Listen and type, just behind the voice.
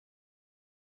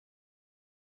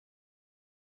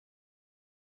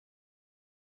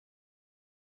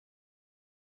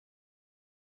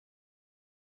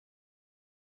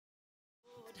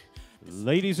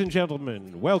Ladies and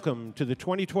gentlemen, welcome to the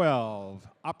 2012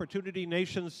 Opportunity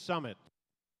Nation Summit.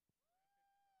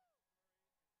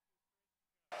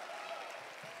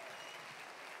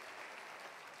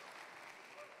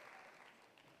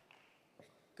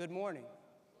 Good morning.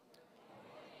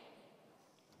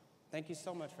 Thank you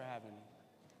so much for having me.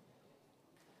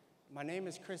 My name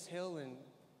is Chris Hill, and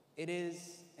it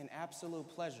is an absolute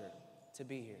pleasure to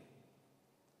be here.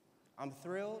 I'm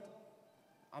thrilled,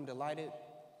 I'm delighted,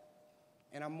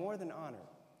 and I'm more than honored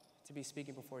to be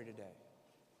speaking before you today.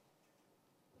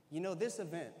 You know, this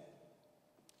event,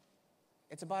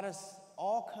 it's about us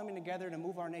all coming together to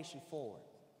move our nation forward.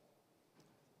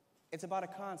 It's about a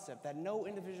concept that no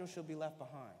individual should be left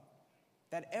behind,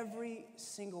 that every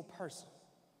single person,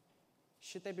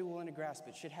 should they be willing to grasp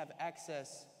it, should have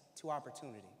access to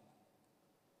opportunity.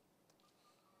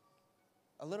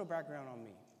 A little background on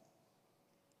me.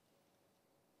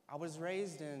 I was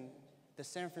raised in the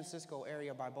San Francisco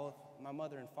area by both my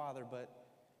mother and father, but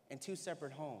in two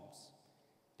separate homes,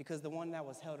 because the one that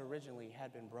was held originally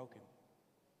had been broken.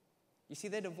 You see,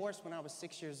 they divorced when I was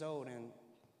 6 years old, and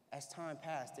as time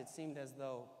passed, it seemed as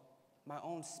though my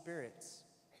own spirits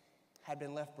had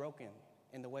been left broken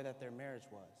in the way that their marriage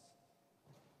was.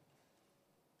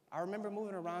 I remember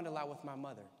moving around a lot with my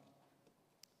mother,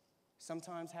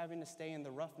 sometimes having to stay in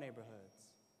the rough neighborhoods.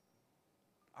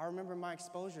 I remember my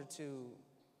exposure to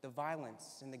the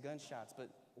violence and the gunshots, but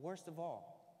worst of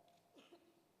all,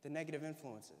 the negative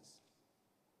influences.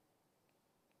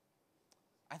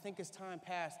 I think as time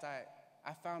passed,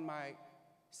 I found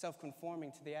myself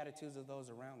conforming to the attitudes of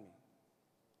those around me.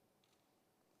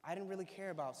 I didn't really care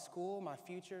about school, my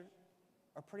future,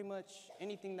 or pretty much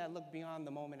anything that looked beyond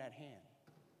the moment at hand.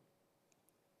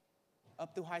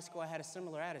 Up through high school, I had a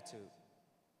similar attitude.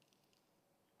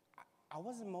 I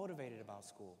wasn't motivated about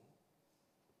school.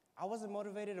 I wasn't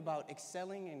motivated about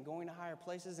excelling and going to higher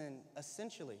places, and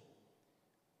essentially,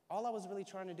 all I was really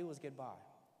trying to do was get by.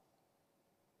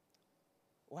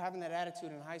 Well, having that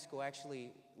attitude in high school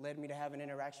actually led me to have an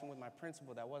interaction with my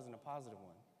principal that wasn't a positive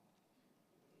one.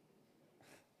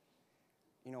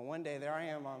 You know, one day there I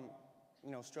am,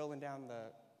 I'm strolling down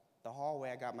the hallway.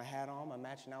 I got my hat on, my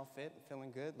matching outfit,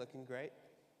 feeling good, looking great.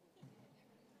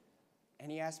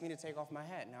 And he asked me to take off my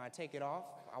hat. Now I take it off,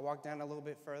 I walk down a little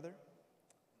bit further.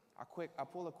 I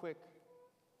pull a quick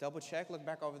double check, look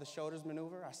back over the shoulders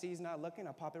maneuver. I see he's not looking,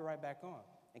 I pop it right back on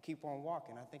and keep on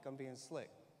walking. I think I'm being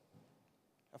slick.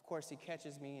 Of course, he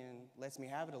catches me and lets me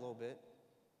have it a little bit,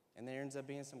 and there ends up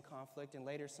being some conflict and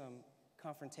later some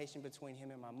confrontation between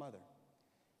him and my mother.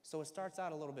 So it starts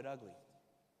out a little bit ugly.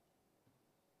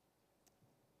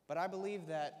 But I believe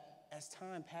that as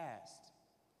time passed,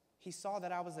 he saw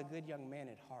that I was a good young man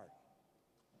at heart,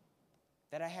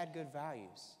 that I had good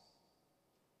values,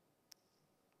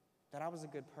 that I was a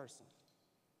good person.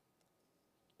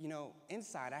 You know,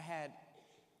 inside I had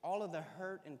all of the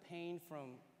hurt and pain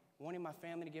from wanting my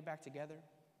family to get back together.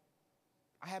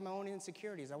 I had my own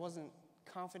insecurities. I wasn't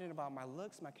confident about my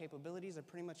looks, my capabilities, or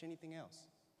pretty much anything else.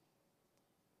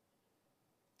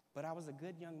 But I was a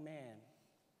good young man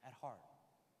at heart.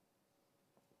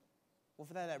 Well,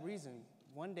 for that reason,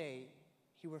 one day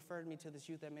he referred me to this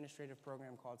youth administrative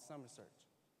program called Summer Search,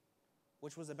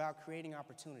 which was about creating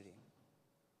opportunity.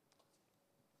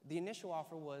 The initial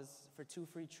offer was for 2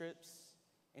 free trips,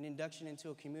 an induction into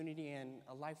a community, and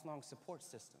a lifelong support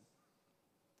system.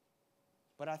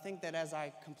 But I think that as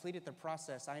I completed the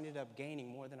process, I ended up gaining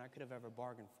more than I could have ever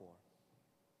bargained for.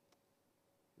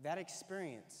 That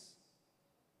experience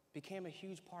became a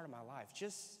huge part of my life.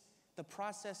 Just the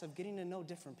process of getting to know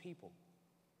different people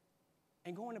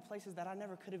and going to places that I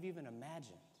never could have even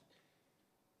imagined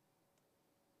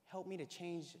helped me to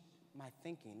change my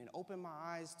thinking and open my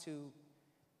eyes to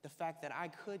the fact that I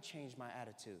could change my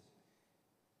attitude,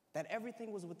 that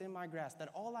everything was within my grasp, that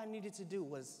all I needed to do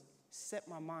was set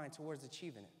my mind towards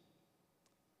achieving it.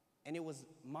 And it was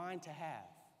mine to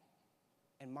have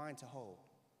and mine to hold.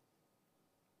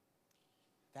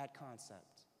 That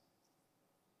concept.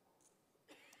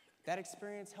 That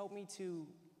experience helped me to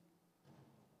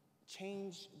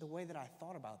change the way that I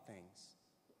thought about things.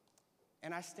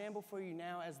 And I stand before you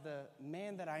now as the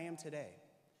man that I am today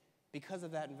because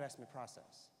of that investment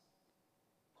process.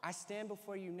 I stand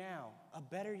before you now a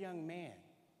better young man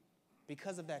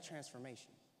because of that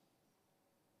transformation.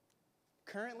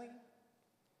 Currently,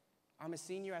 I'm a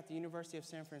senior at the University of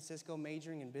San Francisco,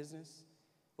 majoring in business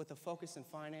with a focus in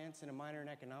finance and a minor in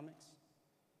economics.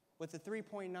 With a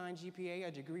 3.9 GPA,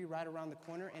 a degree right around the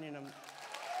corner, and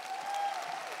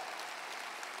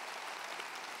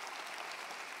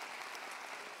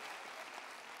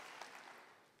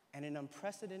an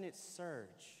unprecedented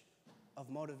surge of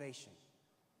motivation.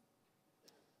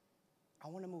 I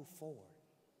want to move forward.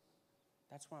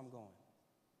 That's where I'm going.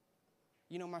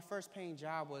 You know, my first paying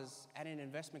job was at an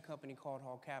investment company called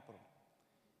Hall Capital,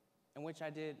 in which I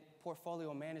did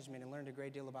portfolio management and learned a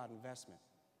great deal about investment.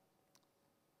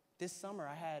 This summer,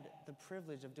 I had the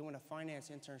privilege of doing a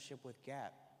finance internship with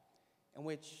Gap, in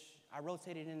which I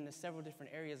rotated into several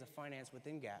different areas of finance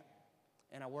within Gap,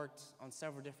 and I worked on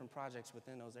several different projects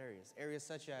within those areas. Areas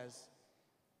such as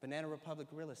Banana Republic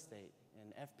Real Estate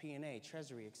and FP&A,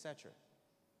 Treasury, etc.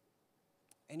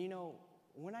 And you know,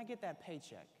 when I get that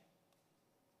paycheck,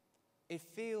 it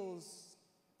feels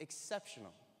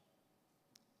exceptional.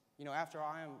 You know, after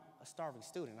all, I am a starving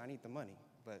student, I need the money,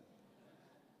 but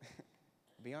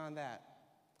beyond that,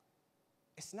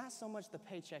 it's not so much the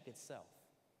paycheck itself.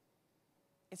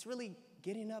 It's really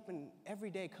getting up and every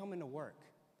day coming to work,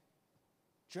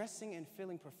 dressing and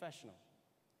feeling professional,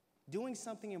 doing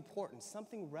something important,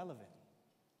 something relevant.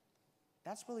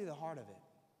 That's really the heart of it.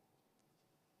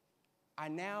 I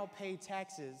now pay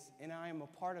taxes, and I am a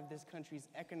part of this country's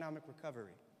economic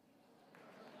recovery.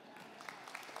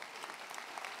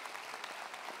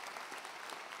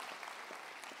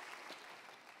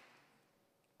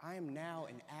 I am now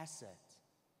an asset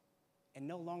and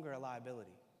no longer a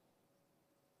liability.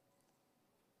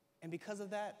 And because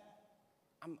of that,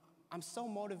 I'm so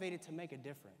motivated to make a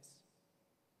difference.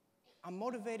 I'm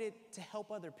motivated to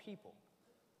help other people.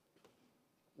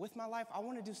 With my life, I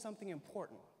want to do something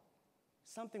important,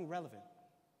 something relevant.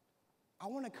 I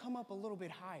want to come up a little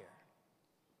bit higher.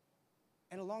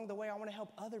 And along the way, I want to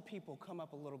help other people come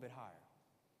up a little bit higher.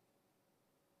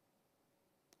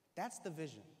 That's the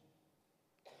vision.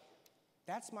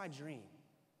 That's my dream.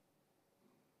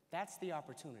 That's the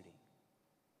opportunity.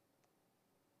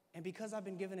 And because I've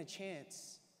been given a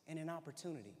chance and an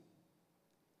opportunity,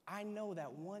 I know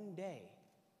that one day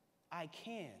I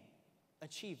can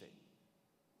achieve it.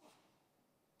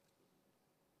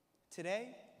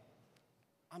 Today,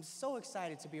 I'm so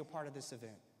excited to be a part of this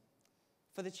event,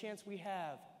 for the chance we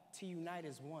have to unite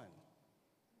as one,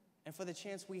 and for the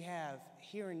chance we have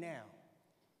here and now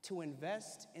to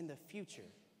invest in the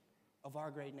future of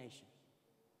our great nation.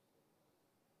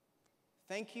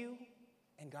 Thank you,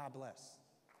 and God bless.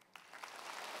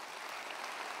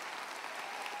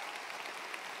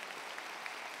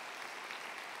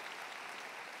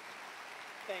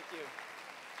 Thank you.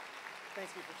 Thank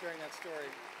you for sharing that story.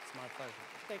 It's my pleasure.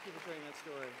 Thank you for sharing that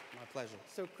story. My pleasure.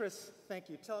 So, Chris, thank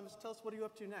you. Tell us what are you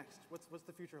up to next? What's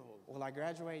the future hold? Well, I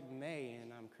graduate in May,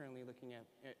 and I'm currently looking at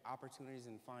opportunities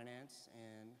in finance,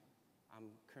 and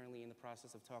I'm currently in the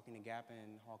process of talking to Gap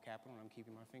and Hall Capital, and I'm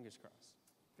keeping my fingers crossed.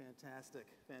 Fantastic,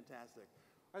 fantastic.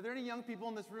 Are there any young people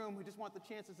in this room who just want the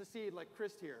chance to succeed like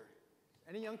Chris here?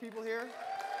 Any young people here?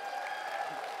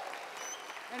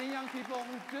 Any young people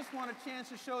who just want a chance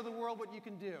to show the world what you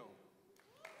can do?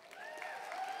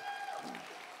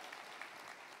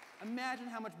 Imagine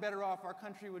how much better off our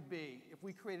country would be if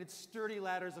we created sturdy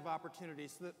ladders of opportunity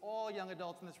so that all young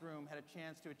adults in this room had a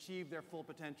chance to achieve their full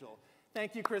potential.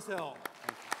 Thank you, Chris Hill.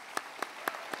 Thank you.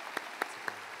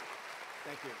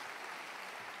 Thank you.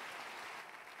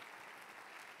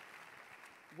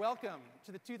 Welcome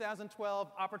to the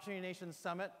 2012 Opportunity Nation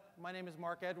Summit. My name is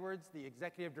Mark Edwards, the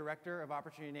Executive Director of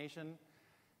Opportunity Nation.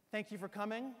 Thank you for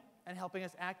coming and helping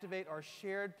us activate our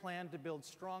shared plan to build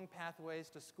strong pathways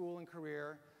to school and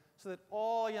career so that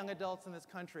all young adults in this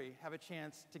country have a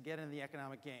chance to get in the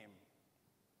economic game.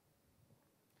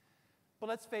 But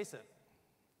let's face it,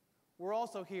 we're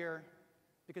also here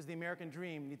because the American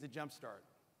dream needs a jump start.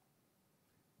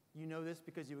 You know this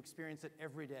because you experience it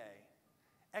every day.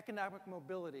 Economic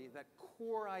mobility, that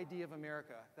core idea of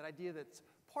America, that idea that's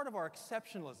part of our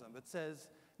exceptionalism that says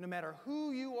no matter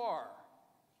who you are,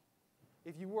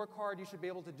 if you work hard, you should be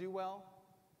able to do well,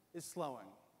 is slowing.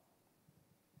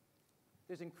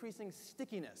 There's increasing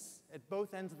stickiness at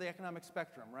both ends of the economic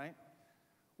spectrum, right?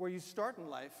 Where you start in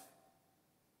life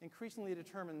increasingly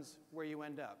determines where you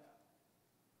end up.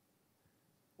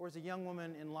 Or as a young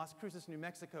woman in Las Cruces, New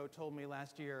Mexico told me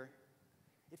last year,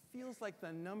 it feels like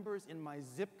the numbers in my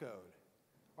zip code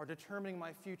are determining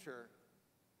my future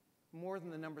more than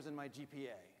the numbers in my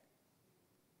GPA.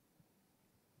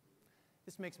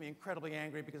 This makes me incredibly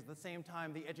angry because at the same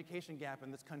time, the education gap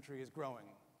in this country is growing.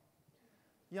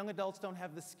 Young adults don't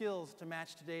have the skills to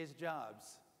match today's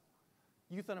jobs.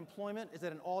 Youth unemployment is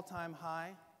at an all-time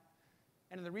high.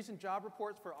 And in the recent job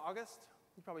reports for August,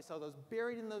 you probably saw those,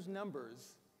 buried in those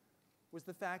numbers was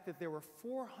the fact that there were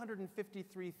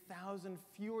 453,000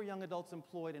 fewer young adults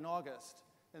employed in August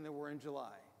than there were in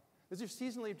July. Those are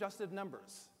seasonally adjusted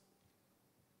numbers.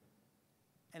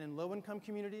 And in low-income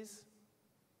communities,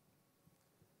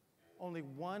 only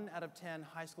 1 out of 10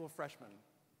 high school freshmen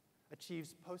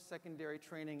achieves post-secondary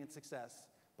training and success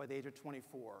by the age of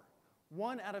 24.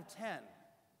 1 out of 10.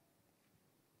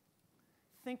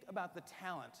 Think about the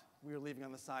talent we are leaving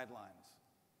on the sidelines.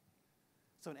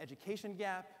 So an education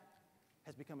gap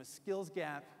has become a skills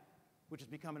gap, which has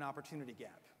become an opportunity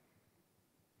gap.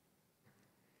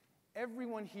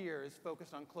 Everyone here is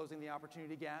focused on closing the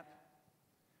opportunity gap.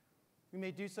 We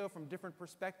may do so from different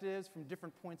perspectives, from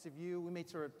different points of view. We may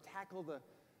sort of tackle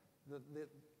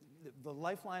the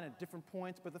lifeline at different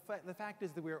points, but the fact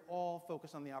is that we are all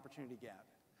focused on the opportunity gap.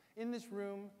 In this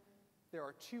room, there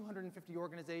are 250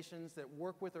 organizations that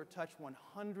work with or touch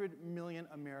 100 million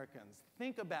Americans.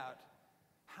 Think about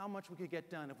how much we could get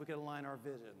done if we could align our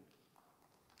vision.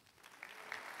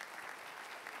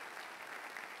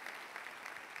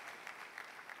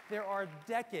 There are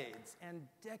decades and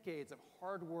decades of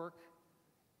hard work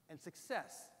and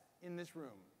success in this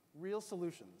room, real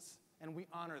solutions, and we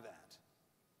honor that.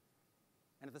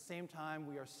 And at the same time,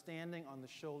 we are standing on the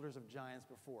shoulders of giants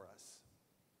before us.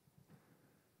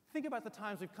 Think about the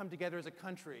times we've come together as a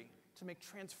country to make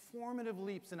transformative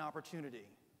leaps in opportunity.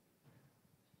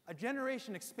 A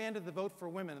generation expanded the vote for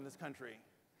women in this country.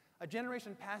 A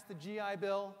generation passed the GI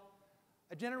Bill.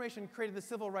 A generation created the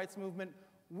civil rights movement.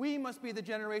 We must be the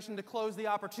generation to close the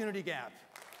opportunity gap.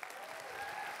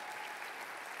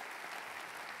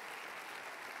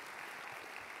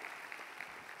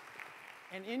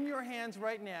 And in your hands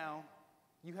right now,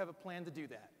 you have a plan to do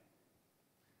that.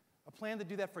 A plan to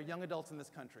do that for young adults in this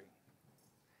country.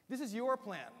 This is your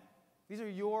plan. These are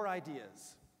your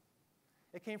ideas.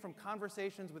 It came from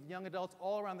conversations with young adults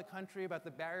all around the country about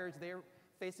the barriers they're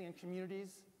facing in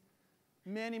communities.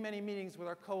 Many, many meetings with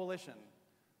our coalition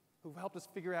who've helped us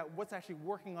figure out what's actually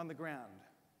working on the ground.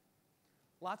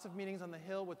 Lots of meetings on the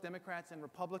Hill with Democrats and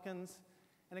Republicans,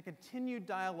 and a continued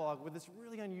dialogue with this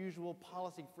really unusual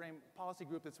policy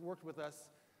group that's worked with us,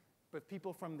 with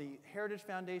people from the Heritage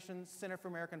Foundation, Center for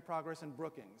American Progress, and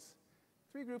Brookings.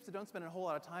 3 groups that don't spend a whole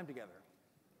lot of time together.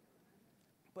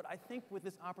 But I think with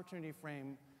this opportunity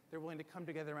frame, they're willing to come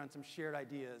together around some shared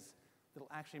ideas that'll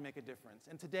actually make a difference.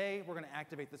 And today, we're going to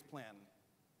activate this plan.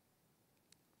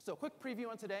 So, quick preview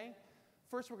on today.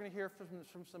 First, we're going to hear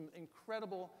from some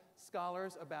incredible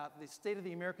scholars about the state of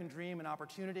the American dream and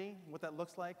opportunity, and what that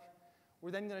looks like.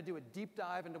 We're then going to do a deep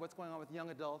dive into what's going on with young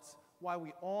adults, why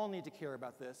we all need to care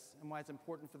about this, and why it's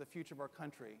important for the future of our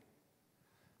country.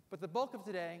 But the bulk of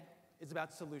today is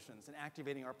about solutions and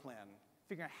activating our plan,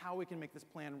 figuring out how we can make this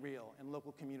plan real in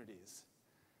local communities.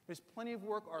 There's plenty of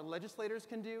work our legislators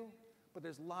can do, but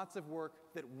there's lots of work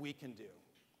that we can do.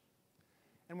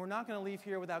 And we're not going to leave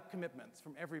here without commitments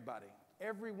from everybody.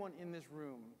 Everyone in this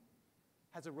room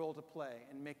has a role to play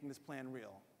in making this plan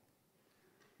real.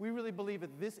 We really believe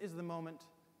that this is the moment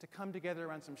to come together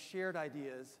around some shared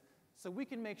ideas so we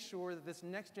can make sure that this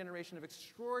next generation of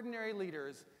extraordinary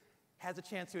leaders has a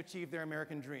chance to achieve their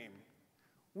American dream.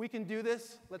 We can do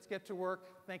this. Let's get to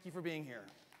work. Thank you for being here.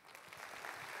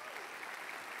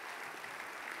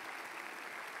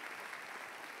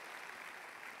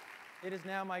 It is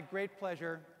now my great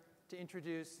pleasure to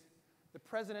introduce the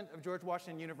president of George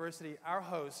Washington University, our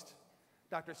host,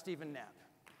 Dr. Stephen Knapp.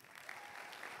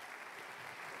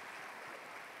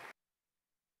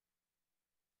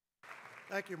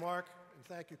 Thank you, Mark, and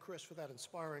thank you, Chris, for that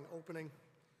inspiring opening.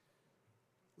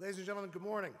 Ladies and gentlemen, good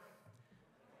morning.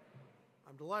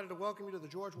 I'm delighted to welcome you to the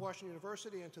George Washington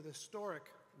University and to the historic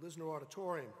Lisner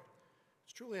Auditorium.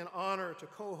 It's truly an honor to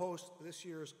co-host this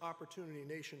year's Opportunity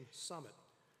Nation Summit.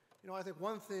 You know, I think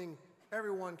one thing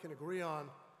everyone can agree on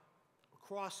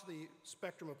across the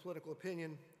spectrum of political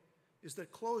opinion is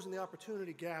that closing the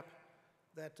opportunity gap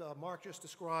that Mark just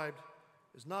described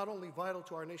is not only vital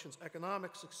to our nation's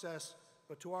economic success,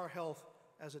 but to our health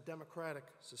as a democratic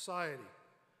society.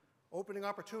 Opening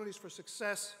opportunities for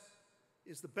success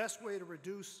is the best way to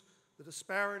reduce the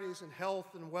disparities in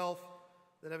health and wealth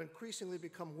that have increasingly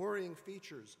become worrying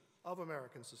features of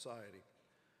American society.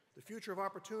 The future of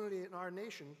opportunity in our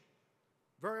nation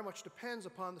very much depends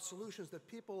upon the solutions that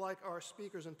people like our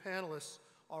speakers and panelists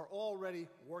are already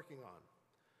working on.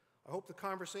 I hope the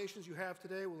conversations you have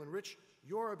today will enrich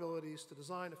your abilities to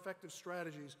design effective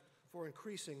strategies for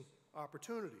increasing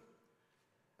opportunity.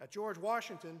 At George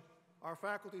Washington, our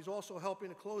faculty is also helping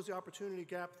to close the opportunity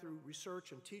gap through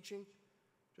research and teaching.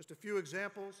 Just a few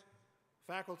examples: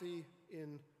 faculty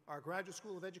in our Graduate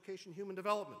School of Education and Human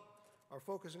Development are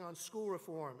focusing on school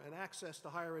reform and access to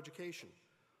higher education.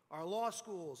 Our law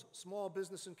school's Small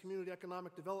Business and Community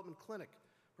Economic Development Clinic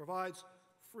provides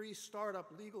free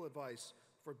startup legal advice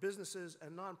for businesses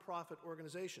and nonprofit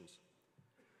organizations.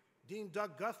 Dean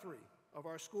Doug Guthrie of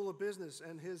our School of Business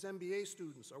and his MBA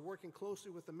students are working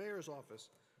closely with the Mayor's Office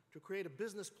to create a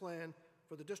business plan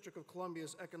for the District of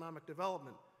Columbia's economic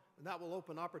development, and that will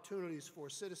open opportunities for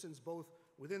citizens both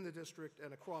within the district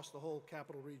and across the whole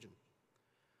capital region.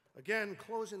 Again,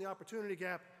 closing the opportunity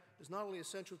gap is not only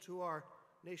essential to our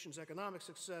nation's economic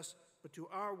success, but to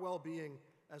our well-being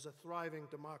as a thriving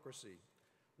democracy.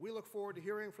 We look forward to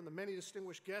hearing from the many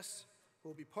distinguished guests who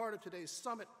will be part of today's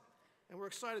summit, and we're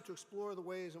excited to explore the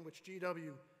ways in which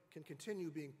GW can continue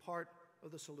being part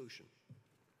of the solution.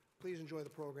 Please enjoy the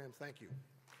program. Thank you.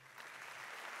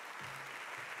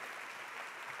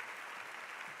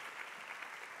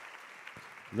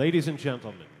 Ladies and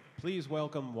gentlemen, please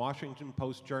welcome Washington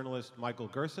Post journalist Michael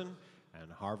Gerson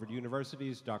and Harvard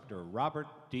University's Dr. Robert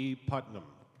D. Putnam.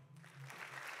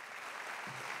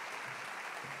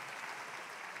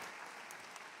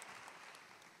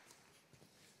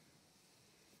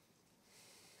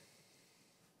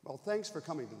 Well, thanks for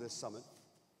coming to this summit.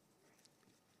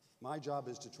 My job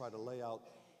is to try to lay out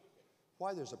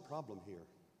why there's a problem here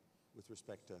with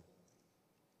respect to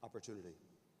opportunity.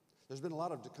 There's been a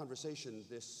lot of conversation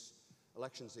this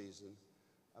election season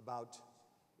about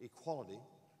equality,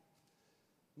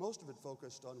 most of it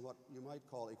focused on what you might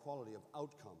call equality of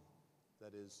outcome,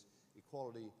 that is,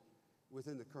 equality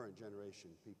within the current generation,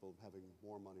 people having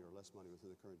more money or less money within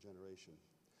the current generation.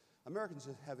 Americans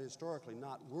have historically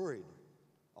not worried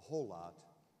a whole lot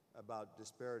about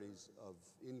disparities of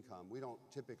income. We don't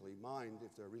typically mind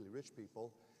if they're really rich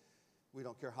people. We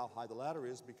don't care how high the ladder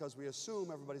is because we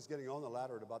assume everybody's getting on the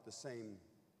ladder at about the same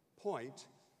point,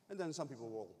 and then some people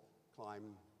will climb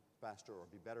faster or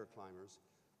be better climbers,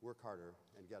 work harder,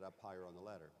 and get up higher on the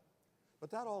ladder.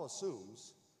 But that all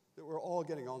assumes that we're all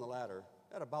getting on the ladder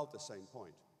at about the same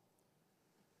point.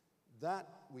 That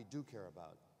we do care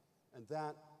about, and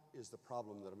that is the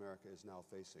problem that America is now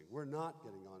facing. We're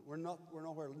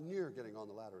nowhere near getting on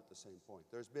the ladder at the same point.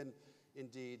 There's been,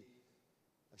 indeed,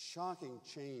 a shocking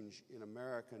change in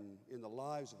the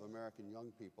lives of American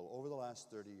young people over the last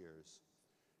 30 years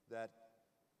that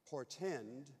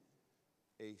portend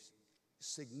a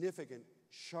significant,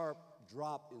 sharp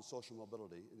drop in social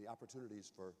mobility, in the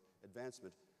opportunities for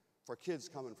advancement for kids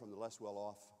coming from the less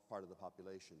well-off part of the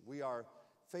population. We are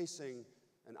facing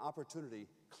an opportunity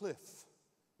cliff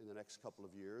in the next couple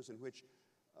of years in which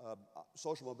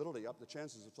social mobility, the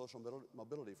chances of social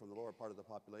mobility from the lower part of the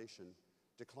population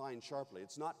decline sharply.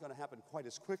 It's not going to happen quite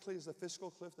as quickly as the fiscal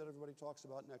cliff that everybody talks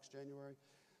about next January,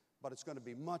 but it's going to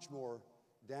be much more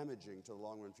damaging to the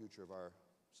long-run future of our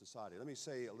society. Let me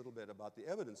say a little bit about the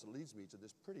evidence that leads me to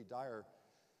this pretty dire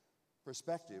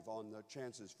perspective on the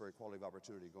chances for equality of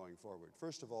opportunity going forward.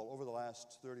 First of all, over the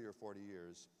last 30 or 40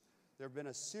 years, there have been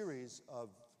a series of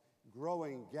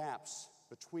growing gaps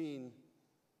between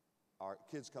our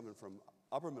kids coming from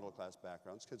upper middle class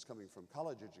backgrounds, kids coming from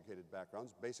college educated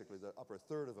backgrounds, basically the upper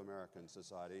third of American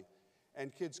society,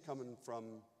 and kids coming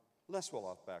from less well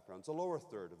off backgrounds, the lower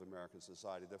third of American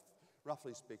society,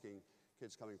 roughly speaking,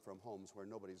 kids coming from homes where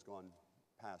nobody's gone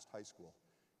past high school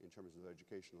in terms of their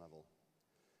education level.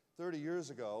 30 years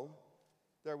ago,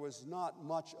 there was not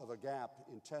much of a gap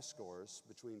in test scores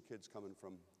between kids coming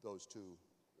from those two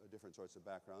different sorts of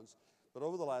backgrounds. But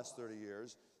over the last 30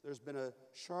 years, there's been a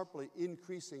sharply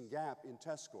increasing gap in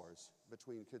test scores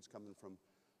between kids coming from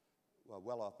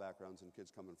well-off backgrounds and kids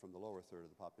coming from the lower third of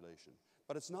the population.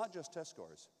 But it's not just test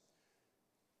scores.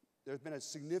 There's been a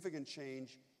significant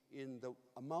change in the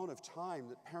amount of time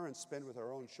that parents spend with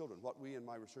their own children, what we in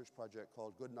my research project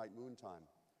called good night moon time.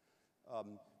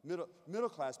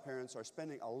 Middle-class parents are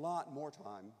spending a lot more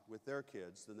time with their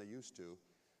kids than they used to,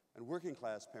 and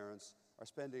working-class parents are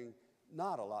spending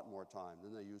not a lot more time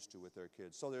than they used to with their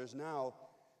kids. So there's now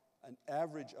an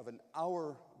average of an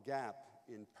hour gap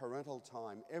in parental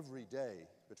time every day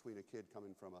between a kid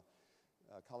coming from a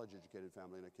college-educated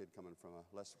family and a kid coming from a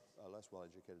less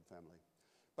well-educated family.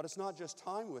 But it's not just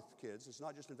time with kids. It's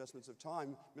not just investments of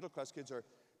time. Middle-class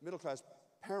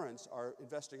parents are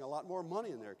investing a lot more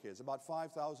money in their kids, about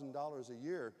 $5,000 a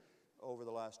year over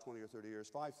the last 20 or 30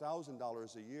 years,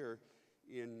 $5,000 a year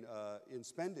in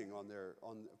spending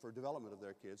for development of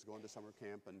their kids, going to summer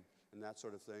camp and that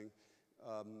sort of thing.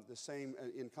 The same,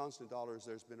 in constant dollars,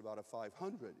 there's been about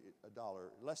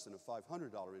less than a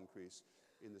 $500 increase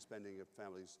in the spending of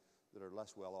families that are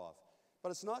less well off. But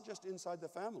it's not just inside the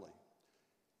family.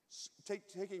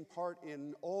 Taking part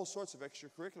in all sorts of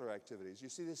extracurricular activities, you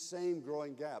see this same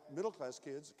growing gap. Middle-class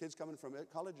kids coming from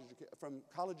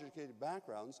college-educated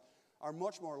backgrounds, are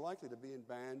much more likely to be in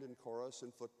band and chorus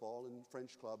and football and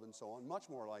French club and so on, much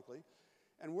more likely.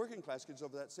 And working-class kids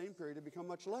over that same period have become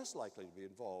much less likely to be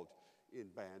involved in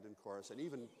band and chorus and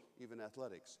even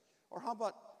athletics. Or how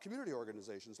about community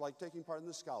organizations, like taking part in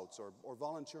the Scouts or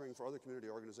volunteering for other community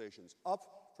organizations? Up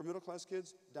for middle-class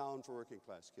kids, down for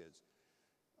working-class kids.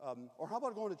 Or how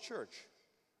about going to church?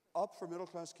 Up for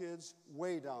middle-class kids,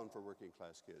 way down for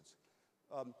working-class kids.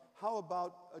 How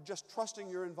about just trusting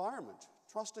your environment,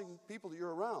 trusting people that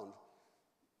you're around?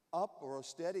 Up or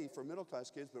steady for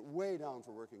middle-class kids, but way down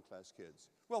for working-class kids.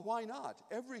 Well, why not?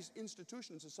 Every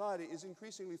institution in society is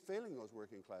increasingly failing those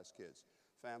working-class kids.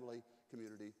 Family,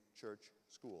 community, church,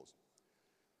 schools.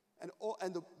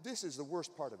 And this is the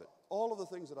worst part of it. All of the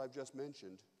things that I've just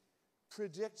mentioned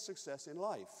predict success in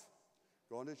life.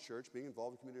 Going to church, being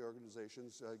involved in community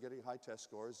organizations, getting high test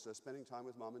scores, spending time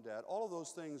with mom and dad, all of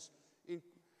those things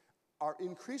are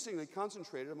increasingly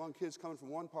concentrated among kids coming from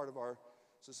one part of our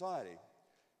society.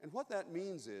 And what that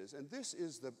means is, and this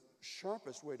is the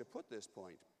sharpest way to put this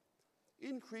point,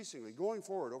 increasingly, going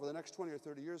forward over the next 20 or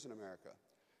 30 years in America,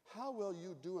 how well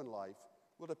you do in life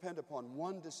will depend upon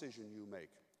one decision you make: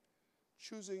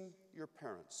 choosing your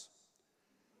parents.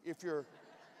 If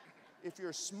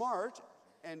you're smart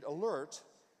and alert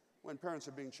when parents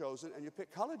are being chosen, and you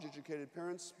pick college-educated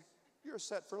parents, you're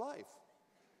set for life.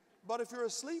 But if you're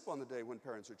asleep on the day when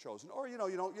parents are chosen, or you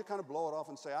kind of blow it off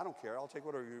and say, I don't care, I'll take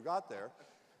whatever you got there,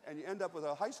 and you end up with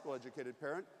a high school-educated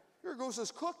parent, your goose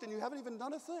is cooked and you haven't even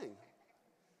done a thing.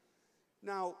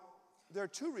 Now, there are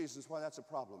two reasons why that's a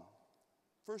problem.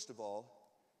 First of all,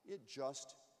 it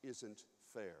just isn't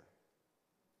fair.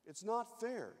 It's not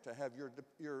fair to have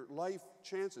your life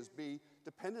chances be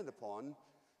dependent upon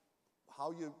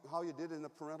how you did in the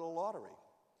parental lottery.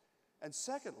 And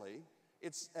secondly,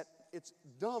 it's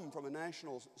dumb from a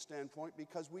national standpoint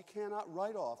because we cannot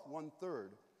write off 1/3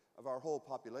 of our whole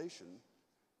population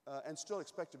and still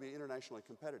expect to be internationally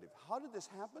competitive. How did this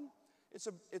happen?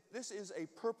 This is a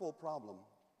purple problem.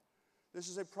 This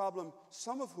is a problem,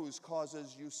 some of whose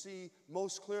causes you see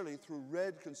most clearly through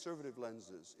red conservative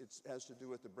lenses. It has to do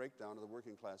with the breakdown of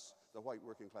the white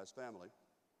working class family.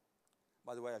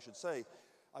 By the way, I should say,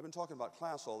 I've been talking about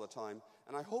class all the time,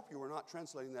 and I hope you are not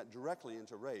translating that directly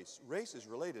into race. Race is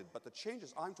related, but the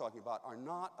changes I'm talking about are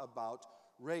not about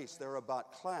race. They're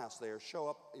about class. They show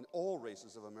up in all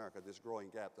races of America, this growing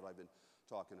gap that I've been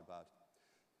talking about.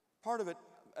 Part of it,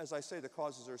 as I say, the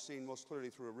causes are seen most clearly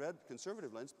through a red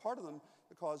conservative lens. Part of them,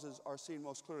 the causes are seen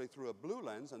most clearly through a blue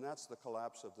lens, and that's the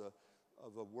collapse of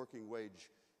a working wage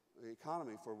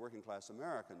economy for working class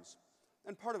Americans.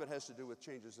 And part of it has to do with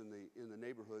changes in the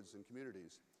neighborhoods and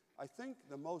communities. I think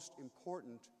the most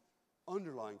important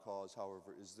underlying cause,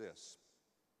 however, is this.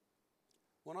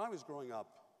 When I was growing up,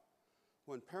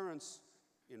 when parents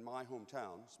in my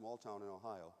hometown, small town in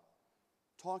Ohio,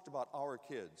 talked about our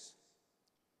kids,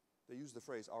 they used the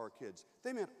phrase our kids,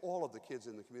 they meant all of the kids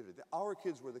in the community. Our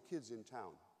kids were the kids in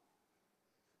town.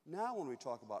 Now when we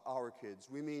talk about our kids,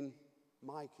 we mean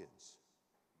my kids,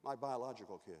 my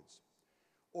biological kids.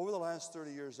 Over the last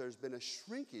 30 years, there's been a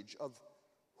shrinkage of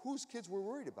whose kids we're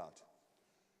worried about.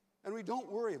 And we don't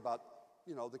worry about,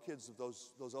 the kids of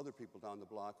those other people down the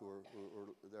block who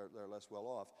are less well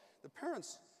off. The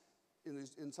parents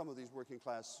in some of these working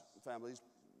class families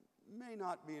may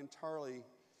not be entirely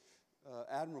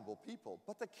admirable people,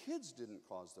 but the kids didn't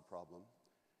cause the problem.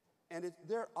 And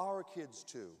they're our kids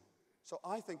too. So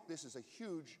I think this is a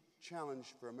huge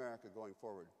challenge for America going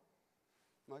forward.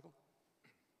 Michael?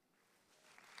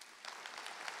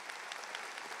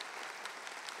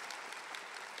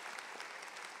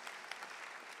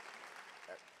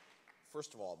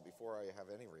 First of all, before I have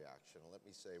any reaction, let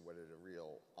me say what a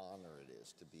real honor it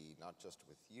is to be not just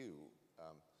with you,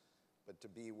 but to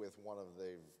be with one of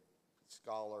the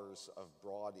scholars of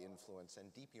broad influence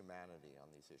and deep humanity on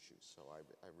these issues. So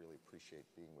I really appreciate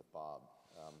being with Bob.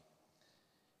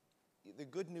 The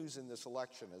good news in this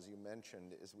election, as you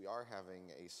mentioned, is we are having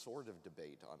a sort of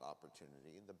debate on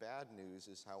opportunity. The bad news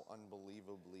is how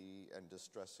unbelievably and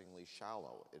distressingly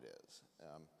shallow it is.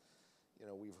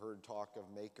 We've heard talk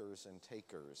of makers and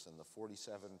takers and the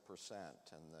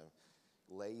 47% and the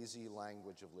lazy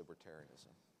language of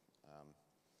libertarianism.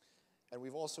 And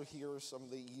we've also heard some of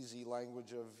the easy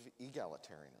language of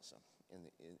egalitarianism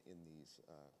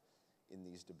in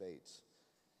these debates.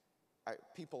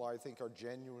 People, I think, are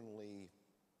genuinely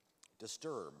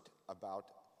disturbed about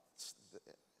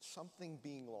something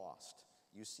being lost.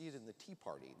 You see it in the Tea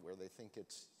Party, where they think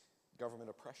it's government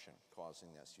oppression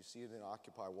causing this. You see it in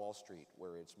Occupy Wall Street,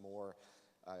 where it's more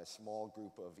a small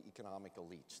group of economic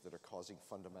elites that are causing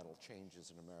fundamental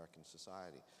changes in American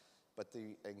society. But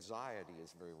the anxiety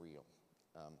is very real.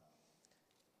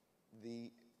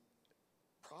 The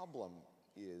problem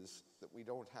is that we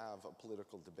don't have a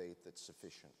political debate that's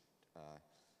sufficient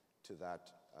to that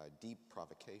deep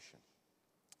provocation.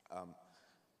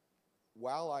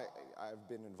 While I've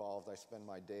been involved, I spend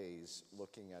my days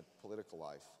looking at political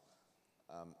life.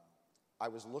 I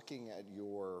was looking at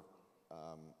your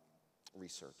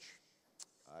research,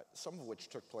 some of which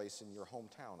took place in your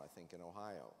hometown, I think, in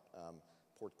Ohio,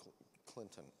 Port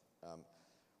Clinton,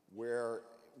 where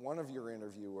one of your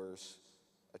interviewers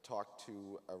talked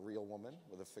to a real woman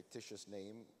with a fictitious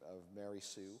name of Mary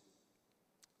Sue,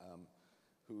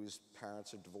 whose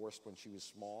parents had divorced when she was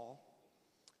small,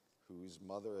 whose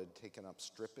mother had taken up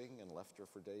stripping and left her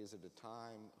for days at a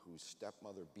time, whose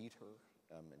stepmother beat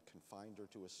her and confined her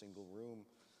to a single room,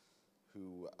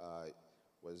 who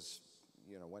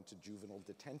went to juvenile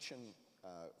detention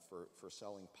for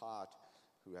selling pot,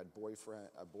 who had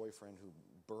a boyfriend who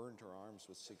burned her arms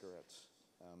with cigarettes.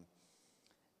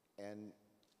 And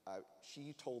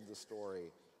she told the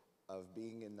story of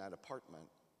being in that apartment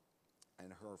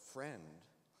and her friend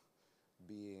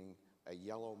being a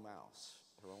yellow mouse,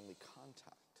 her only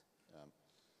contact.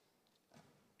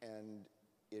 And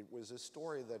it was a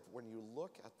story that when you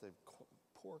look at the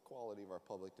poor quality of our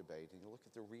public debate and you look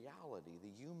at the reality, the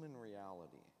human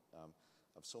reality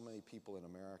of so many people in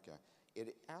America,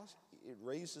 it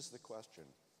raises the question,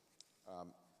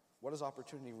 what does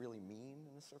opportunity really mean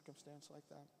in a circumstance like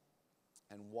that?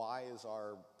 And why is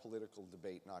our political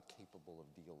debate not capable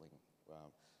of dealing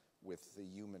with the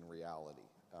human reality?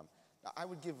 Now, I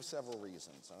would give several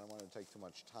reasons, and I don't want to take too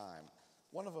much time.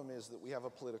 One of them is that we have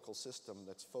a political system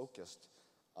that's focused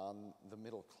on the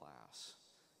middle class.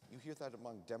 You hear that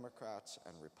among Democrats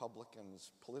and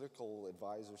Republicans. Political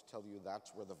advisors tell you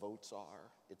that's where the votes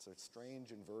are. It's a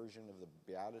strange inversion of the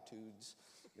Beatitudes.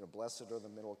 Blessed are the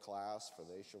middle class, for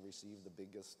they shall receive the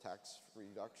biggest tax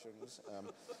reductions.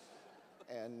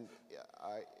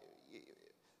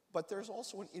 But there's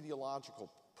also an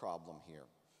ideological problem here,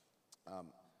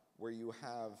 where you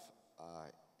have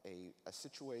a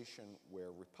situation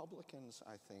where Republicans,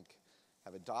 I think,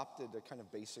 have adopted a kind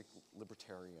of basic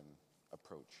libertarian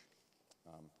approach,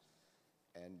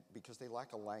 and because they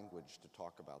lack a language to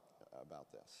talk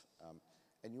about this.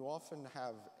 And you often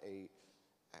have a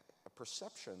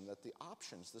perception that the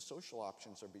options, the social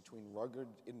options, are between rugged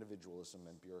individualism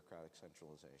and bureaucratic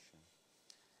centralization.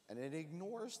 And it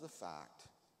ignores the fact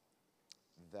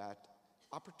that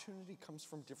opportunity comes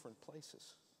from different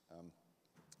places.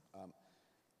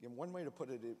 One way to put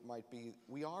it, it might be,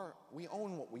 we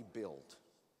own what we build.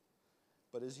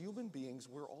 But as human beings,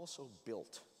 we're also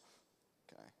built,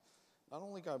 okay? Not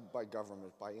only by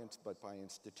government, but by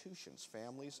institutions,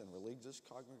 families and religious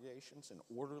congregations, and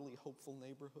orderly, hopeful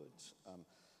neighborhoods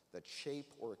that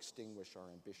shape or extinguish our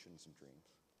ambitions and dreams.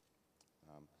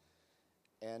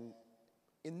 And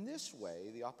in this way,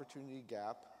 the opportunity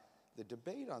gap, the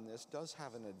debate on this does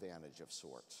have an advantage of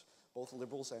sorts. Both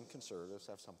liberals and conservatives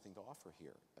have something to offer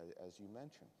here, as you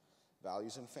mentioned.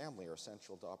 Values and family are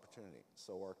essential to opportunity.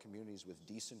 So are communities with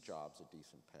decent jobs at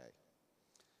decent pay.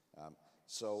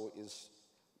 So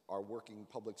are working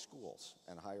public schools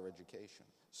and higher education.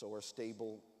 So are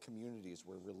stable communities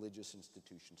where religious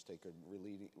institutions take a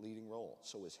leading role.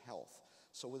 So is health.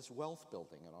 So is wealth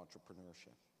building and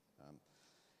entrepreneurship.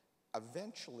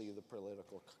 Eventually, the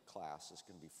political class is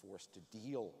going to be forced to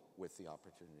deal with the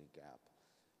opportunity gap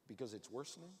because it's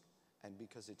worsening and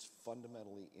because it's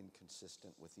fundamentally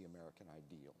inconsistent with the American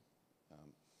ideal.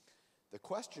 The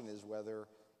question is whether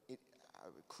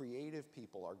creative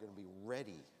people are going to be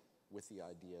ready with the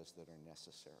ideas that are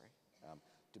necessary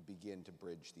to begin to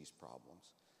bridge these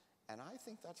problems. And I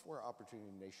think that's where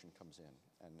Opportunity Nation comes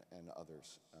in, and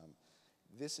others.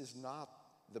 This is not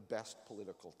the best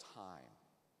political time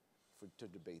to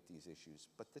debate these issues,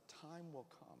 but the time will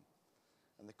come.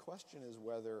 And the question is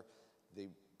whether the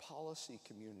policy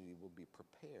community will be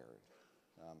prepared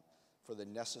for the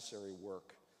necessary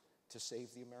work to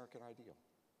save the American ideal.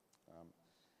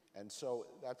 And so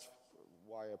that's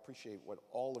why I appreciate what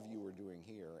all of you are doing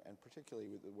here, and particularly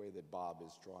with the way that Bob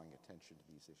is drawing attention to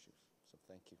these issues. So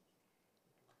thank you.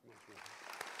 Thank you.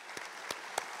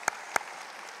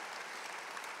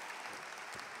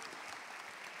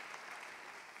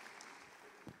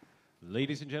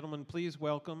 Ladies and gentlemen, please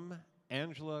welcome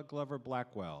Angela Glover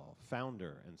Blackwell,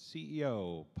 founder and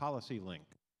CEO, PolicyLink.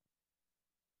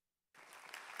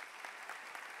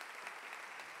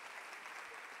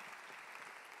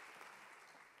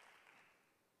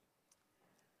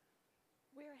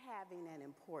 We're having an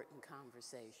important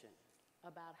conversation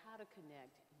about how to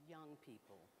connect young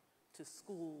people to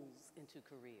schools and to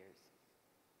careers.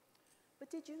 But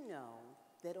did you know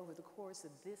that over the course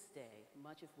of this day,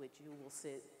 much of which you will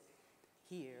sit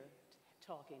here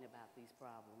talking about these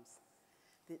problems,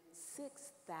 that 6,000,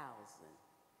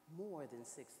 more than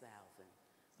 6,000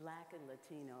 Black and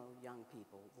Latino young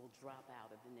people will drop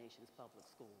out of the nation's public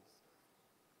schools.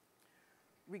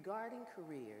 Regarding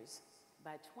careers,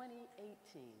 by 2018,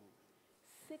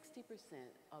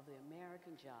 60% of the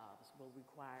American jobs will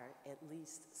require at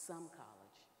least some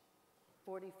college.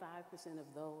 45%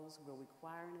 of those will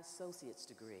require an associate's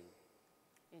degree.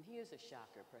 And here's a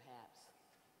shocker, perhaps.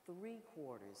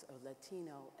 3/4 of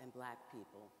Latino and Black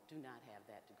people do not have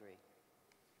that degree.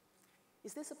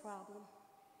 Is this a problem?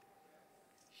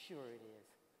 Sure it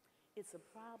is. It's a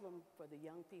problem for the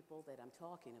young people that I'm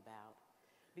talking about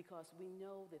because we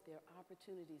know that their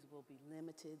opportunities will be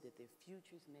limited, that their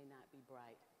futures may not be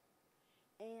bright.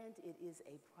 And it is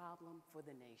a problem for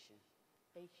the nation,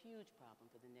 a huge problem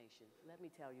for the nation. Let me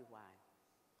tell you why.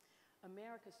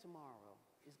 America's tomorrow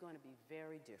is going to be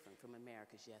very different from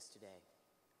America's yesterday.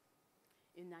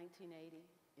 In 1980,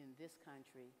 in this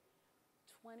country,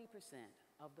 20%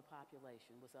 of the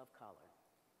population was of color.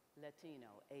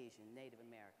 Latino, Asian, Native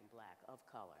American, Black, of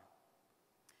color.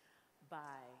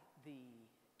 By the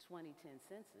 2010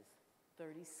 census,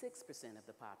 36% of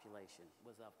the population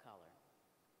was of color.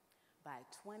 By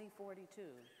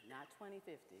 2042, not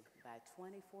 2050, by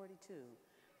 2042,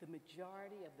 the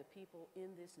majority of the people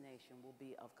in this nation will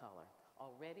be of color.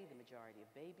 Already, the majority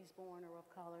of babies born are of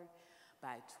color.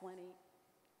 By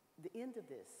the end of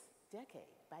this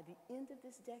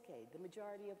decade, the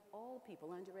majority of all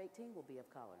people under 18 will be of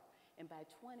color. And by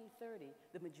 2030,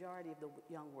 the majority of the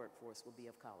young workforce will be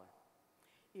of color.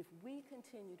 If we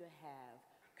continue to have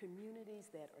communities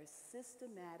that are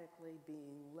systematically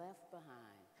being left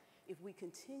behind, if we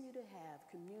continue to have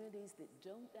communities that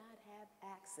do not have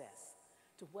access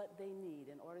to what they need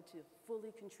in order to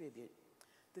fully contribute,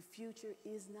 the future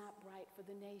is not bright for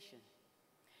the nation.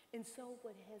 And so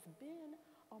what has been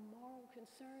a moral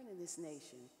concern in this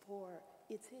nation for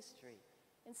its history,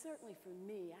 and certainly for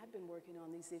me, I've been working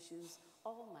on these issues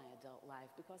all my adult life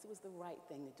because it was the right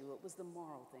thing to do, it was the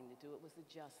moral thing to do, it was the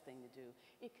just thing to do.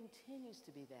 It continues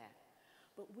to be that.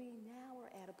 But we now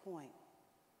are at a point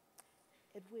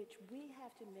at which we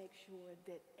have to make sure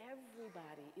that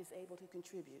everybody is able to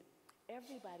contribute.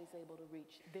 Everybody's able to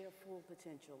reach their full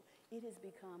potential. It has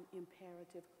become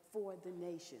imperative for the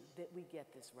nation that we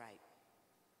get this right.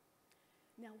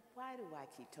 Now, why do I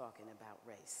keep talking about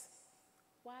race?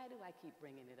 Why do I keep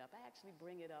bringing it up? I actually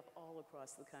bring it up all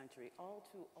across the country. All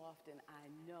too often, I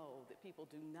know that people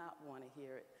do not want to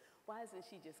hear it. Why doesn't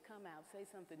she just come out, say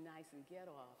something nice, and get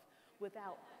off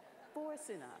without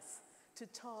forcing us to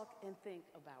talk and think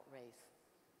about race?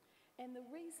 And the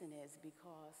reason is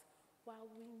because while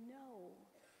we know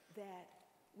that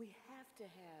we have to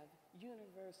have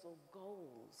universal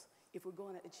goals if we're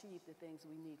going to achieve the things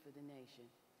we need for the nation,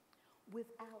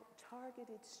 without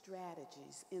targeted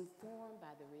strategies informed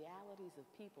by the realities of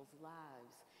people's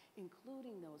lives,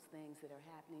 including those things that are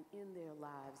happening in their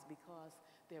lives because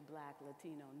they're Black,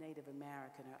 Latino, Native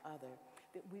American, or other,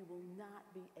 that we will not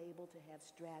be able to have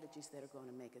strategies that are going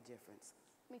to make a difference.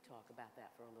 Let me talk about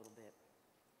that for a little bit.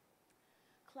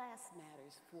 Class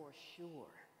matters for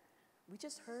sure. We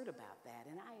just heard about that,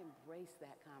 and I embrace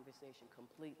that conversation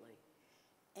completely.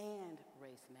 And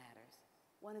race matters.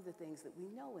 One of the things that we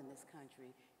know in this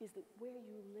country is that where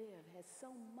you live has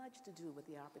so much to do with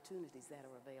the opportunities that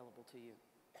are available to you.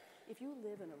 If you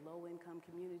live in a low-income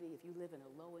community, if you live in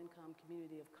a low-income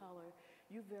community of color,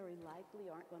 you very likely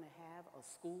aren't going to have a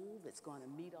school that's going to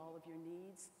meet all of your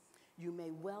needs. You may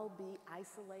well be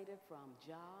isolated from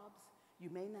jobs.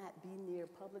 You may not be near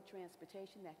public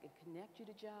transportation that can connect you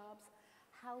to jobs.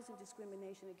 Housing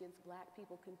discrimination against Black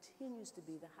people continues to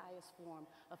be the highest form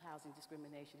of housing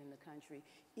discrimination in the country.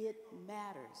 It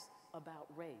matters about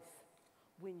race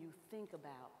when you think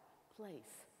about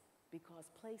place, because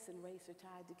place and race are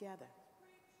tied together.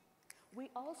 We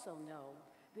also know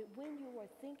that when you are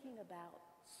thinking about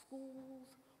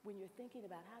schools, when you're thinking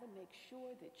about how to make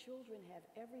sure that children have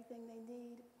everything they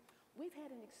need, we've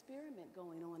had an experiment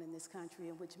going on in this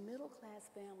country in which middle-class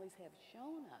families have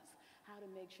shown us how to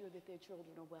make sure that their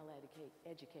children are well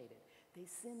educated. They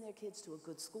send their kids to a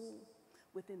good school.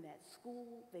 Within that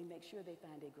school, they make sure they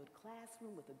find a good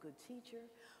classroom with a good teacher,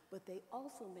 but they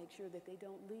also make sure that they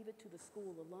don't leave it to the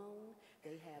school alone.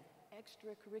 They have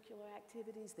extracurricular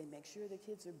activities. They make sure the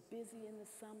kids are busy in the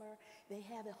summer. They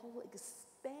have a whole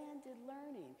expanded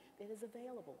learning that is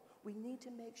available. We need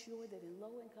to make sure that in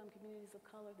low-income communities of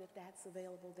color that that's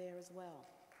available there as well.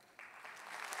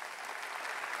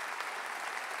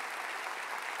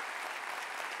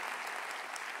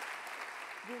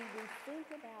 When we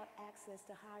think about access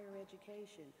to higher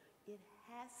education, it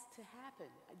has to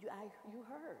happen. You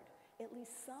heard. at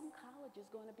least some college is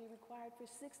going to be required for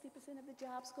 60% of the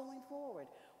jobs going forward.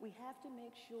 We have to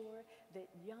make sure that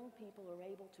young people are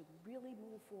able to really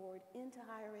move forward into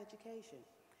higher education.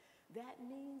 That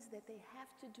means that they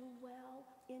have to do well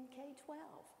in K-12.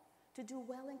 To do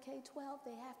well in K-12,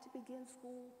 they have to begin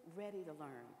school ready to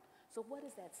learn. So what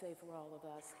does that say for all of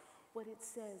us? What it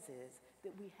says is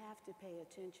that we have to pay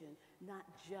attention not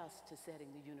just to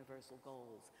setting the universal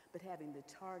goals, but having the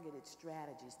targeted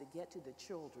strategies that get to the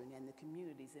children and the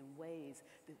communities in ways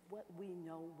that what we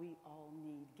know we all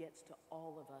need gets to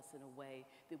all of us in a way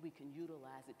that we can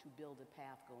utilize it to build a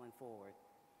path going forward.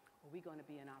 Are we going to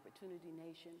be an opportunity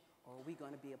nation, or are we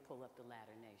going to be a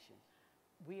pull-up-the-ladder nation?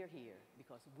 We're here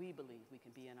because we believe we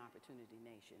can be an opportunity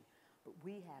nation, but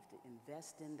we have to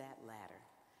invest in that ladder.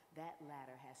 That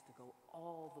ladder has to go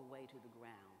all the way to the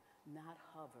ground, not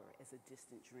hover as a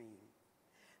distant dream.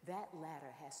 That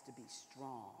ladder has to be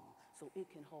strong so it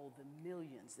can hold the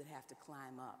millions that have to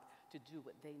climb up to do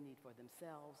what they need for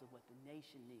themselves and what the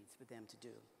nation needs for them to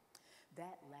do.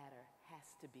 That ladder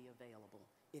has to be available.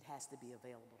 It has to be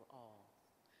available to all.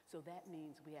 So that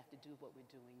means we have to do what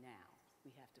we're doing now.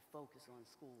 We have to focus on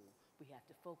school. We have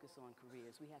to focus on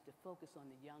careers. We have to focus on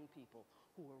the young people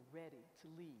who are ready to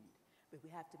lead. But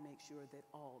we have to make sure that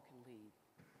all can lead.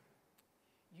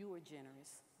 You are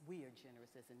generous. We are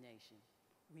generous as a nation.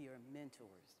 We are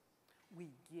mentors.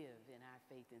 We give in our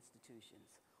faith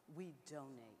institutions. We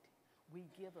donate. We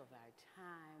give of our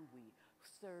time. We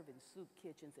serve in soup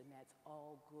kitchens, and that's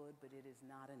all good, but it is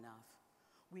not enough.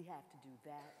 We have to do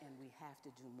that, and we have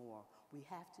to do more. We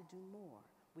have to do more.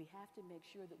 We have to make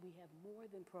sure that we have more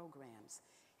than programs.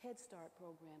 Head Start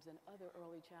programs and other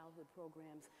early childhood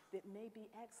programs that may be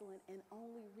excellent and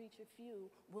only reach a few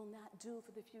will not do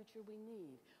for the future we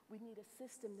need. We need a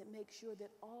system that makes sure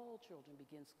that all children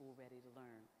begin school ready to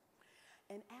learn.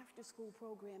 An after-school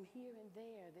program here and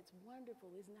there that's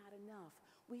wonderful is not enough.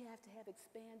 We have to have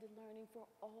expanded learning for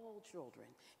all children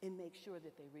and make sure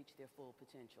that they reach their full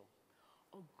potential.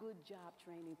 A good job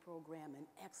training program, an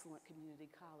excellent community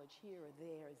college here or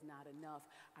there is not enough.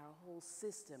 Our whole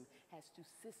system has to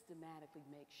systematically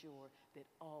make sure that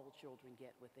all children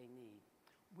get what they need.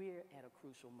 We're at a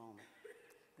crucial moment.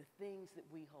 The things that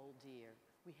we hold dear,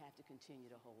 we have to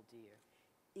continue to hold dear.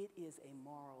 It is a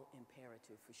moral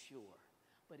imperative for sure,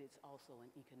 but it's also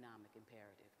an economic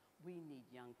imperative. We need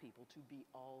young people to be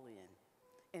all in.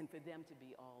 And for them to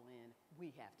be all in,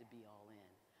 we have to be all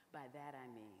in. By that I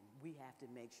mean, we have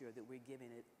to make sure that we're giving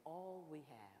it all we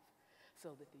have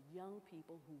so that the young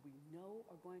people who we know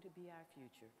are going to be our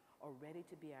future are ready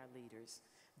to be our leaders.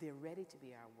 They're ready to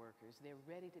be our workers. They're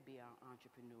ready to be our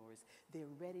entrepreneurs.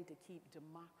 They're ready to keep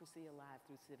democracy alive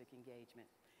through civic engagement.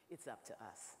 It's up to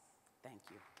us. Thank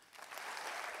you.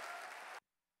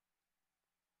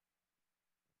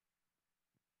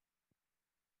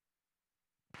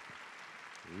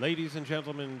 Ladies and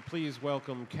gentlemen, please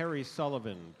welcome Kerry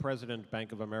Sullivan, President,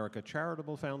 Bank of America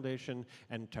Charitable Foundation,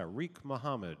 and Tariq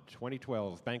Muhammad,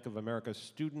 2012 Bank of America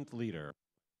Student Leader.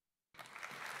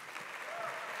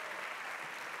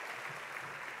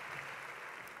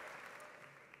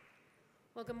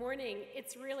 Well, good morning.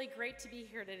 It's really great to be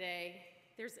here today.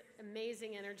 There's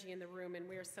amazing energy in the room, and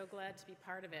we are so glad to be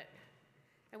part of it.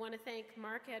 I want to thank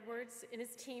Mark Edwards and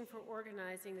his team for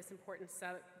organizing this important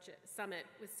summit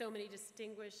with so many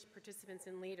distinguished participants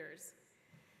and leaders.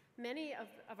 Many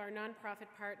of our nonprofit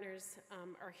partners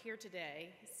are here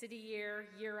today. City Year,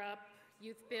 Year Up,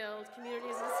 Youth Build,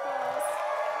 Communities and Schools,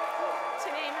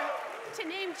 to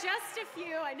name just a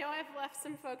few. I know I've left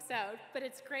some folks out, but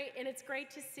it's great, and it's great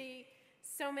to see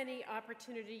so many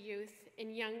opportunity youth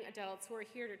and young adults who are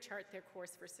here to chart their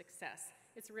course for success.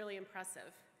 It's really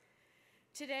impressive.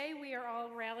 Today, we are all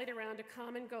rallied around a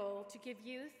common goal to give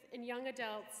youth and young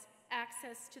adults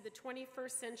access to the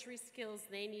 21st century skills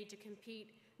they need to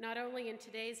compete not only in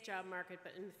today's job market,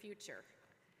 but in the future.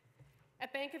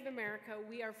 At Bank of America,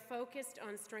 we are focused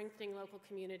on strengthening local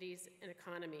communities and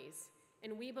economies,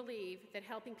 and we believe that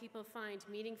helping people find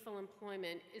meaningful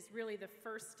employment is really the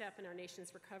first step in our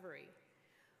nation's recovery.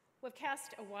 We've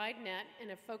cast a wide net and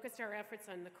have focused our efforts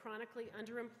on the chronically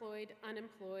underemployed,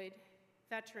 unemployed,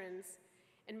 veterans,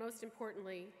 and most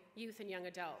importantly, youth and young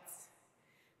adults.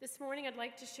 This morning, I'd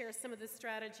like to share some of the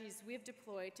strategies we've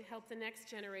deployed to help the next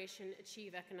generation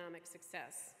achieve economic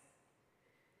success.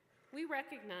 We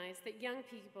recognize that young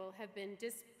people have been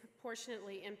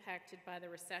disproportionately impacted by the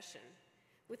recession,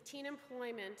 with teen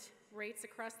employment rates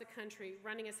across the country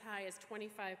running as high as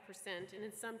 25%, and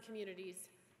in some communities,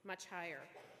 much higher.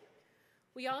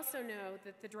 We also know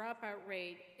that the dropout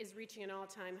rate is reaching an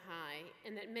all-time high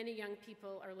and that many young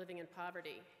people are living in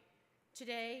poverty.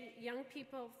 Today, young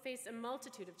people face a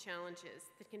multitude of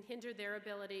challenges that can hinder their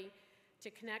ability to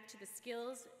connect to the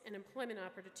skills and employment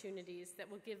opportunities that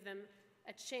will give them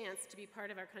a chance to be part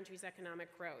of our country's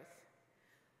economic growth.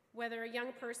 Whether a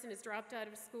young person has dropped out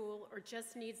of school or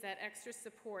just needs that extra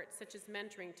support, such as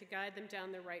mentoring, to guide them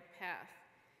down the right path,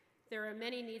 there are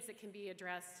many needs that can be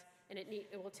addressed, and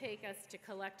it will take us to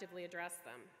collectively address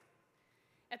them.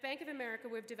 At Bank of America,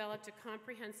 we've developed a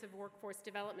comprehensive workforce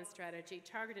development strategy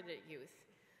targeted at youth.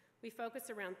 We focus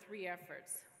around 3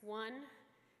 efforts. 1,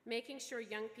 making sure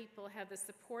young people have the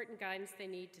support and guidance they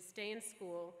need to stay in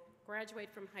school, graduate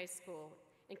from high school,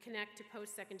 and connect to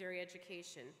post-secondary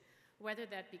education, whether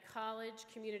that be college,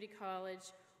 community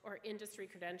college, or industry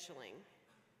credentialing.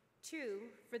 2,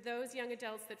 for those young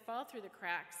adults that fall through the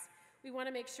cracks, we want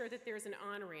to make sure that there's an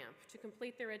on-ramp to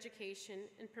complete their education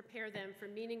and prepare them for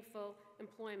meaningful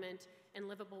employment and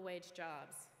livable wage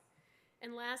jobs.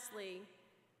 And lastly,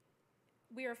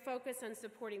 we are focused on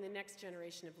supporting the next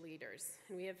generation of leaders.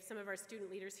 And we have some of our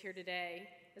student leaders here today,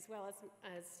 as well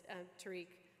as Tariq,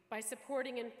 by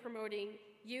supporting and promoting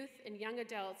youth and young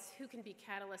adults who can be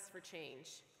catalysts for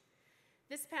change.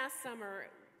 This past summer,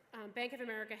 Bank of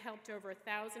America helped over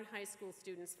 1,000 high school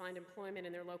students find employment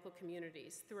in their local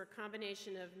communities through a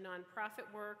combination of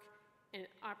nonprofit work and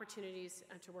opportunities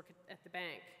to work at the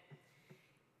bank.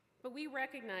 But we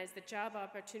recognize that job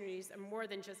opportunities are more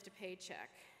than just a paycheck.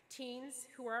 Teens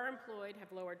who are employed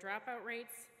have lower dropout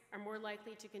rates, are more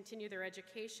likely to continue their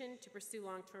education, to pursue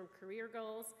long-term career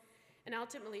goals, and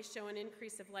ultimately show an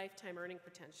increase of lifetime earning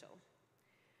potential.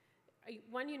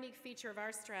 One unique feature of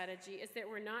our strategy is that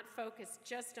we're not focused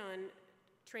just on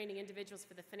training individuals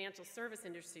for the financial service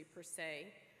industry per se.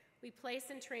 We place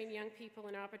and train young people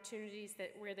in opportunities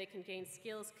where they can gain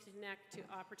skills, connect to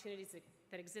opportunities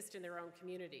that exist in their own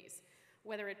communities,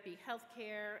 whether it be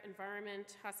healthcare,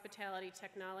 environment, hospitality,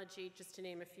 technology, just to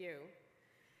name a few.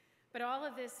 But all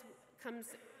of this comes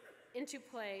into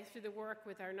play through the work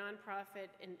with our nonprofit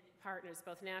and partners,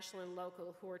 both national and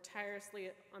local, who are tirelessly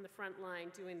on the front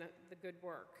line doing the good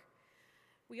work.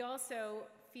 We also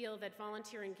feel that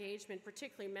volunteer engagement,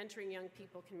 particularly mentoring young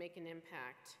people, can make an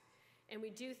impact. And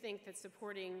we do think that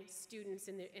supporting students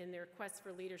in their quest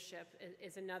for leadership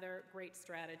is another great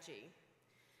strategy.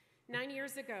 9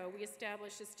 years ago, we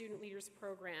established a Student Leaders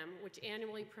Program, which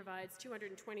annually provides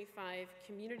 225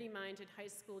 community-minded high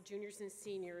school juniors and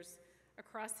seniors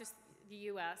across the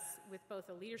U.S. with both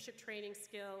a leadership training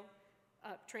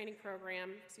program,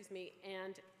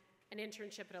 and an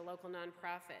internship at a local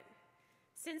nonprofit.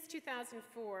 Since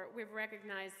 2004, we've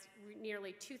recognized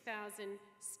nearly 2,000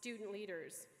 student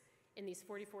leaders in these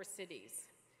 44 cities.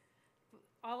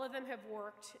 All of them have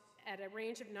worked at a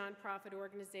range of nonprofit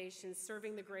organizations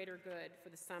serving the greater good for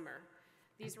the summer.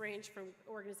 These range from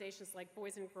organizations like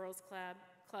Boys and Girls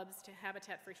Clubs to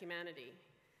Habitat for Humanity.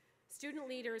 Student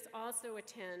leaders also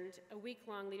attend a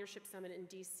week-long leadership summit in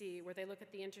DC where they look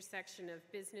at the intersection of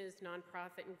business,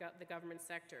 nonprofit, and the government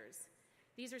sectors.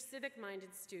 These are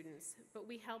civic-minded students, but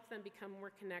we help them become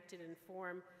more connected and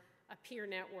form a peer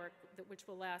network which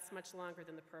will last much longer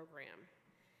than the program.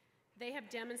 They have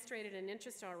demonstrated an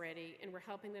interest already, and we're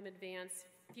helping them advance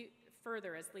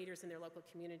further as leaders in their local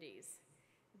communities.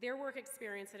 Their work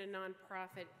experience at a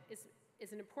nonprofit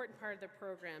is an important part of the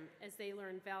program as they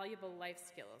learn valuable life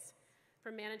skills,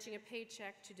 from managing a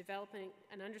paycheck to developing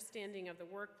an understanding of the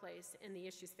workplace and the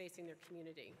issues facing their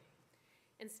community.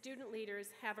 And student leaders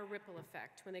have a ripple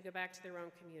effect when they go back to their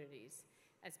own communities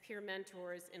as peer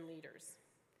mentors and leaders.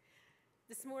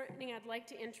 This morning, I'd like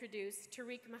to introduce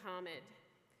Tariq Muhammad,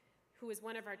 who is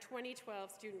one of our 2012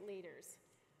 student leaders.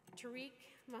 Tariq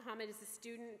Muhammad is a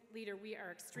student leader we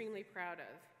are extremely proud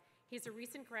of. He's a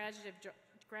recent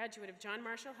graduate of John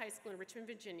Marshall High School in Richmond,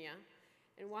 Virginia,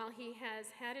 and while he has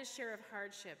had his share of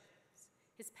hardships,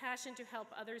 his passion to help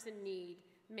others in need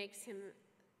makes him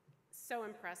so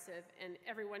impressive, and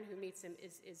everyone who meets him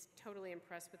is totally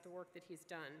impressed with the work that he's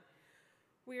done.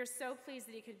 We are so pleased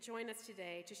that he could join us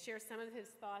today to share some of his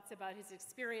thoughts about his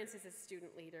experience as a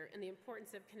student leader and the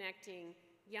importance of connecting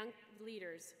young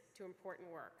leaders to important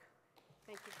work.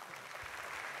 Thank you.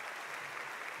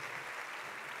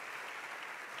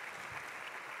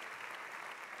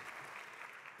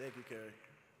 Thank you, Carrie.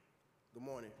 Good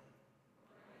morning.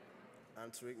 I'm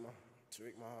Tariq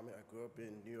Muhammad. I grew up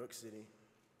in New York City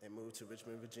and moved to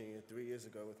Richmond, Virginia 3 years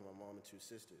ago with my mom and 2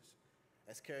 sisters.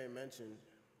 As Carrie mentioned,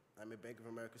 I'm a Bank of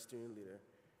America student leader.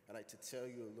 I'd like to tell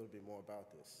you a little bit more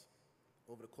about this.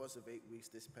 Over the course of 8 weeks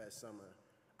this past summer,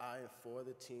 I and 4 of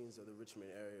the teens of the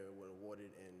Richmond area were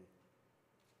awarded an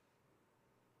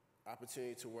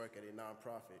opportunity to work at a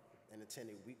nonprofit and attend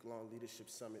a week-long leadership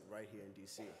summit right here in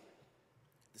DC.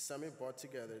 The summit brought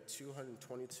together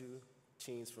 222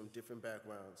 teens from different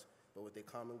backgrounds, but with a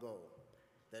common goal,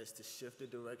 that is to shift the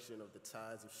direction of the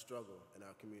tides of struggle in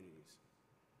our communities.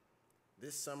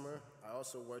 This summer, I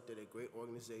also worked at a great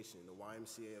organization, the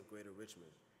YMCA of Greater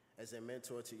Richmond, as a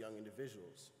mentor to young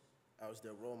individuals. I was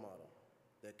their role model,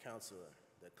 their counselor,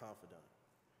 their confidant.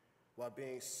 While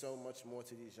being so much more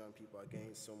to these young people, I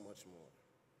gained so much more.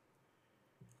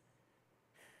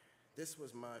 This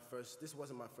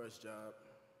wasn't my first job,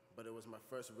 but it was my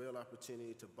first real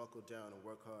opportunity to buckle down and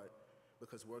work hard,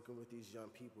 because working with these young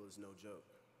people is no joke.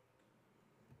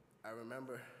 I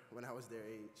remember when I was their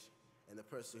age, and the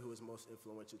person who was most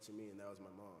influential to me, and that was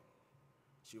my mom.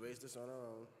 She raised us on her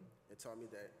own and taught me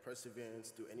that perseverance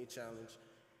through any challenge,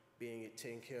 being it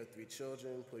taking care of 3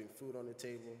 children, putting food on the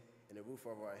table, and a roof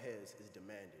over our heads, is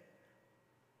demanded.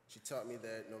 She taught me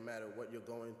that no matter what you're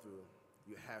going through,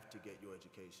 you have to get your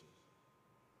education.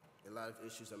 A lot of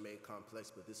issues are made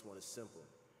complex, but this one is simple.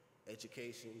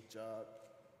 Education, job,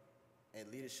 and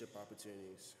leadership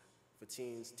opportunities for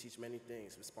teens teach many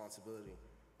things: responsibility,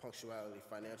 punctuality,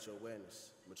 financial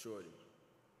awareness, maturity.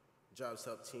 Jobs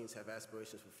help teens have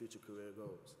aspirations for future career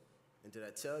goals. And did I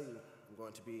tell you I'm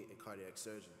going to be a cardiac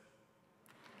surgeon?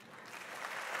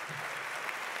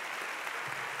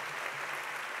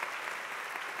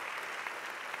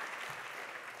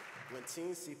 When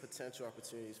teens see potential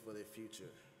opportunities for their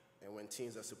future, and when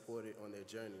teens are supported on their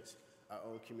journeys, our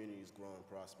own communities grow and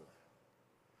prosper.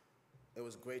 It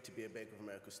was great to be a Bank of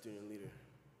America student leader,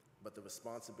 but the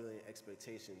responsibility and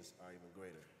expectations are even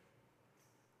greater.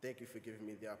 Thank you for giving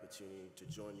me the opportunity to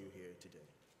join you here today.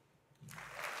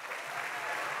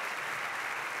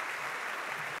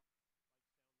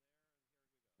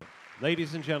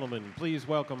 Ladies and gentlemen, please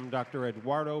welcome Dr.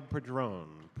 Eduardo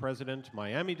Padron, President,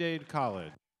 Miami-Dade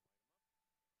College.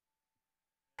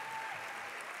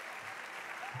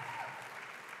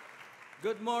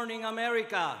 Good morning,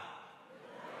 America.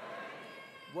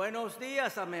 Buenos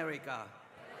dias, America.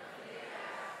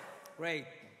 Great.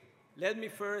 Let me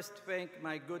first thank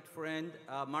my good friend,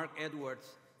 Mark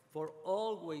Edwards, for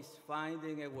always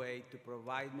finding a way to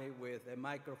provide me with a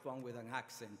microphone with an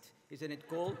accent. Isn't it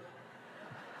cool?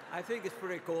 I think it's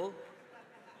pretty cool.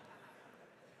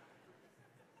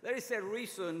 There is a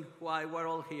reason why we're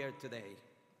all here today.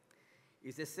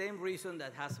 It's the same reason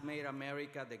that has made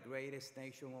America the greatest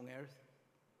nation on earth.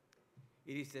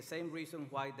 It is the same reason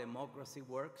why democracy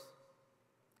works.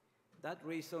 That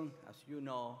reason, as you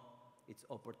know, it's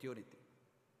opportunity.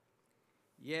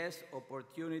 Yes,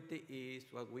 opportunity is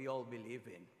what we all believe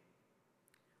in.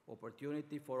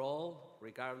 Opportunity for all,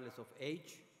 regardless of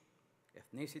age,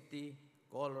 ethnicity,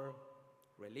 color,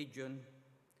 religion,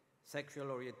 sexual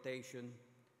orientation,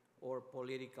 or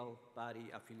political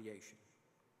party affiliation.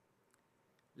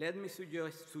 Let me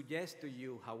suggest to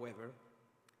you, however,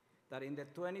 that in the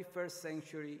 21st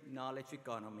century knowledge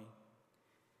economy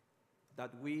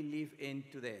that we live in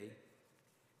today,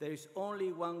 there is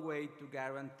only one way to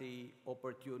guarantee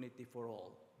opportunity for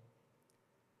all.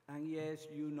 And yes,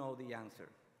 you know the answer.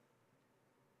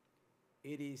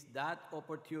 It is that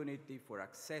opportunity for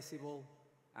accessible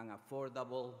and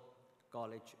affordable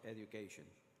college education.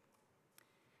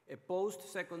 A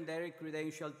post-secondary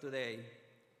credential today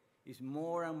is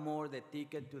more and more the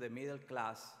ticket to the middle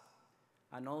class,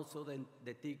 and also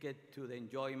the ticket to the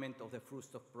enjoyment of the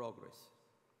fruits of progress.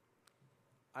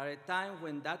 At a time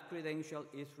when that credential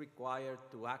is required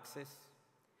to access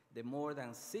the more than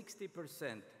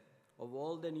 60% of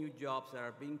all the new jobs that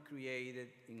are being created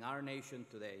in our nation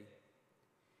today,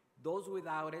 those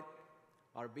without it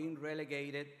are being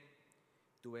relegated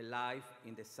to a life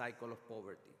in the cycle of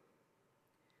poverty.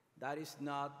 That is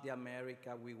not the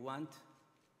America we want.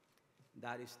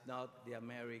 That is not the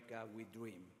America we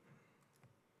dream.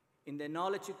 In the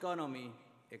knowledge economy,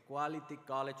 a quality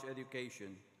college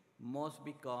education must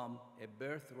become a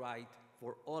birthright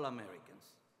for all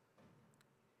Americans.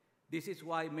 This is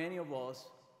why many of us,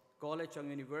 college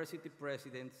and university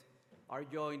presidents, are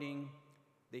joining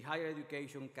the Higher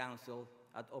Education Council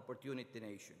at Opportunity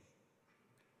Nation.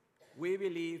 We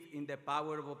believe in the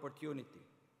power of opportunity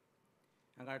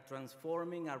and are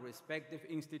transforming our respective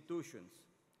institutions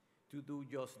to do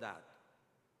just that.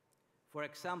 For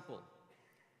example,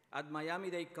 at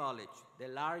Miami-Dade College, the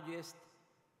largest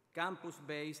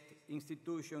campus-based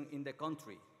institution in the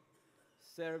country,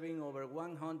 serving over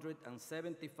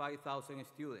 175,000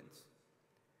 students,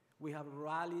 we have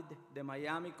rallied the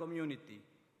Miami community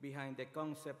behind the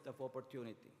concept of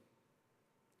opportunity.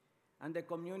 And the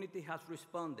community has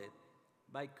responded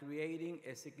by creating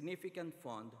a significant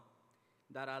fund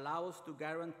that allows to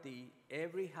guarantee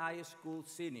every high school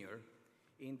senior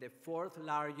in the fourth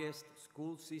largest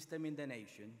school system in the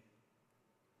nation.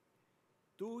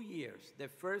 2 years, the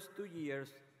first 2 years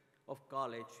of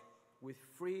college with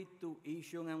free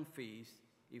tuition and fees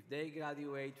if they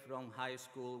graduate from high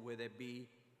school with a B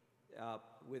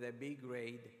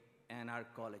grade and are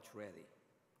college ready.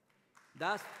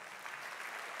 Thank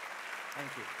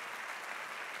you.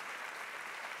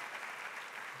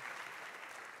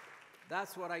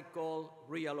 That's what I call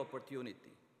real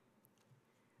opportunity.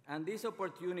 And this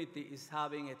opportunity is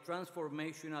having a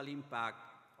transformational impact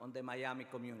on the Miami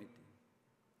community.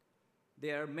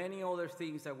 There are many other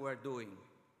things that we're doing,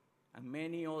 and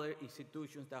many other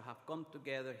institutions that have come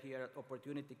together here at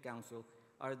Opportunity Council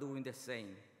are doing the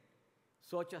same,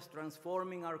 such as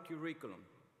transforming our curriculum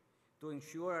to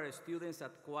ensure our students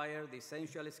acquire the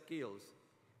essential skills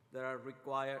that are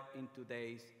required in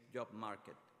today's job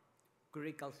market: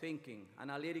 critical thinking,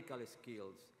 analytical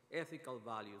skills, ethical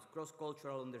values,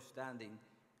 cross-cultural understanding,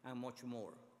 and much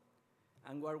more.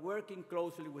 And we're working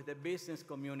closely with the business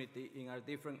community in our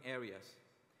different areas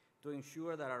to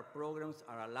ensure that our programs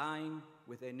are aligned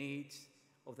with the needs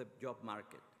of the job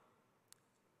market.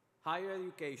 Higher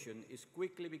education is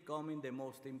quickly becoming the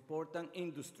most important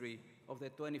industry of the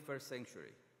 21st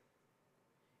century.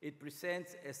 It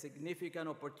presents a significant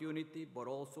opportunity, but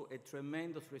also a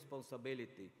tremendous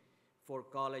responsibility for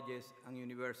colleges and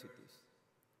universities.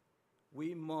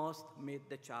 We must meet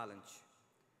the challenge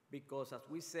because, as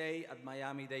we say at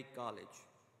Miami-Dade College,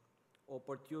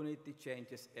 opportunity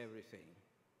changes everything.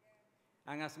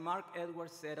 And as Mark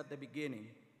Edwards said at the beginning,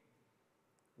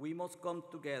 we must come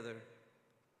together.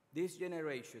 This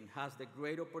generation has the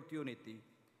great opportunity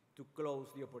to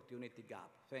close the opportunity gap.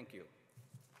 Thank you.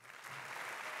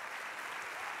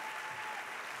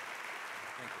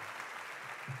 Thank you.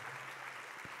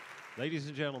 Ladies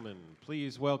and gentlemen,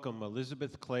 please welcome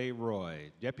Elizabeth Clay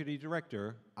Roy, Deputy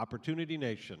Director, Opportunity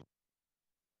Nation.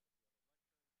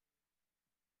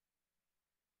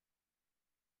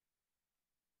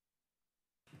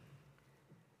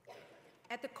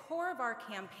 At the core of our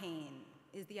campaign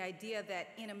is the idea that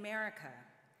in America,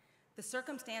 the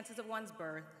circumstances of one's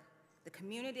birth, the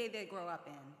community they grow up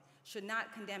in, should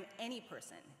not condemn any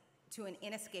person to an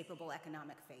inescapable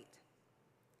economic fate.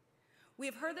 We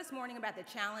have heard this morning about the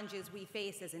challenges we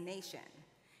face as a nation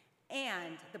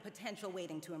and the potential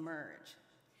waiting to emerge.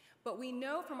 But we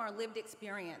know from our lived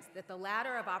experience that the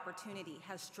ladder of opportunity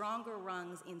has stronger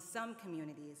rungs in some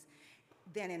communities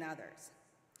than in others.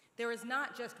 There is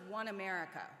not just one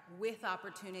America with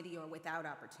opportunity or without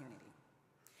opportunity.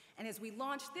 And as we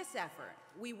launched this effort,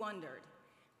 we wondered,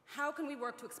 how can we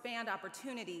work to expand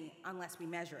opportunity unless we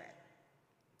measure it?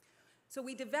 So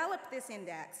we developed this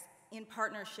index in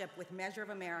partnership with Measure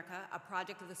of America, a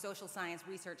project of the Social Science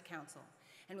Research Council,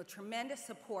 and with tremendous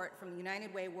support from the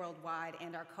United Way Worldwide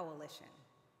and our coalition.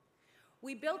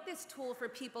 We built this tool for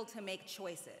people to make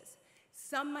choices.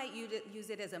 Some might use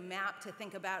it as a map to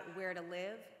think about where to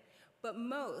live, but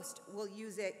most will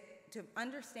use it to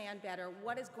understand better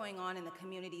what is going on in the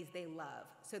communities they love,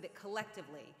 so that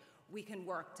collectively we can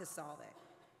work to solve it.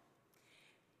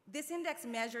 This index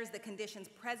measures the conditions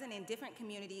present in different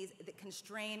communities that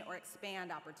constrain or expand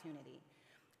opportunity.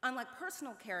 Unlike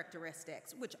personal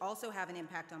characteristics, which also have an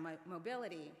impact on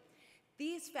mobility,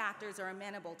 these factors are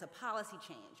amenable to policy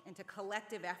change and to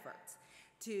collective efforts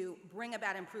to bring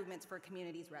about improvements for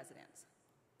communities' residents.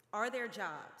 Are there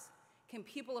jobs? Can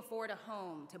people afford a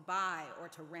home to buy or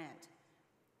to rent?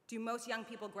 Do most young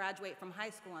people graduate from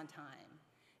high school on time?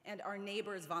 And are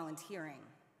neighbors volunteering?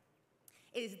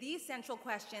 It is these central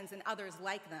questions and others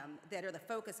like them that are the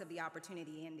focus of the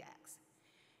Opportunity Index.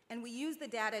 And we use the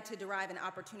data to derive an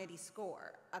opportunity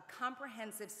score, a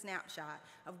comprehensive snapshot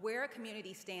of where a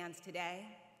community stands today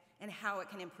and how it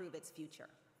can improve its future.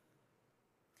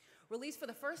 Released for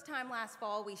the first time last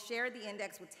fall, we shared the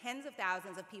index with tens of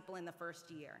thousands of people in the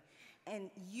first year, and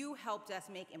you helped us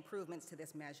make improvements to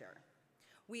this measure.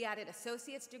 We added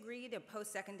associate's degree to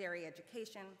post-secondary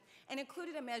education and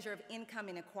included a measure of income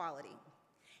inequality.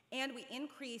 And we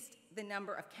increased the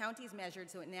number of counties measured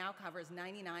so it now covers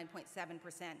 99.7%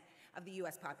 of the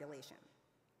US population.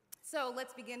 So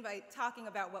let's begin by talking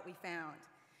about what we found.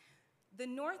 The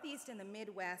Northeast and the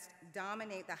Midwest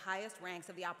dominate the highest ranks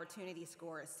of the opportunity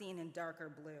score, seen in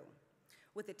darker blue,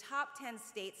 with the top 10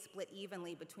 states split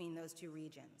evenly between those two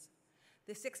regions.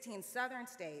 The 16 southern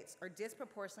states are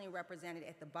disproportionately represented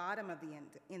at the bottom of the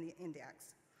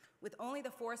index, with only the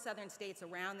 4 southern states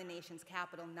around the nation's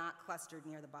capital not clustered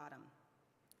near the bottom.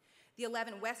 The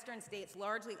 11 western states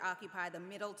largely occupy the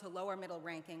middle to lower middle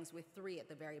rankings, with 3 at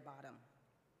the very bottom.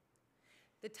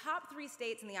 The top 3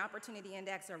 states in the Opportunity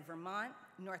Index are Vermont,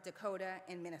 North Dakota,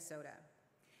 and Minnesota.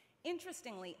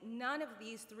 Interestingly, none of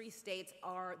these 3 states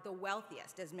are the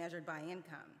wealthiest as measured by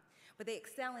income, but they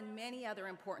excel in many other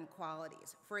important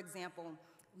qualities. For example,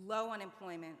 low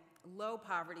unemployment, low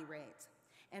poverty rates,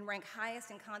 and rank highest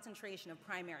in concentration of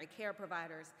primary care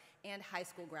providers and high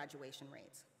school graduation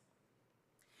rates.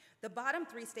 The bottom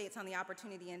 3 states on the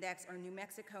Opportunity Index are New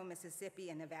Mexico,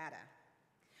 Mississippi, and Nevada.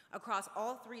 Across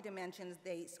all 3 dimensions,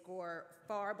 they score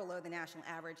far below the national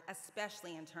average,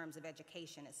 especially in terms of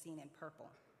education, as seen in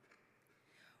purple.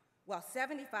 While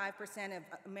 75% of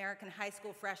American high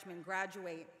school freshmen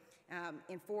graduate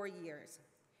in 4 years,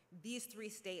 these 3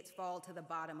 states fall to the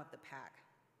bottom of the pack.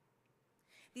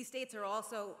 These states are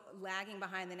also lagging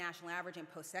behind the national average in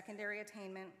post-secondary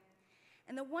attainment.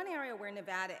 And the one area where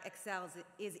Nevada excels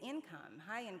is income,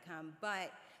 high income,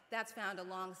 but that's found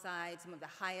alongside some of the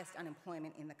highest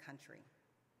unemployment in the country.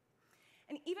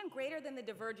 And even greater than the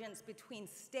divergence between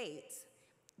states,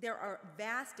 there are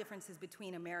vast differences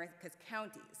between America's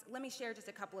counties. Let me share just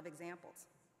a couple of examples.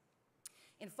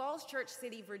 In Falls Church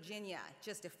City, Virginia,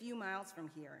 just a few miles from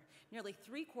here, nearly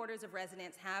 3/4 of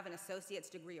residents have an associate's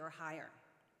degree or higher,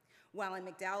 while in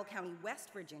McDowell County,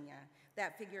 West Virginia,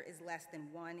 that figure is less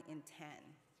than 1 in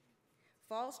 10.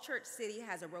 Falls Church City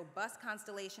has a robust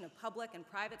constellation of public and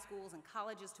private schools and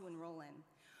colleges to enroll in,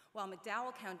 while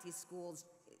McDowell County's schools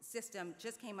system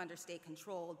just came under state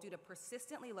control due to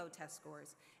persistently low test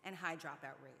scores and high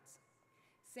dropout rates.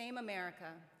 Same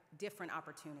America, different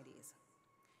opportunities.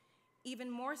 Even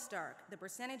more stark, the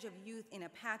percentage of youth in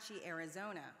Apache,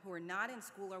 Arizona, who are not in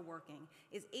school or working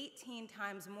is 18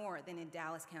 times more than in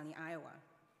Dallas County, Iowa,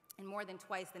 and more than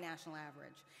twice the national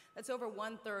average. That's over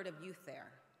 1/3 of youth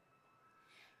there.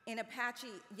 In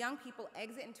Apache, young people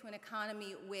exit into an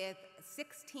economy with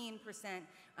 16%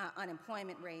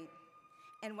 unemployment rate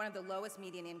and one of the lowest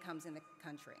median incomes in the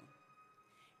country.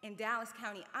 In Dallas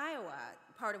County, Iowa,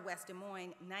 part of West Des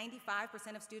Moines,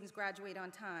 95% of students graduate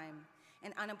on time,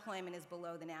 and unemployment is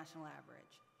below the national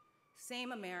average.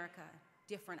 Same America,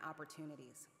 different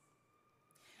opportunities.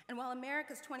 And while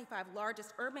America's 25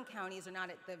 largest urban counties are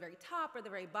not at the very top or the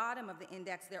very bottom of the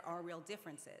index, there are real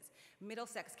differences.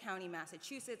 Middlesex County,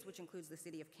 Massachusetts, which includes the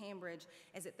city of Cambridge,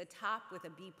 is at the top with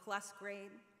a B+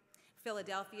 grade.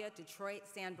 Philadelphia, Detroit,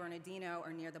 San Bernardino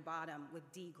are near the bottom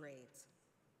with D grades.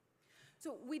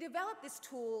 So we developed this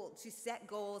tool to set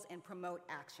goals and promote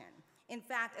action. In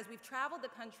fact, as we've traveled the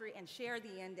country and shared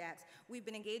the index, we've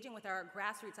been engaging with our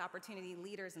grassroots opportunity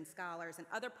leaders and scholars and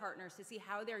other partners to see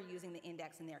how they're using the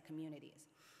index in their communities.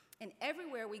 And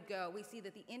everywhere we go, we see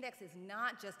that the index is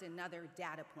not just another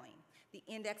data point. The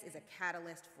index is a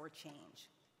catalyst for change.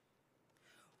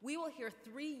 We will hear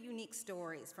 3 unique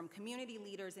stories from community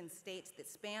leaders in states that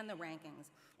span the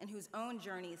rankings and whose own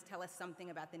journeys tell us something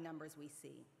about the numbers we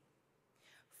see.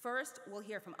 First, we'll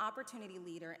hear from opportunity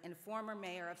leader and former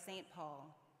mayor of St.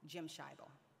 Paul, Jim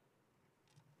Scheibel.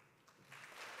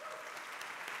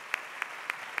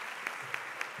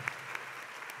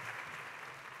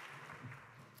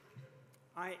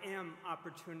 I am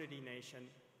Opportunity Nation.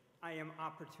 I am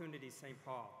Opportunity St.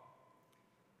 Paul.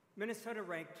 Minnesota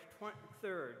ranked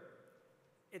 3rd.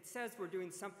 It says we're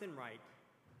doing something right,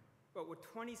 but with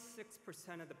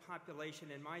 26% of the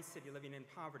population in my city living in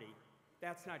poverty,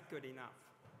 that's not good enough.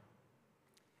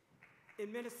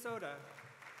 In Minnesota,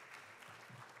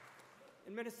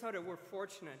 we're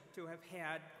fortunate to have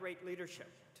had great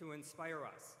leadership to inspire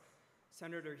us.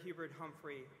 Senator Hubert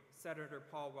Humphrey, Senator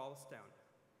Paul Wellstone.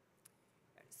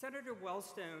 Senator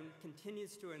Wellstone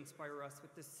continues to inspire us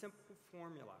with this simple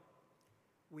formula.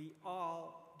 We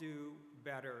all do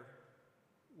better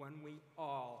when we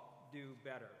all do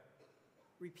better.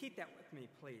 Repeat that with me,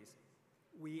 please.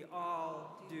 We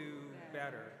all do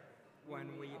better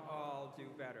when we all do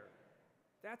better.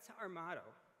 That's our motto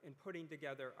in putting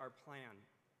together our plan.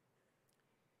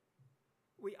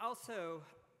 We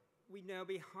know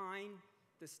behind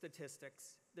the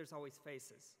statistics, there's always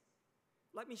faces.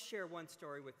 Let me share one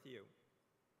story with you.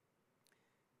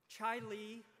 Chai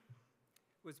Lee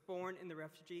was born in the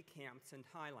refugee camps in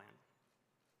Thailand.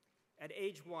 At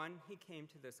age 1, he came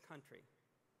to this country.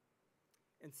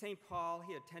 In St. Paul,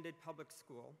 he attended public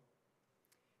school.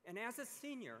 And as a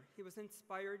senior, he was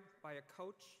inspired by a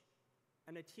coach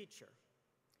and a teacher.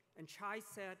 And Chai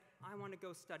said, I want to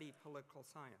go study political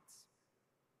science.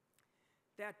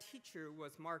 That teacher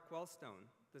was Mark Wellstone,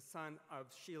 the son of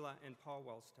Sheila and Paul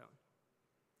Wellstone.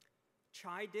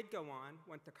 Chai did go on,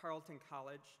 went to Carleton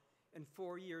College, and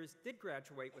 4 years did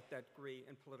graduate with that degree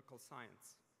in political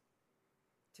science.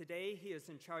 Today, he is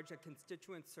in charge of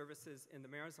constituent services in the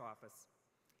mayor's office,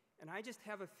 and I just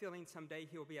have a feeling someday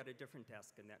he'll be at a different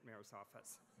desk in that mayor's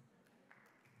office.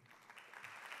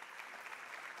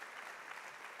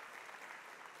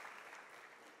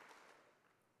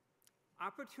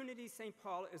 Opportunity St.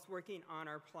 Paul is working on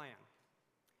our plan.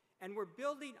 And we're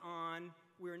building on,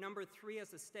 we're number 3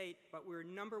 as a state, but we're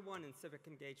number 1 in civic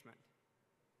engagement.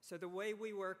 So the way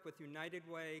we work with United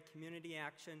Way, Community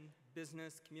Action,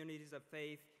 business, communities of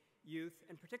faith, youth,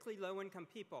 and particularly low-income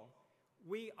people,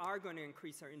 we are going to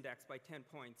increase our index by 10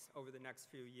 points over the next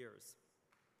few years.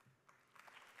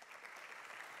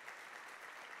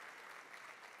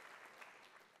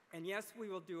 And yes, we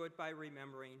will do it by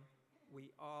remembering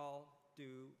we all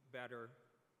do better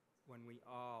when we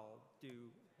all do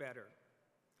better.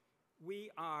 We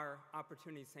are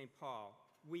Opportunity St. Paul.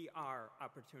 We are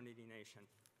Opportunity Nation.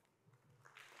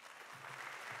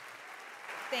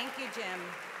 Thank you, Jim.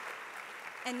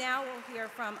 And now we'll hear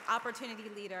from Opportunity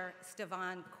Leader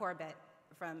Stevan Corbett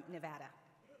from Nevada.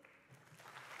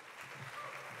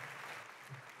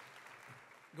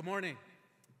 Good morning.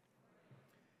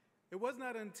 It was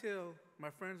not until my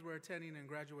friends were attending and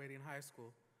graduating high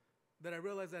school that I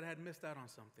realized that I had missed out on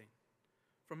something.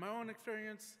 From my own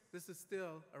experience, this is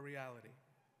still a reality.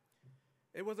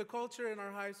 It was a culture in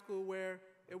our high school where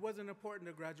it wasn't important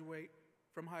to graduate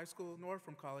from high school nor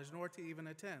from college, nor to even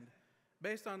attend,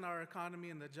 based on our economy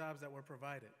and the jobs that were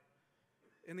provided.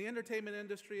 In the entertainment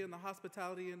industry and the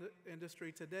hospitality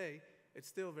industry today, it's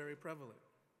still very prevalent.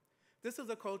 This is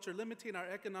a culture limiting our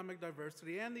economic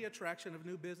diversity and the attraction of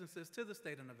new businesses to the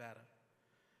state of Nevada.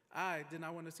 I did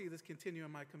not want to see this continue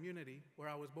in my community, where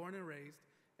I was born and raised,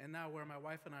 and now where my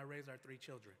wife and I raise our 3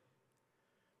 children.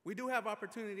 We do have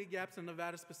opportunity gaps in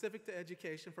Nevada specific to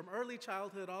education, from early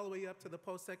childhood all the way up to the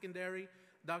post-secondary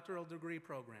doctoral degree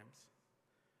programs.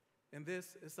 And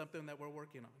this is something that we're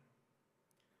working on.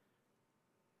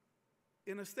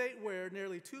 In a state where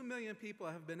nearly 2 million people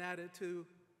have been added to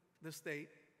the state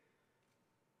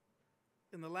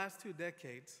in the last 2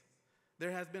 decades,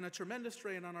 there has been a tremendous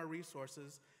strain on our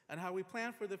resources and how we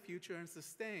plan for the future and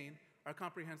sustain our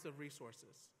comprehensive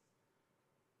resources.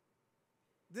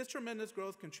 This tremendous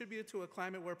growth contributed to a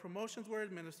climate where promotions were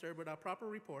administered without proper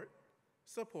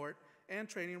support, and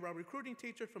training while recruiting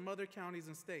teachers from other counties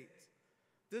and states.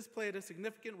 This played a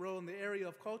significant role in the area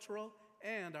of cultural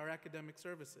and our academic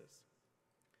services.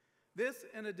 This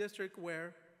in a district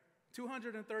where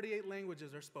 238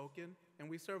 languages are spoken, and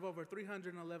we serve over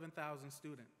 311,000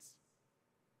 students.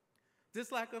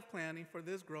 This lack of planning for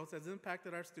this growth has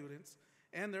impacted our students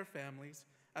and their families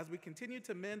as we continue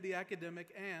to mend the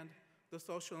academic and the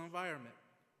social environment.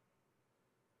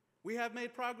 We have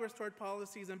made progress toward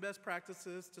policies and best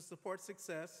practices to support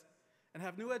success and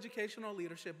have new educational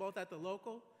leadership both at the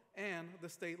local and the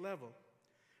state level.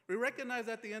 We recognize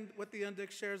that what the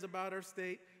index shares about our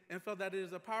state and feel that it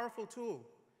is a powerful tool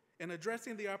in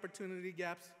addressing the opportunity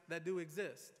gaps that do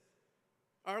exist.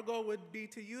 Our goal would be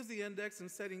to use the index in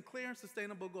setting clear and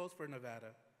sustainable goals for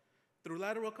Nevada through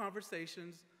lateral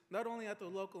conversations, not only at the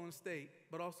local and state,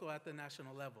 but also at the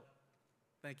national level.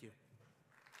 Thank you.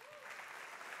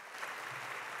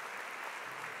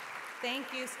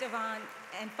 Thank you, Stevan.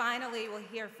 And finally, we'll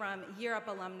hear from Europe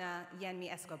alumna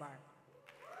Yenmi Escobar.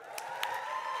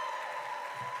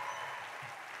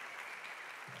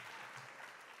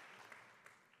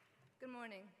 Good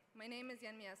morning. My name is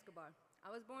Yenmi Escobar. I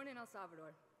was born in El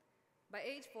Salvador. By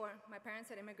age 4, my parents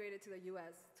had immigrated to the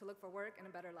US to look for work and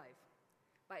a better life.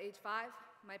 By age 5,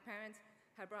 my parents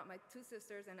had brought my 2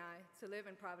 sisters and I to live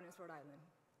in Providence, Rhode Island.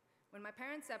 When my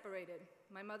parents separated,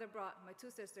 my mother brought my 2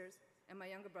 sisters and my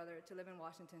younger brother to live in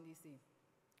Washington, D.C.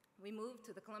 We moved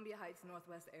to the Columbia Heights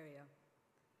Northwest area,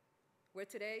 where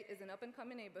today is an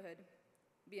up-and-coming neighborhood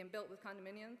being built with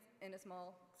condominiums and a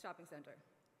small shopping center.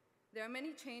 There are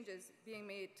many changes being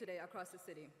made today across the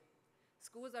city.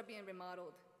 Schools are being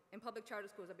remodeled, and public charter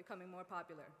schools are becoming more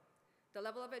popular. The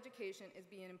level of education is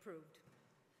being improved.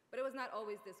 But it was not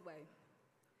always this way.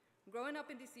 Growing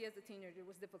up in D.C. as a teenager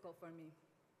was difficult for me.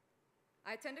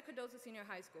 I attended Cardozo Senior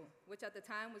High School, which at the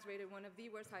time was rated one of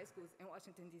the worst high schools in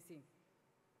Washington, D.C.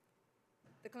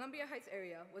 The Columbia Heights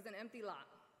area was an empty lot,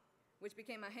 which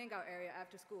became a hangout area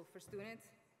after school for students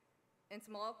and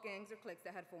small gangs or cliques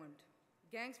that had formed.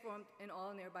 Gangs formed in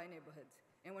all nearby neighborhoods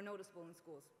and were noticeable in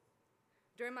schools.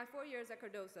 During my 4 years at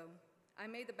Cardozo, I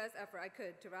made the best effort I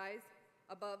could to rise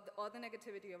above all the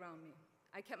negativity around me.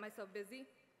 I kept myself busy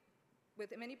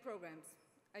with many programs.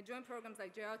 I joined programs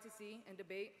like JROTC and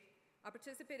debate. I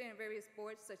participated in various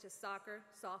sports such as soccer,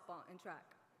 softball, and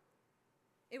track.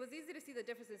 It was easy to see the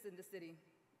differences in the city,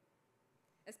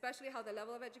 especially how the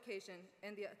level of education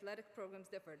and the athletic programs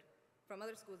differed from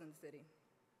other schools in the city.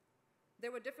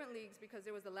 There were different leagues because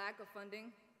there was a lack of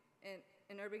funding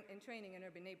and training in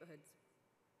urban neighborhoods.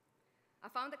 I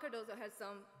found that Cardozo had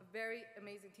some very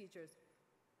amazing teachers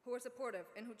who were supportive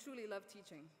and who truly loved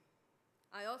teaching.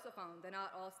 I also found that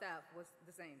not all staff was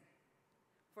the same.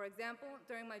 For example,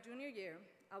 during my junior year,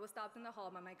 I was stopped in the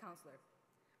hall by my counselor,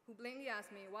 who blatantly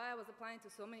asked me why I was applying to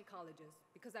so many colleges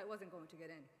because I wasn't going to get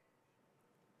in.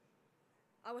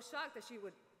 I was shocked that she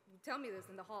would tell me this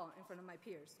in the hall in front of my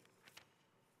peers.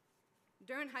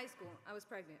 During high school, I was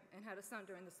pregnant and had a son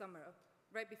during the summer,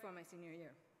 right before my senior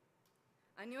year.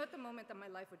 I knew at the moment that my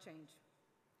life would change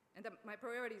and that my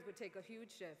priorities would take a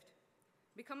huge shift.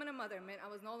 Becoming a mother meant I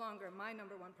was no longer my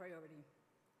 #1 priority.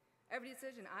 Every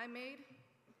decision I made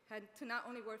had to not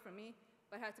only work for me,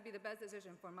 but had to be the best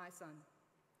decision for my son.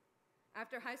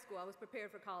 After high school, I was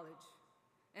prepared for college,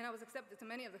 and I was accepted to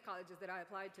many of the colleges that I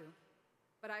applied to,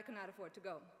 but I could not afford to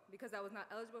go because I was not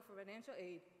eligible for financial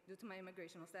aid due to my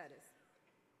immigrational status.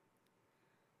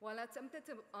 While I attempted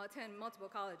to attend multiple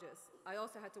colleges, I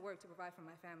also had to work to provide for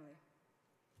my family.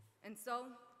 And so,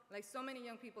 like so many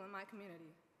young people in my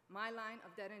community, my line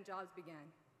of dead-end jobs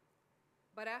began.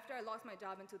 But after I lost my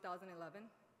job in 2011,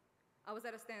 I was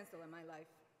at a standstill in my life.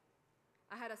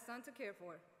 I had a son to care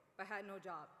for, but had no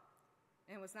job,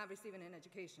 and was not receiving an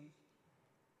education.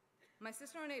 My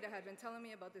sister Oneida had been telling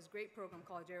me about this great program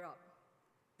called Year Up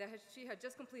that she had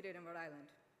just completed in Rhode Island,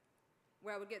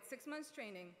 where I would get 6 months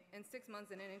training and 6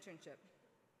 months in an internship.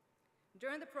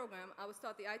 During the program, I was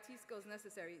taught the IT skills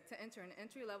necessary to enter an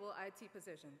entry-level IT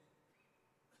position.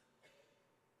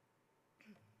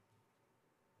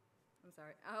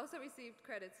 I also received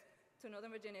credits to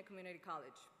Northern Virginia Community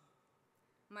College.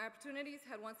 My opportunities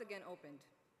had once again opened,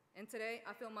 and today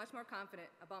I feel much more confident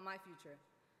about my future.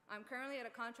 I'm currently at a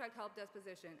contract help desk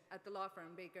position at the law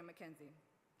firm Baker McKenzie.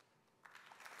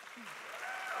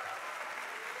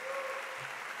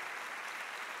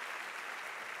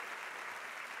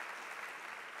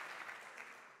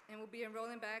 And will be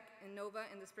enrolling back in NOVA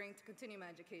in the spring to continue my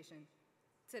education.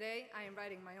 Today, I am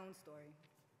writing my own story.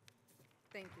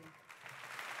 Thank you.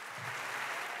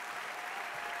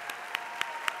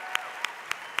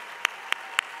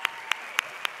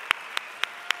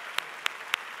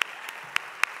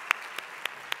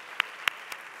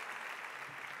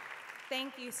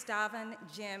 Thank you, Stavan,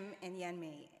 Jim, and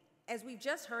Yenmi. As we've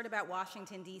just heard about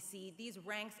Washington, D.C., these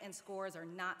ranks and scores are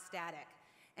not static,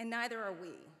 and neither are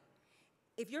we.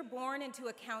 If you're born into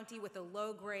a county with a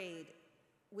low grade,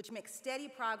 which makes steady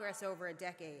progress over a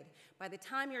decade, by the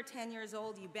time you're 10 years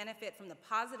old, you benefit from the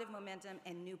positive momentum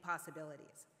and new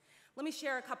possibilities. Let me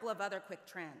share a couple of other quick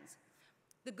trends.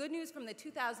 The good news from the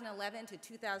 2011 to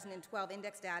 2012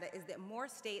 index data is that more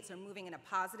states are moving in a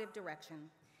positive direction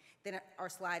than are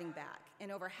sliding back,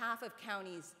 and over half of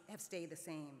counties have stayed the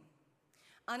same.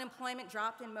 Unemployment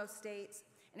dropped in most states,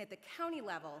 and at the county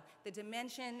level, the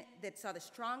dimension that saw the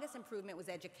strongest improvement was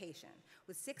education,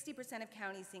 with 60% of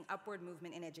counties seeing upward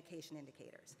movement in education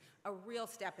indicators, a real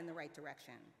step in the right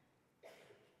direction.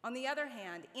 On the other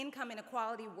hand, income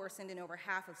inequality worsened in over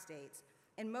half of states,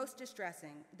 and most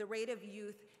distressing, the rate of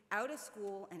youth out of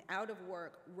school and out of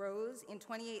work rose in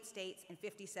 28 states and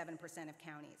 57% of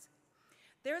counties.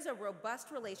 There is a robust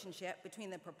relationship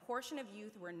between the proportion of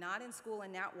youth who are not in school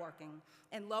and not working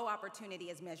and low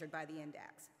opportunity as measured by the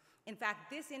index. In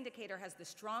fact, this indicator has the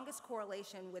strongest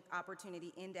correlation with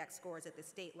opportunity index scores at the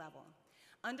state level,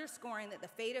 underscoring that the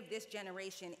fate of this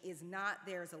generation is not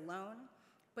theirs alone,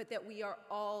 but that we are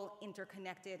all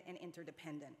interconnected and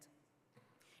interdependent.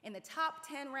 In the top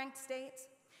 10 ranked states,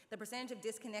 the percentage of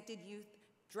disconnected youth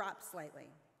dropped slightly.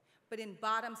 But in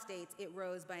bottom states, it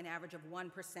rose by an average of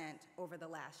 1% over the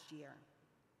last year.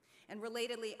 And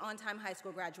relatedly, on-time high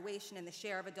school graduation and the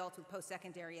share of adults with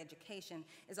post-secondary education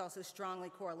is also strongly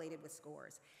correlated with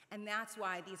scores. And that's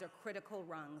why these are critical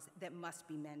rungs that must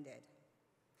be mended.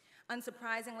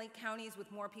 Unsurprisingly, counties with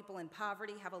more people in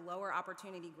poverty have a lower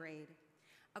opportunity grade.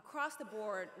 Across the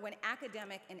board, when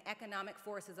academic and economic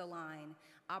forces align,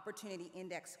 opportunity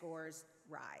index scores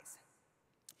rise.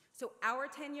 So our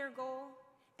 10-year goal,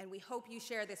 and we hope you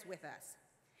share this with us,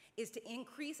 is to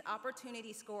increase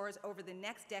opportunity scores over the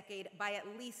next decade by at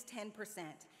least 10%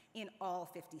 in all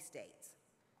 50 states.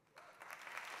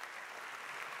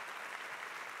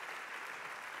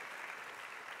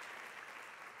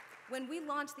 When we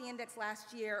launched the index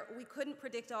last year, we couldn't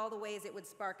predict all the ways it would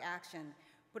spark action,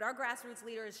 but our grassroots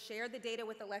leaders shared the data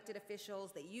with elected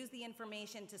officials. They used the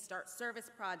information to start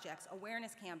service projects,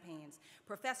 awareness campaigns.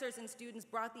 Professors and students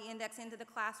brought the index into the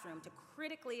classroom to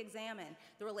critically examine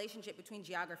the relationship between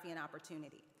geography and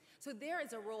opportunity. So there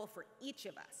is a role for each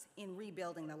of us in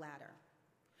rebuilding the ladder.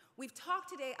 We've talked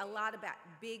today a lot about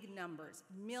big numbers,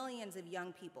 millions of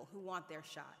young people who want their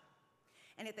shot.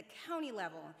 And at the county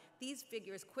level, these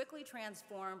figures quickly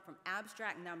transform from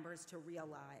abstract numbers to real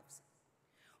lives.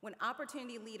 when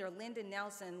opportunity leader Linda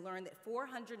Nelson learned that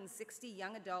 460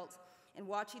 young adults in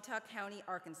Ouachita County,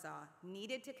 Arkansas,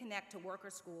 needed to connect to work or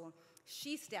school,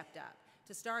 she stepped up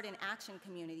to start an action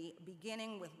community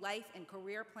beginning with life and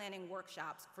career planning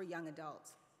workshops for young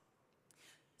adults.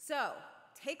 So,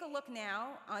 take a look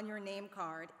now on your name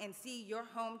card and see your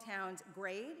hometown's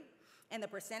grade and the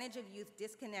percentage of youth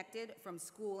disconnected from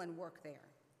school and work there.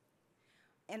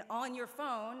 And on your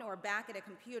phone or back at a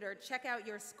computer, check out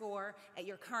your score at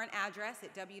your current address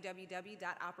at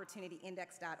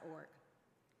www.opportunityindex.org.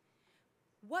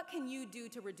 What can you do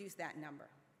to reduce that number?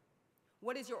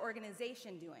 What is your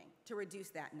organization doing to reduce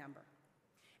that number?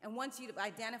 And once you've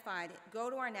identified it, go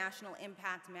to our national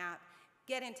impact map,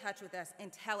 get in touch with us,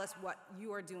 and tell us what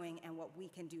you are doing and what we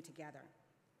can do together.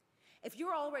 If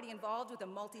you're already involved with a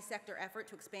multi-sector effort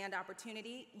to expand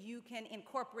opportunity, you can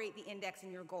incorporate the index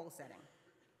in your goal setting.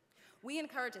 We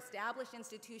encourage established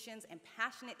institutions and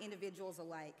passionate individuals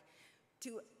alike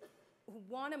who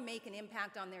want to make an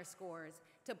impact on their scores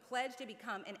to pledge to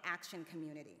become an action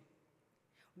community,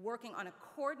 working on a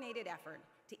coordinated effort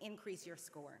to increase your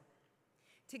score.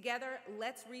 Together,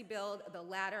 let's rebuild the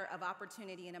ladder of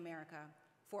opportunity in America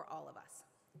for all of us.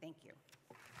 Thank you.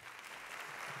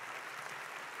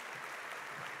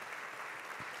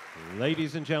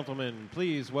 Ladies and gentlemen,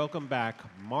 please welcome back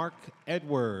Mark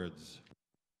Edwards.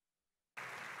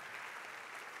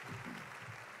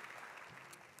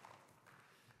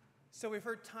 So we've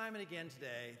heard time and again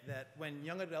today that when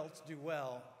young adults do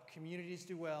well, communities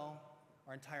do well,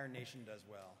 our entire nation does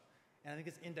well. And I think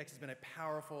this index has been a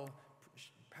powerful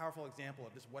example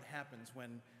of just what happens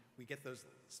when we get those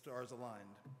stars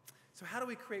aligned. So how do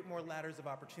we create more ladders of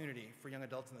opportunity for young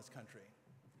adults in this country?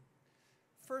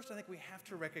 First, I think we have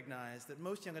to recognize that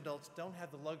most young adults don't have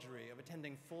the luxury of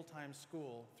attending full-time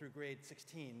school through grade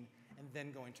 16 and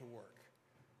then going to work.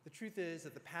 The truth is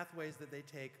that the pathways that they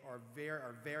take are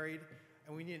varied,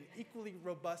 and we need an equally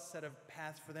robust set of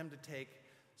paths for them to take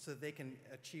so that they can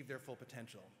achieve their full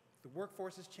potential. The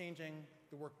workforce is changing,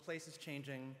 the workplace is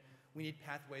changing. We need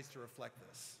pathways to reflect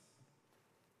this.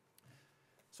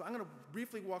 So I'm going to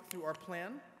briefly walk through our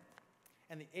plan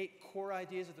and the 8 core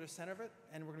ideas at the center of it,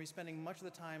 and we're going to be spending much of the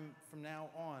time from now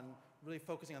on really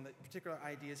focusing on the particular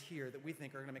ideas here that we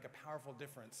think are going to make a powerful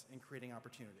difference in creating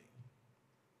opportunity.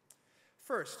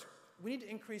 First, we need to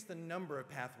increase the number of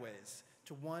pathways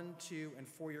to 1-, 2-, and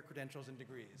 4-year credentials and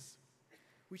degrees.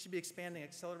 We should be expanding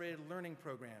accelerated learning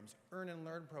programs, earn and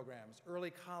learn programs, early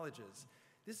colleges.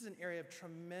 This is an area of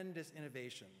tremendous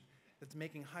innovation that's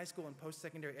making high school and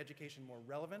post-secondary education more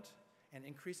relevant and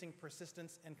increasing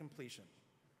persistence and completion.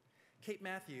 Kate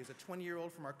Matthews, a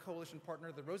 20-year-old from our coalition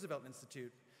partner, the Roosevelt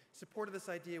Institute, supported this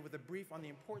idea with a brief on the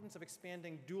importance of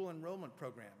expanding dual enrollment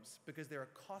programs because they're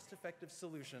a cost-effective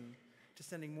solution to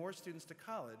sending more students to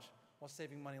college while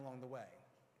saving money along the way.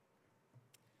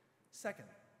 Second,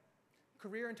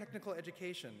 career and technical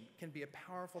education can be a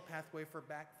powerful pathway for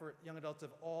young adults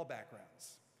of all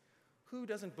backgrounds. Who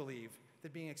doesn't believe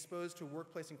that being exposed to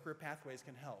workplace and career pathways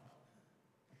can help?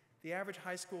 The average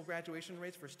high school graduation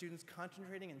rates for students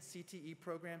concentrating in CTE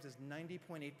programs is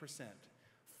 90.8%,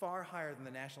 far higher than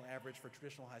the national average for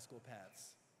traditional high school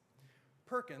paths.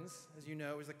 Perkins, as you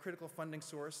know, is a critical funding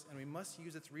source, and we must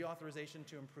use its reauthorization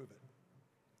to improve it.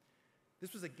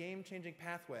 This was a game-changing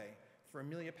pathway for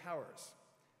Amelia Powers,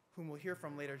 whom we'll hear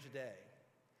from later today.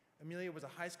 Amelia was a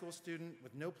high school student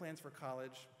with no plans for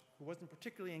college, who wasn't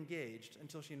particularly engaged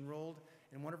until she enrolled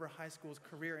in one of her high school's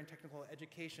career and technical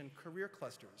education career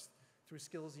clusters through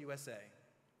Skills USA.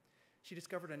 She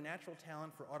discovered a natural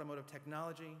talent for automotive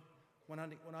technology, went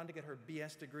on to get her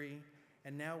BS degree,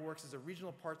 and now works as a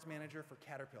regional parts manager for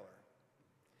Caterpillar.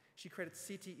 She credits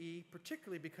CTE,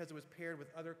 particularly because it was paired with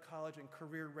other college and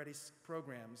career-ready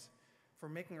programs, for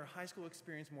making her high school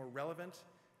experience more relevant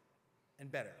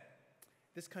and better.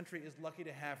 This country is lucky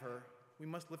to have her. We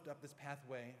must lift up this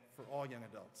pathway for all young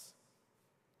adults.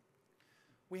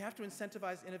 We have to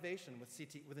incentivize innovation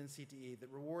within CTE that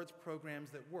rewards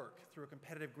programs that work through a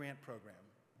competitive grant program.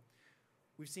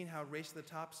 We've seen how Race to the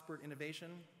Top spurred innovation.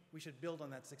 We should build on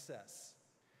that success.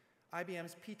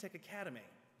 IBM's P-Tech Academy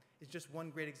is just one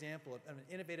great example of an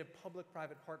innovative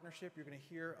public-private partnership. You're going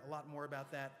to hear a lot more about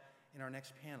that in our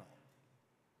next panel.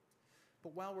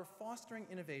 But while we're fostering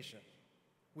innovation,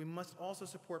 we must also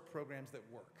support programs that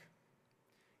work.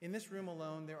 In this room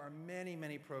alone, there are many,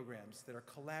 many programs that are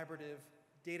collaborative,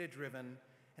 data-driven,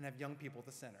 and have young people at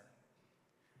the center.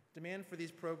 Demand for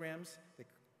these programs that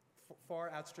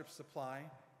far outstrips supply.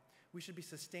 We should be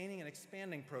sustaining and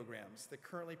expanding programs that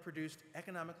currently produce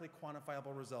economically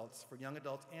quantifiable results for young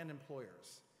adults and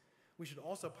employers. We should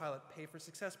also pilot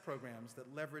pay-for-success programs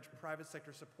that leverage private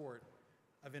sector support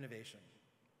of innovation.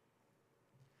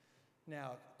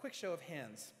 Now, quick show of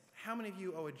hands. How many of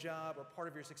you owe a job or part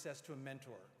of your success to a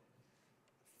mentor?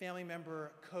 Family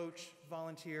member, coach,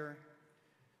 volunteer?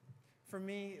 For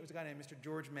me, it was a guy named Mr.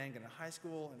 George Mangan, a high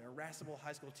school, an irascible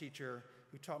high school teacher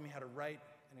who taught me how to write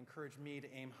and encouraged me to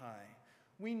aim high.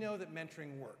 We know that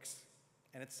mentoring works,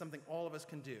 and it's something all of us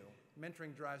can do.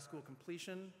 Mentoring drives school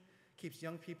completion, keeps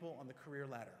young people on the career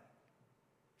ladder.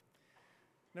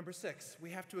 Number 6,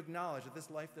 we have to acknowledge that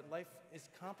life is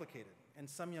complicated, and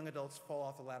some young adults fall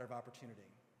off the ladder of opportunity.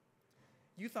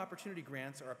 Youth Opportunity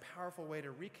Grants are a powerful way to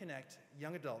reconnect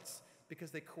young adults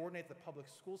because they coordinate the public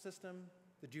school system,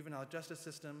 the juvenile justice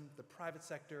system, the private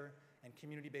sector, and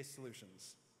community-based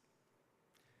solutions.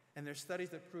 And there's studies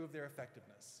that prove their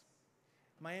effectiveness.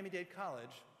 Miami-Dade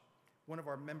College, one of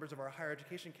our members of our Higher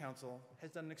Education Council,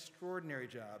 has done an extraordinary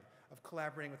job of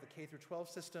collaborating with the K-12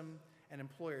 system and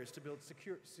employers to build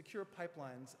secure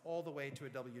pipelines all the way to a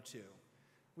W-2.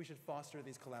 We should foster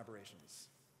these collaborations.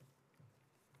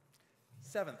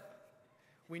 7th,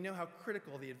 we know how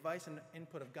critical the advice and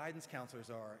input of guidance counselors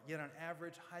are, yet on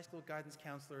average, high school guidance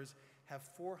counselors have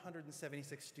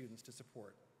 476 students to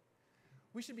support.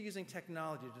 We should be using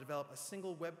technology to develop a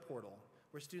single web portal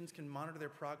where students can monitor their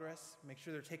progress, make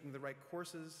sure they're taking the right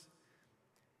courses,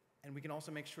 and we can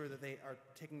also make sure that they are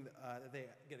that they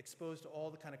get exposed to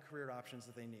all the kind of career options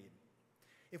that they need.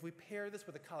 If we pair this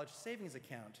with a college savings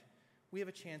account, we have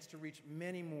a chance to reach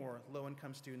many more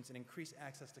low-income students and increase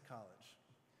access to college.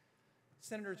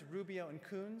 Senators Rubio and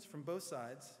Coons from both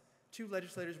sides, 2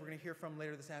 legislators we're going to hear from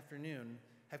later this afternoon,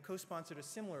 have co-sponsored a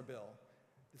similar bill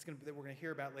that we're going to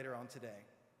hear about later on today.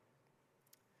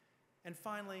 And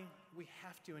finally, we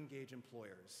have to engage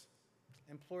employers.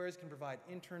 Employers can provide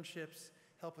internships,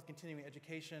 help with continuing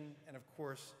education, and of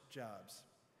course, jobs.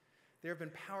 There have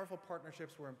been powerful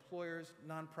partnerships where employers,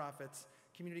 nonprofits,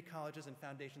 community colleges, and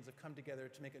foundations have come together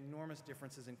to make enormous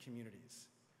differences in communities.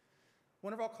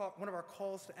 One of our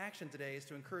calls to action today is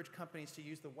to encourage companies to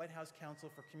use the White House Council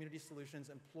for Community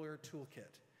Solutions Employer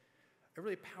Toolkit, a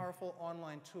really powerful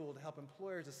online tool to help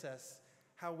employers assess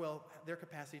how well their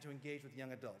capacity to engage with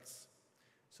young adults.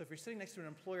 So if you're sitting next to an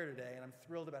employer today, and I'm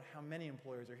thrilled about how many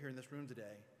employers are here in this room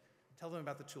today, tell them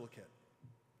about the toolkit.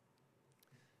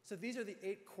 So these are the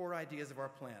 8 core ideas of our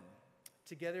plan.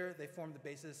 Together, they form the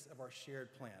basis of our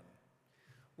shared plan.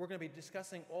 We're going to be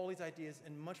discussing all these ideas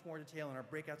in much more detail in our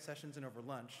breakout sessions and over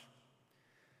lunch.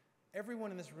 Everyone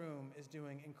in this room is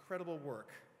doing incredible work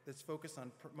that's focused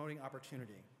on promoting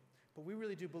opportunity. But we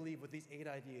really do believe with these 8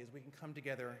 ideas, we can come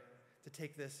together to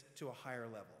take this to a higher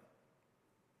level.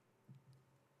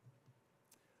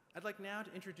 I'd like now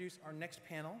to introduce our next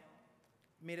panel,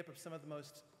 made up of some of the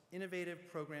most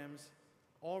innovative programs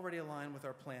already aligned with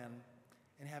our plan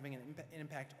and having an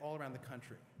impact all around the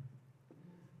country.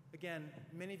 Again,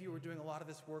 many of you are doing a lot of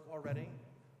this work already,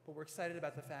 but we're excited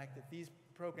about the fact that these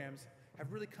programs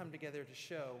have really come together to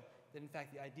show that, in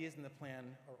fact, the ideas in the plan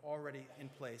are already in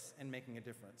place and making a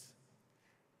difference.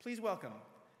 Please welcome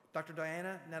Dr.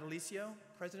 Diana Natalicio,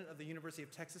 President of the University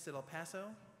of Texas at El Paso,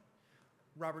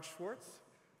 Robert Schwartz,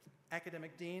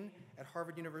 Academic Dean at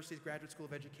Harvard University's Graduate School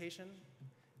of Education,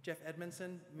 Jeff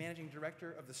Edmondson, Managing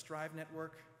Director of the Strive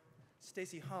Network,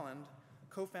 Stacy Holland,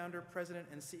 Co-founder, President,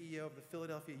 and CEO of the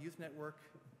Philadelphia Youth Network,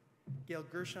 Gail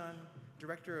Gershon,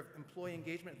 Director of Employee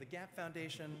Engagement at the Gap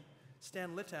Foundation, Stan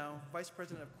Litow, Vice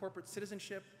President of Corporate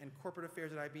Citizenship and Corporate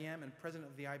Affairs at IBM and President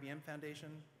of the IBM Foundation.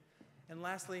 And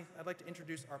lastly, I'd like to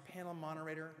introduce our panel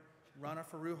moderator, Rana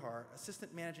Faruhar,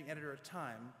 Assistant Managing Editor at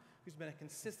Time, who's been a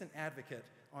consistent advocate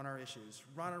on our issues.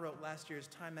 Rana wrote last year's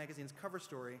Time magazine's cover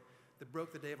story that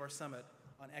broke the day of our summit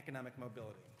on economic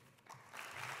mobility.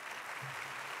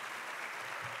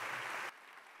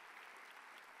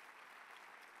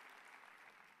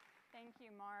 Thank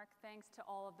you, Mark. Thanks to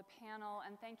all of the panel,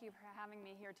 and thank you for having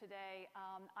me here today.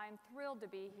 I'm thrilled to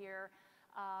be here.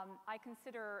 I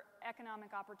consider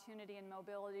economic opportunity and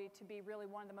mobility to be really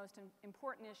one of the most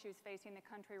important issues facing the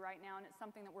country right now, and it's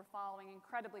something that we're following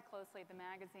incredibly closely at the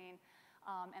magazine,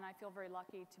 and I feel very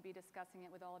lucky to be discussing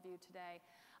it with all of you today.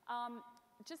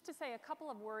 Just to say a couple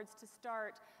of words to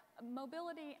start,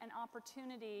 mobility and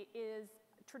opportunity is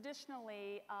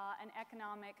traditionally an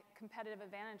economic competitive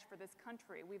advantage for this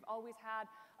country. We've always had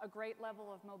a great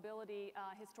level of mobility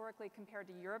historically compared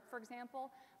to Europe, for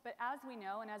example, but as we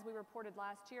know and as we reported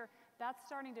last year, that's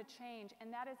starting to change,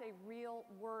 and that is a real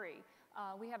worry.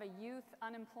 We have a youth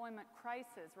unemployment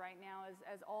crisis right now,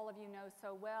 as all of you know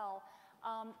so well,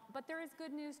 but there is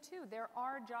good news too. There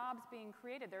are jobs being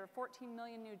created. There are 14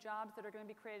 million new jobs that are going to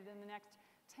be created in the next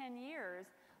 10 years.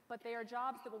 but they are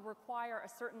jobs that will require a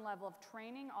certain level of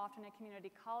training, often a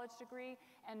community college degree,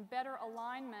 and better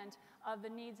alignment of the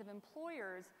needs of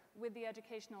employers with the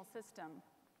educational system.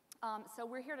 So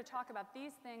we're here to talk about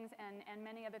these things and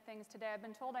many other things today. I've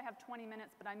been told I have 20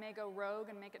 minutes, but I may go rogue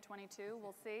and make it 22.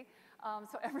 We'll see.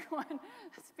 So everyone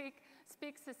speak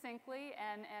succinctly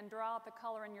and draw out the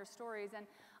color in your stories. And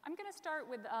I'm going to start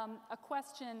with a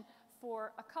question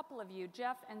for a couple of you,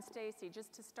 Jeff and Stacy,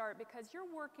 just to start, because you're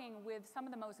working with some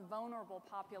of the most vulnerable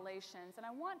populations. And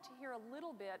I want to hear a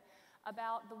little bit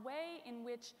about the way in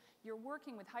which you're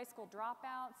working with high school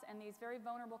dropouts and these very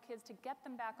vulnerable kids to get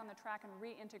them back on the track and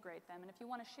reintegrate them. And if you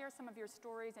want to share some of your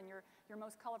stories and your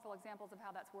most colorful examples of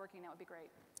how that's working, that would be great.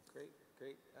 Great.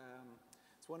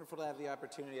 It's wonderful to have the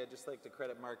opportunity. I'd just like to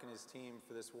credit Mark and his team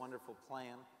for this wonderful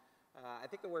plan. I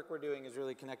think the work we're doing is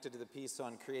really connected to the piece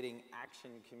on creating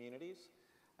action communities.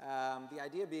 The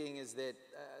idea being is that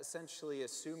essentially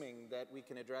assuming that we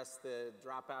can address the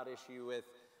dropout issue with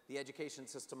the education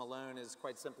system alone is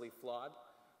quite simply flawed.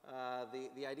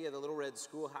 The idea of the Little Red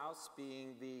Schoolhouse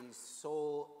being the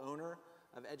sole owner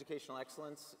of educational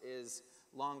excellence is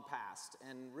long past.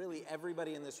 And really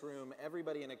everybody in this room,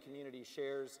 everybody in a community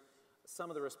shares some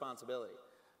of the responsibility.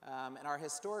 And our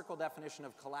historical definition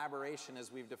of collaboration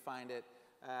as we've defined it,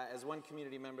 as one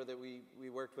community member that we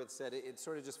worked with said, it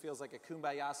sort of just feels like a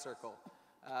kumbaya circle,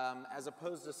 as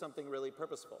opposed to something really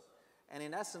purposeful. And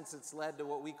in essence, it's led to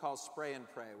what we call spray and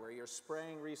pray, where you're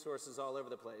spraying resources all over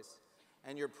the place,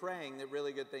 and you're praying that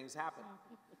really good things happen.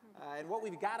 And what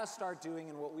we've got to start doing,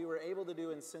 and what we were able to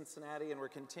do in Cincinnati, and we're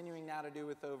continuing now to do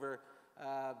with over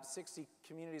 60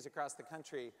 communities across the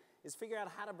country, is figure out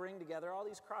how to bring together all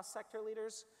these cross-sector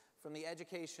leaders from the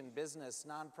education, business,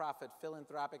 nonprofit,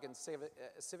 philanthropic, and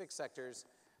civic sectors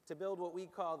to build what we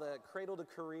call the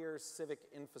cradle-to-career civic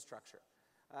infrastructure.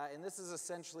 And this is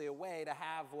essentially a way to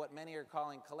have what many are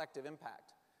calling collective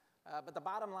impact. But the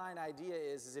bottom line idea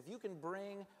is if you can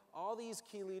bring all these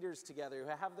key leaders together who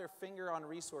have their finger on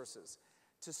resources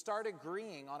to start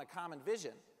agreeing on a common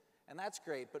vision, and that's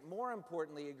great, but more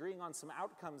importantly, agreeing on some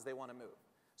outcomes they want to move.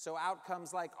 So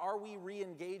outcomes like, are we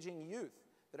re-engaging youth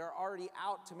that are already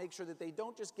out to make sure that they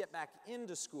don't just get back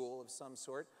into school of some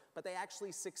sort, but they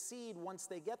actually succeed once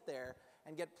they get there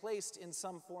and get placed in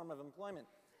some form of employment?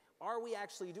 Are we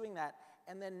actually doing that?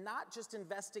 And then not just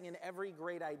investing in every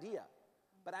great idea,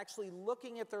 but actually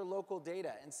looking at their local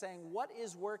data and saying, what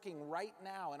is working right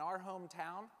now in our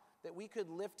hometown that we could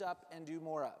lift up and do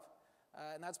more of?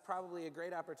 And that's probably a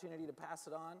great opportunity to pass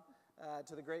it on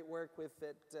to the great work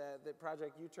that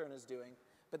Project U-Turn is doing.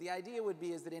 But the idea would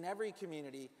be is that in every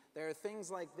community, there are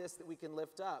things like this that we can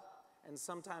lift up and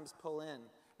sometimes pull in.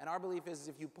 And our belief is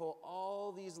if you pull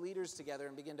all these leaders together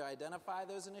and begin to identify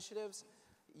those initiatives,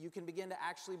 you can begin to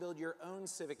actually build your own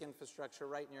civic infrastructure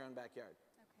right in your own backyard.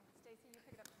 Okay, Stacey, you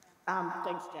pick it up.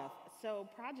 Thanks, Jeff. So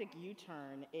Project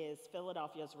U-Turn is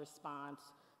Philadelphia's response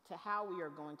to how we are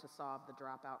going to solve the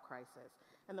dropout crisis.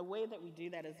 And the way that we do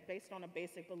that is based on a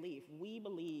basic belief. We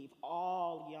believe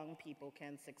all young people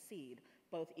can succeed,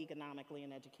 both economically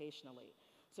and educationally.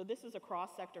 So this is a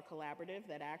cross-sector collaborative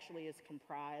that actually is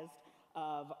comprised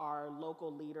of our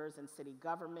local leaders in city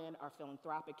government, our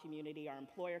philanthropic community, our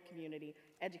employer community,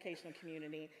 educational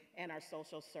community, and our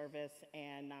social service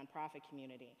and nonprofit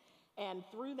community. And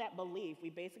through that belief, we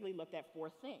basically looked at 4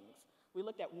 things. We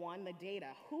looked at 1, the data.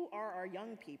 Who are our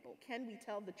young people? Can we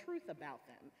tell the truth about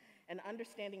them? And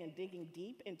understanding and digging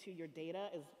deep into your data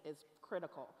is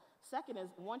critical. Second is,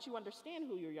 once you understand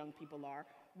who your young people are,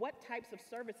 what types of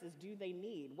services do they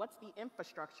need? What's the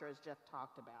infrastructure, as Jeff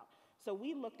talked about? So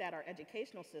we looked at our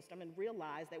educational system and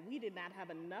realized that we did not have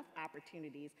enough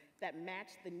opportunities that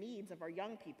matched the needs of our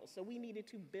young people. So we needed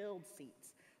to build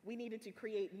seats. We needed to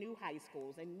create new high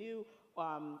schools and new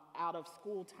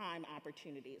out-of-school time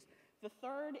opportunities. The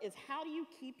third is, how do you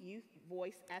keep youth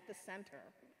voice at the center?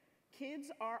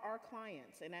 Kids are our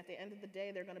clients, and at the end of the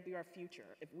day, they're going to be our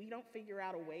future. If we don't figure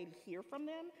out a way to hear from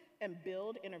them and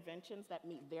build interventions that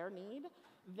meet their need,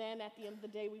 then at the end of the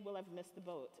day, we will have missed the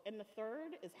boat. And the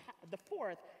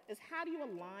fourth is how do you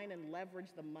align and leverage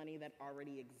the money that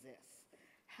already exists?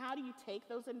 How do you take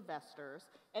those investors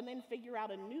and then figure out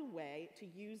a new way to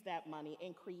use that money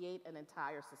and create an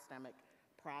entire systemic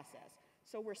process?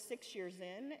 So we're 6 years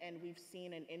in, and we've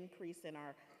seen an increase in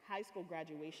our high school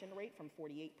graduation rate from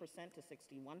 48% to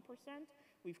 61%.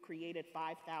 We've created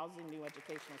 5,000 new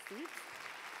educational seats.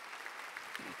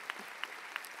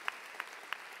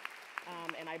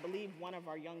 And I believe one of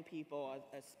our young people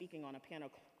is speaking on a panel,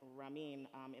 Ramin,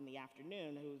 in the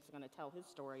afternoon, who's going to tell his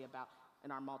story about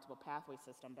in our multiple pathway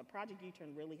system. But Project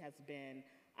U-Turn really has been,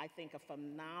 I think, a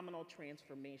phenomenal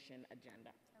transformation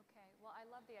agenda. Okay, Well, I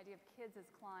love the idea of kids as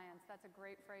clients. That's a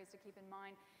great phrase to keep in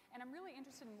mind. And I'm really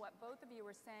interested in what both of you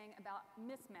were saying about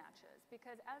mismatches,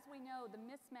 because as we know, the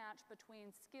mismatch between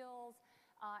skills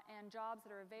and jobs that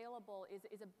are available is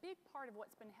a big part of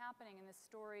what's been happening in this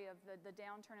story of the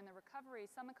downturn and the recovery.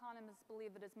 Some economists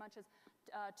believe that as much as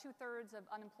 2/3 of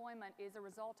unemployment is a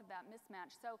result of that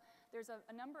mismatch. So there's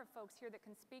a number of folks here that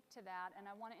can speak to that, and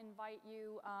I want to invite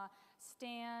you,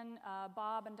 Stan,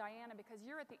 Bob, and Diana, because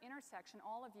you're at the intersection,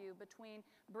 all of you, between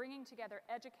bringing together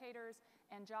educators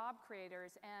and job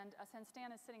creators. And since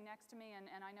Stan is sitting next to me,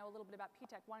 and I know a little bit about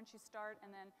P-TECH, why don't you start,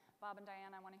 and then Bob and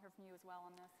Diana, I want to hear from you as well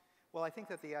on this. Well, I think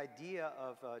that the idea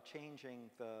of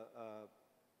changing the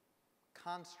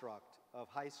construct of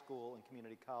high school and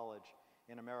community college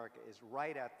in America is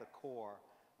right at the core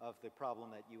of the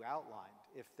problem that you outlined.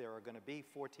 If there are going to be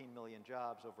 14 million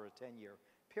jobs over a 10-year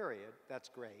period, that's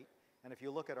great. And if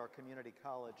you look at our community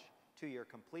college two-year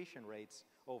completion rates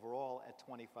overall at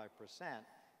 25%,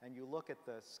 and you look at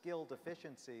the skill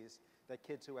deficiencies that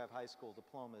kids who have high school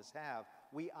diplomas have,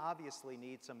 we obviously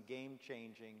need some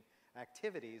game-changing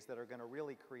activities that are going to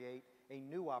really create a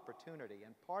new opportunity.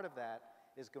 And part of that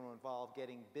is going to involve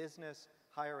getting business,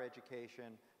 higher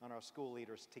education, and our school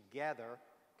leaders together,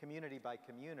 community by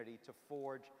community, to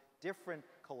forge different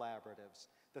collaboratives.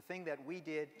 The thing that we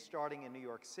did starting in New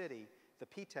York City, the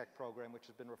P-TECH program, which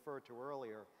has been referred to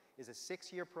earlier, is a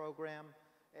 6-year program.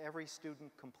 Every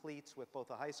student completes with both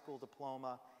a high school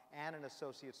diploma and an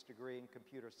associate's degree in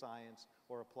computer science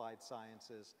or applied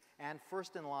sciences, and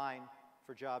first in line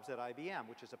for jobs at IBM,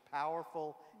 which is a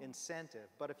powerful incentive.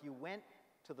 But if you went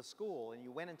to the school and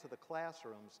you went into the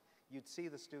classrooms, you'd see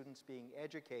the students being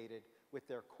educated with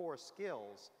their core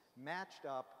skills matched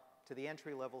up to the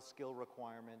entry-level skill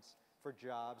requirements for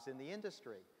jobs in the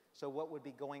industry. So what would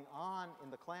be going on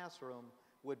in the classroom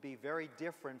would be very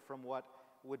different from what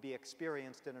would be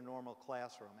experienced in a normal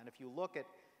classroom. And if you look at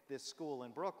this school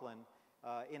in Brooklyn,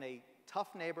 in a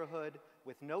tough neighborhood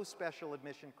with no special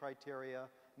admission criteria,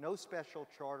 no special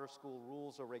charter school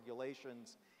rules or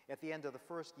regulations, at the end of the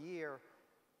first year,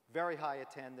 very high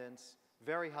attendance,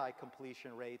 very high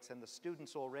completion rates, and the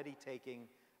students already taking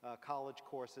college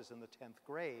courses in the 10th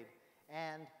grade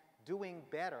and doing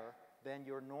better than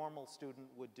your normal student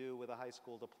would do with a high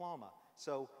school diploma.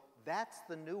 So that's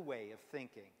the new way of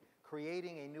thinking,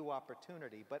 creating a new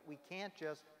opportunity. But we can't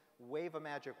just wave a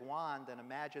magic wand and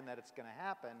imagine that it's going to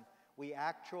happen. We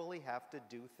actually have to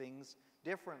do things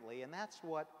differently, and that's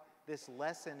what this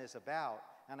lesson is about.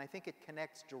 And I think it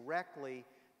connects directly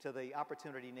to the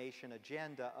Opportunity Nation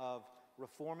agenda of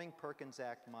reforming Perkins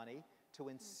Act money to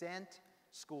incent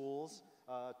schools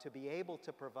to be able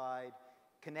to provide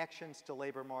connections to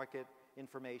labor market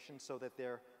information so that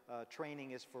their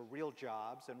training is for real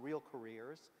jobs and real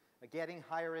careers, getting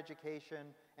higher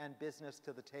education and business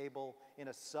to the table in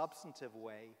a substantive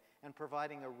way, and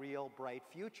providing a real bright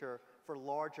future for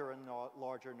larger and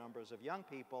larger numbers of young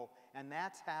people. And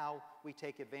that's how we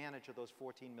take advantage of those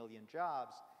 14 million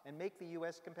jobs and make the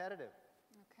U.S. competitive.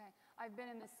 Okay. I've been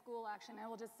in this school, actually, and I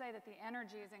will just say that the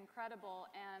energy is incredible,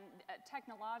 and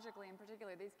technologically in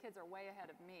particular, these kids are way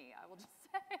ahead of me, I will just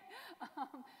say.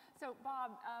 So,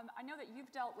 Bob, I know that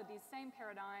you've dealt with these same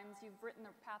paradigms. You've written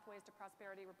the Pathways to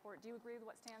Prosperity report. Do you agree with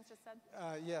what Stan's just said?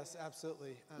 Yes,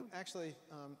 absolutely. Actually,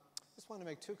 just want to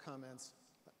make two comments,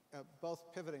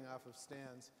 both pivoting off of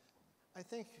Stan's. I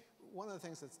think one of the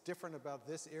things that's different about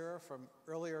this era from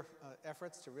earlier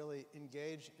efforts to really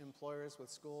engage employers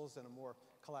with schools in a more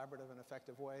collaborative and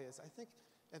effective way is I think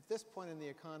at this point in the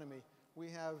economy, we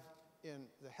have in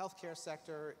the healthcare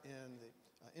sector, in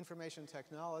the information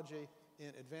technology,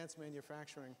 in advanced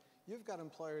manufacturing, you've got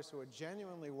employers who are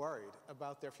genuinely worried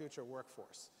about their future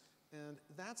workforce. And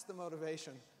that's the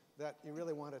motivation that you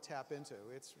really want to tap into.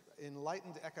 It's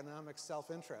enlightened economic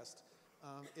self-interest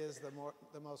is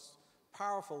the most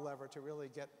powerful lever to really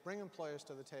bring employers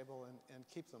to the table and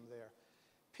keep them there.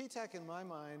 P-TECH, in my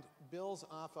mind, builds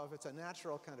off of, it's a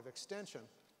natural kind of extension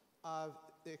of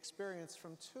the experience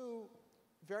from two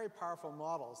very powerful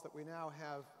models that we now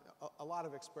have a lot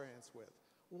of experience with.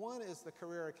 One is the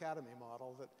Career Academy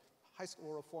model, that high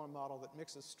school reform model that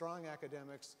mixes strong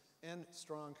academics and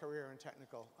strong career and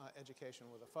technical education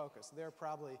with a focus. There are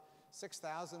probably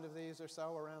 6,000 of these or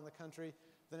so around the country.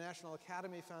 The National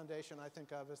Academy Foundation I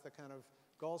think of as the kind of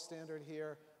gold standard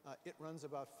here. It runs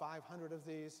about 500 of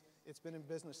these. It's been in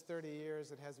business 30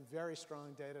 years. It has very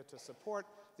strong data to support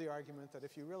the argument that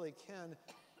if you really can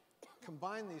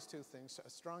combine these two things, a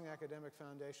strong academic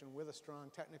foundation with a strong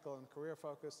technical and career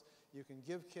focus, you can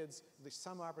give kids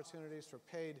some opportunities for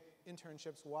paid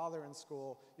internships while they're in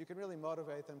school. You can really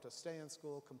motivate them to stay in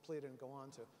school, complete, and go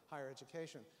on to higher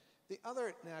education. The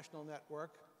other national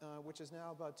network, which is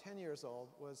now about 10 years old,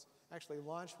 was actually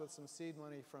launched with some seed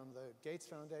money from the Gates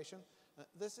Foundation.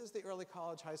 This is the early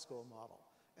college high school model.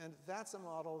 And that's a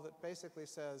model that basically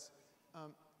says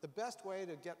the best way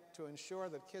to ensure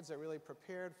that kids are really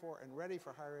prepared for and ready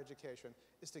for higher education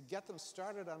is to get them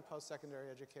started on post-secondary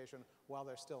education while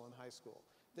they're still in high school.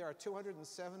 There are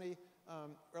 270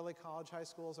 early college high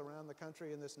schools around the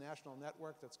country in this national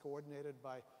network that's coordinated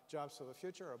by Jobs for the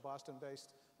Future, a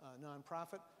Boston-based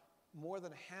nonprofit. More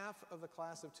than half of the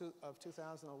class of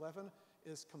 2011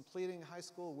 is completing high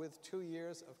school with 2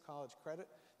 years of college credit.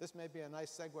 This may be a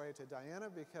nice segue to Diana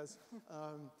because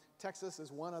Texas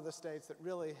is one of the states that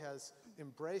really has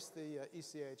embraced the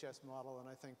ECHS model, and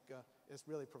I think has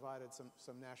really provided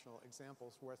some national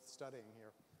examples worth studying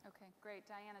here. Okay, great.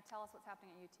 Diana, tell us what's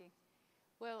happening at UT.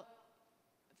 Well,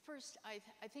 first,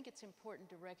 I think it's important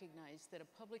to recognize that a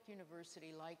public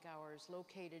university like ours,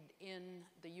 located in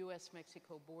the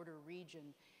U.S.-Mexico border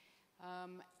region,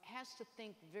 has to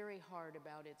think very hard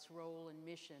about its role and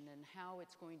mission and how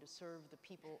it's going to serve the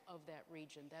people of that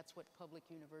region. That's what public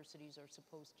universities are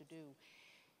supposed to do.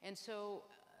 And so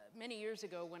many years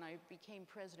ago when I became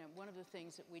president, one of the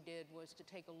things that we did was to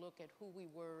take a look at who we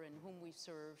were and whom we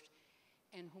served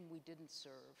and whom we didn't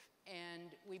serve.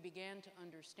 And we began to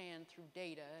understand through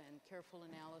data and careful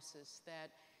analysis that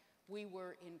we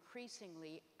were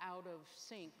increasingly out of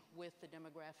sync with the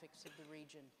demographics of the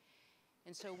region.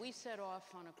 And so we set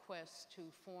off on a quest to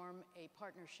form a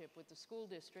partnership with the school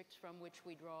districts from which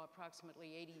we draw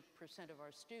approximately 80% of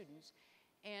our students,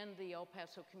 and the El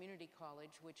Paso Community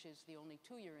College, which is the only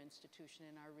two-year institution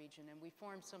in our region. And we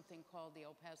formed something called the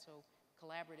El Paso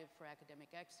Collaborative for Academic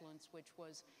Excellence, which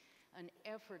was an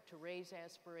effort to raise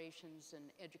aspirations and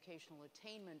educational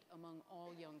attainment among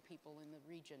all young people in the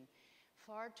region.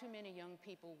 Far too many young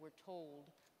people were told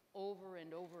over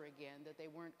and over again that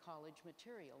they weren't college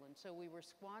material, and so we were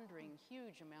squandering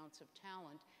huge amounts of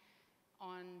talent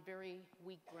on very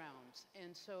weak grounds.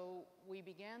 And so we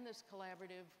began this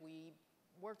collaborative. We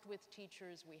worked with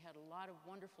teachers. We had a lot of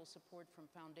wonderful support from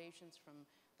foundations, from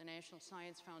the National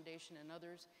Science Foundation and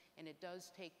others, and it does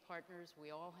take partners.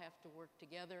 We all have to work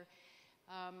together.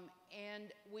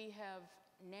 And we have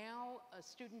now a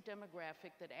student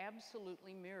demographic that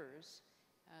absolutely mirrors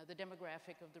the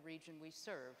demographic of the region we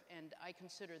serve. And I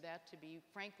consider that to be,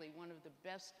 frankly, one of the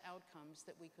best outcomes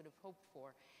that we could have hoped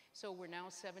for. So we're now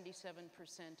 77%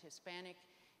 Hispanic,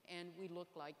 and we look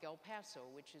like El Paso,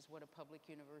 which is what a public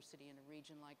university in a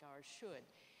region like ours should.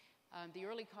 The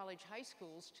early college high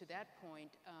schools, to that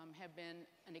point, have been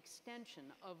an extension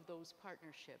of those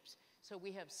partnerships. So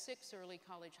we have 6 early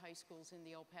college high schools in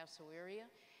the El Paso area,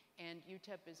 and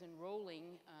UTEP is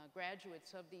enrolling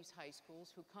graduates of these high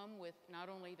schools who come with not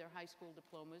only their high school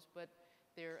diplomas, but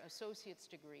their associate's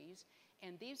degrees.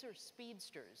 And these are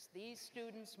speedsters. These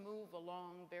students move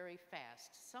along very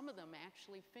fast. Some of them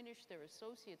actually finish their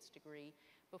associate's degree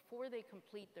before they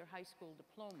complete their high school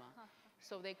diploma.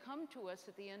 So they come to us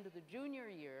at the end of the junior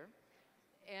year,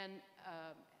 and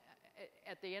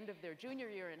at the end of their junior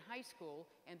year in high school,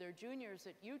 and they're juniors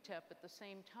at UTEP at the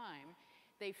same time.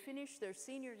 They finish their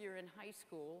senior year in high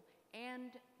school and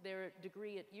their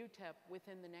degree at UTEP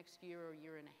within the next year or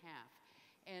year and a half.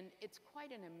 And it's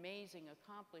quite an amazing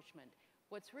accomplishment.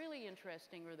 What's really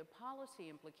interesting are the policy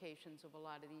implications of a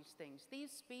lot of these things.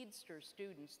 These speedster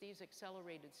students, these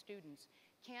accelerated students,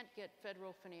 can't get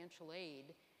federal financial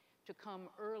aid to come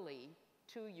early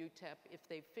to UTEP if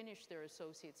they've finished their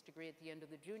associate's degree at the end of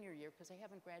the junior year because they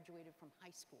haven't graduated from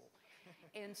high school.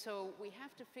 And so we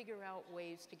have to figure out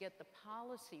ways to get the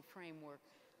policy framework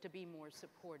to be more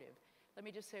supportive. Let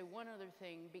me just say one other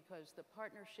thing, because the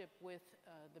partnership with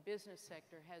the business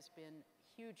sector has been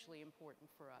hugely important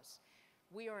for us.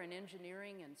 We are an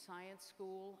engineering and science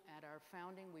school. At our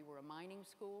founding, we were a mining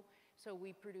school, so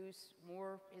we produce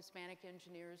more Hispanic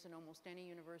engineers than almost any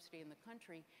university in the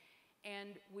country.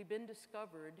 And we've been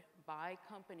discovered by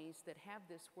companies that have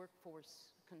this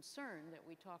workforce concern that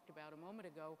we talked about a moment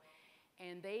ago,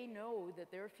 and they know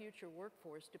that their future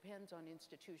workforce depends on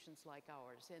institutions like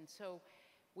ours. And so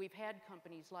we've had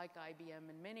companies like IBM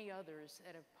and many others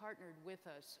that have partnered with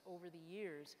us over the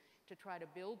years to try to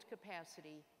build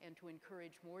capacity and to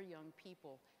encourage more young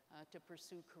people to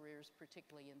pursue careers,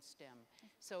 particularly in STEM.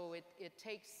 So it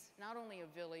takes not only a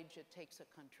village, it takes a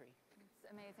country. It's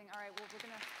amazing. All right, well, we're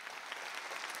going to...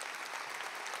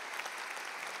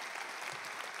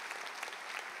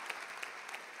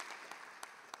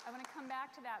 I want to come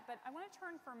back to that, but I want to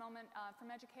turn for a moment from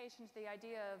education to the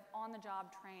idea of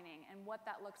on-the-job training and what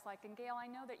that looks like. And Gail, I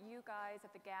know that you guys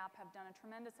at the Gap have done a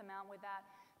tremendous amount with that.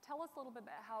 Tell us a little bit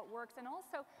about how it works, and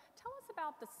also tell us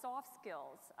about the soft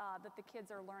skills that the kids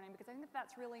are learning, because I think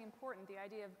that's really important, the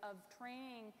idea of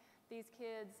training these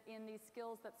kids in these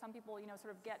skills that some people,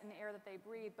 sort of get in the air that they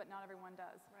breathe, but not everyone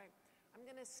does. Right. I'm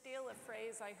going to steal a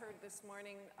phrase I heard this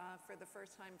morning for the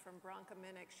first time from Bronca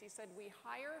Minnick. She said, "We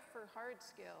hire for hard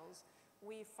skills,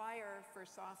 we fire for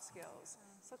soft skills."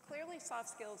 So clearly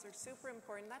soft skills are super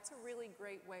important. That's a really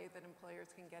great way that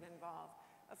employers can get involved.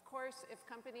 Of course, if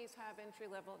companies have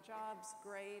entry-level jobs,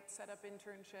 great, set up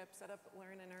internships, set up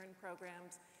learn and earn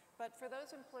programs. But for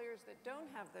those employers that don't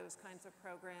have those kinds of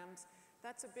programs,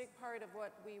 that's a big part of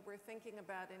what we were thinking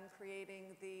about in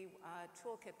creating the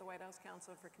toolkit, the White House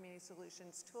Council for Community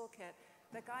Solutions toolkit,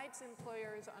 that guides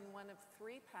employers on one of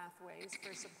 3 pathways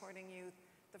for supporting youth.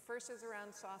 The first is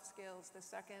around soft skills, the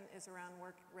second is around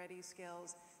work-ready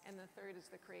skills, and the third is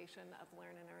the creation of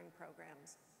learn and earn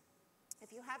programs. If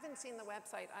you haven't seen the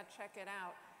website, I'd check it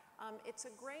out. It's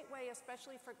a great way,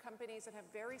 especially for companies that have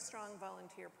very strong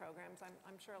volunteer programs.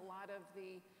 I'm sure a lot of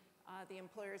the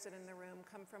employers that are in the room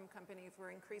come from companies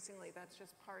where increasingly that's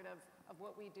just part of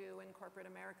what we do in corporate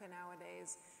America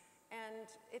nowadays. And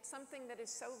it's something that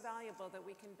is so valuable that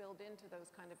we can build into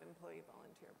those kind of employee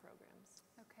volunteer programs.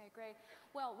 Okay, great.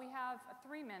 Well, we have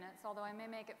 3 minutes, although I may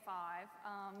make it 5,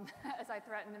 as I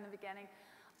threatened in the beginning.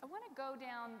 I want to go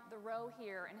down the row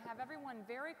here and have everyone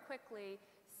very quickly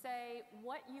say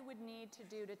what you would need to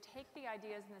do to take the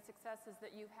ideas and the successes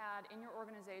that you've had in your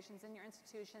organizations, in your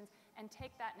institutions, and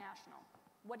take that national.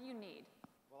 What do you need?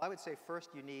 Well, I would say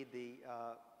first you need the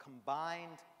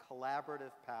combined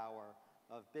collaborative power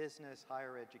of business,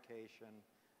 higher education,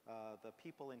 the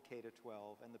people in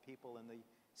K-12, and the people in the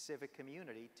civic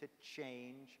community to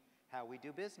change how we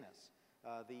do business.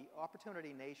 The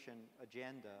Opportunity Nation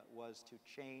agenda was to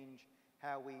change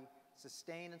how we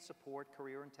sustain and support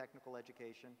career and technical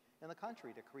education in the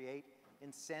country, to create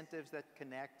incentives that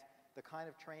connect the kind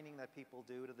of training that people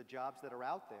do to the jobs that are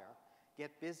out there,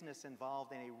 get business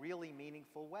involved in a really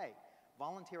meaningful way.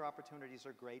 Volunteer opportunities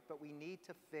are great, but we need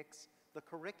to fix the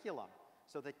curriculum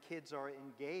so that kids are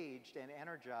engaged and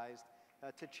energized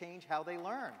to change how they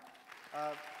learn.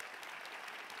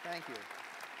 Thank you.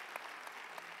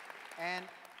 And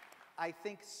I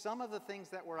think some of the things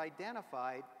that were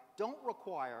identified don't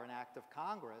require an act of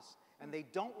Congress, and they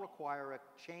don't require a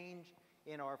change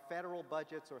in our federal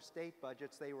budgets or state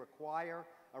budgets. They require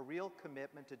a real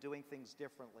commitment to doing things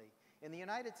differently. In the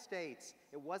United States,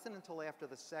 it wasn't until after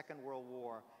the Second World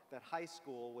War that high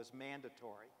school was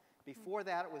mandatory. Before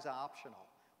that, it was optional.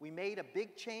 We made a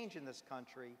big change in this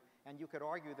country, and you could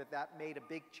argue that that made a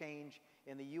big change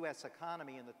in the U.S.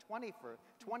 economy in the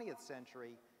 20th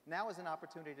century. Now is an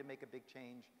opportunity to make a big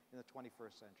change in the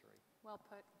 21st century. Well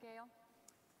put. Gail?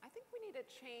 I think we need to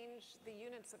change the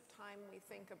units of time we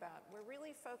think about. We're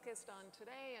really focused on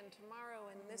today and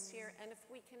tomorrow and this year, and if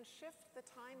we can shift the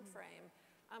time frame,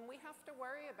 we have to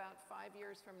worry about 5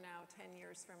 years from now, 10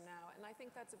 years from now, and I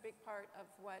think that's a big part of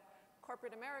what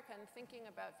corporate America and thinking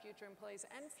about future employees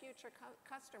and future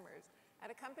customers. At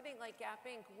a company like Gap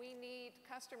Inc., we need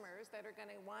customers that are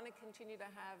going to want to continue to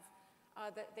have,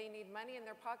 that they need money in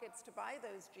their pockets to buy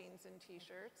those jeans and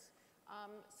t-shirts.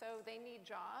 So they need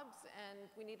jobs, and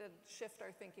we need to shift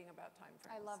our thinking about time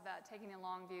frames. I love that, taking a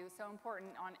long view. So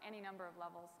important on any number of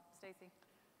levels. Stacey?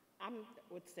 I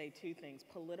would say 2 things.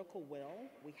 Political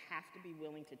will. We have to be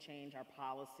willing to change our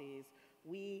policies.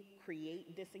 We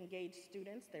create disengaged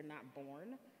students. They're not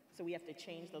born. So we have to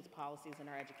change those policies in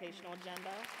our educational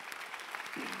agenda.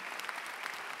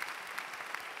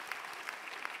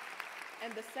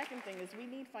 And the second thing is we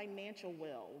need financial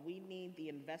will. We need the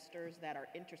investors that are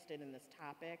interested in this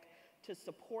topic to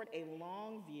support a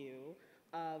long view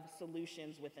of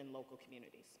solutions within local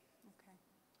communities. Okay,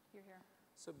 you're here.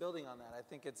 So building on that, I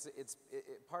think it's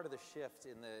part of the shift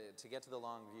to get to the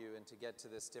long view and to get to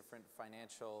this different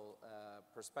financial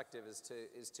perspective is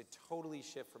to totally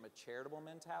shift from a charitable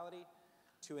mentality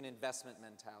to an investment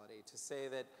mentality. To say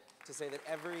that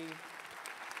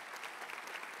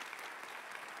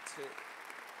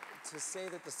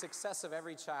the success of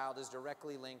every child is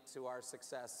directly linked to our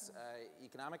success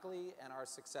economically and our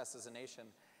success as a nation.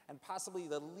 And possibly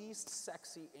the least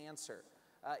sexy answer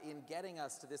in getting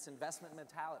us to this investment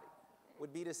mentality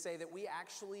would be to say that we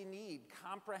actually need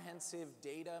comprehensive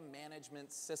data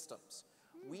management systems.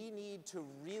 We need to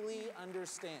really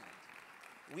understand.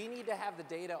 We need to have the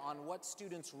data on what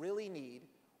students really need,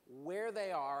 where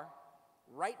they are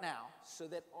right now, so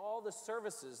that all the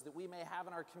services that we may have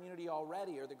in our community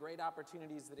already or the great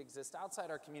opportunities that exist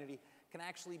outside our community can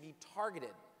actually be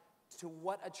targeted to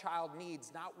what a child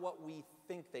needs, not what we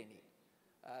think they need.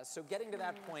 So getting to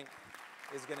that point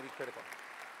is going to be critical.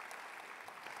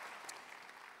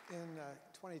 In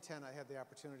 2010, I had the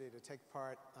opportunity to take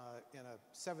part in a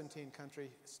 17-country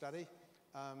study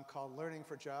called Learning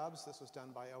for Jobs. This was done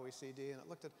by OECD, and it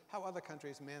looked at how other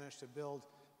countries managed to build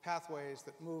pathways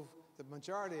that move the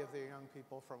majority of their young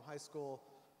people from high school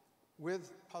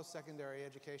with post-secondary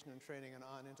education and training and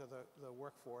on into the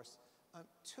workforce.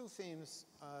 Two themes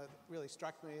really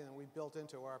struck me and we built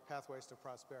into our Pathways to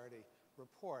Prosperity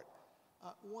report.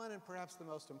 One, and perhaps the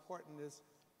most important, is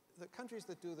the countries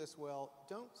that do this well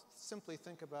don't simply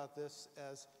think about this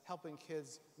as helping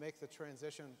kids make the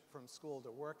transition from school to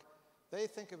work. They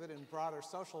think of it in broader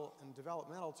social and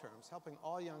developmental terms, helping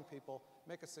all young people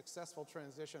make a successful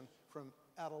transition from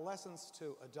adolescence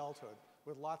to adulthood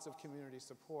with lots of community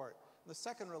support. The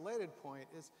second related point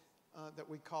is that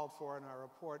we called for in our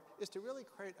report is to really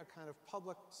create a kind of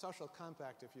public social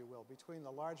compact, if you will, between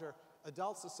the larger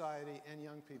adult society and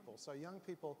young people. So young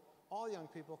people, all young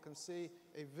people, can see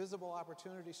a visible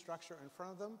opportunity structure in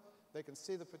front of them. They can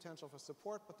see the potential for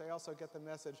support, but they also get the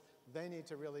message they need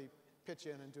to really pitch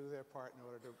in and do their part in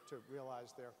order to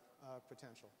realize their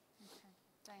potential. Okay.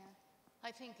 Diane? I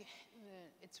think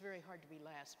it's very hard to be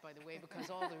last, by the way,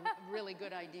 because all the really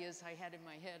good ideas I had in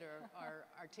my head are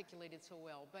articulated so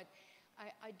well. But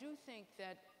I do think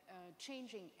that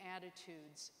changing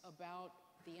attitudes about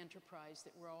the enterprise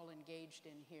that we're all engaged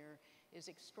in here is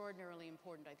extraordinarily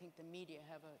important. I think the media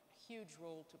have a huge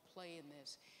role to play in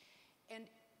this. And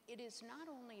it is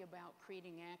not only about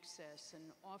creating access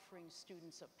and offering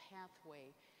students a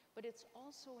pathway, but it's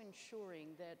also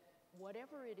ensuring that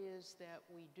whatever it is that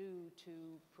we do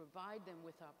to provide them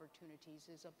with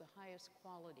opportunities is of the highest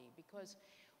quality. Because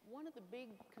one of the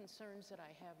big concerns that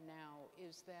I have now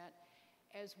is that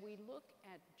as we look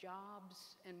at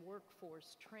jobs and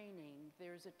workforce training,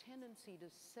 there's a tendency to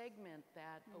segment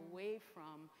that away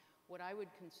from what I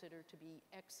would consider to be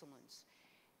excellence.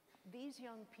 These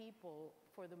young people,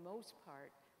 for the most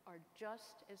part, are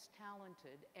just as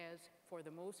talented as, for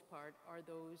the most part, are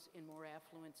those in more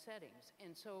affluent settings.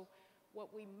 And so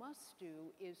what we must do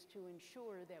is to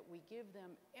ensure that we give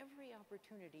them every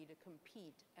opportunity to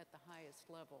compete at the highest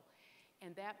level.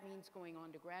 And that means going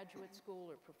on to graduate school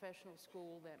or professional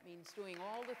school. That means doing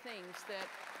all the things that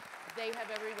they have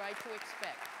every right to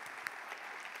expect.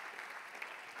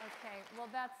 Okay, well,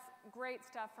 that's great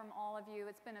stuff from all of you.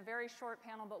 It's been a very short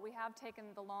panel, but we have taken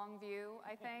the long view,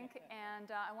 I think.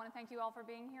 And I want to thank you all for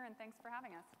being here, and thanks for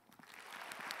having us.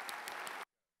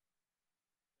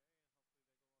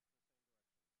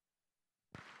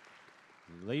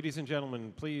 Ladies and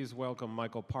gentlemen, please welcome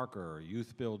Michael Parker,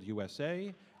 Youth Build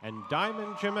USA, and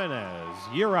Diamond Jimenez.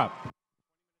 You're up.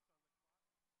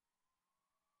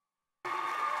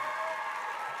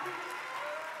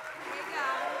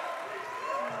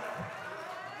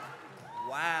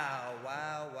 Wow,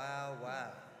 wow, wow,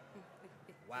 wow.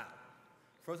 Wow.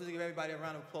 First, let's give everybody a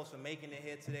round of applause for making it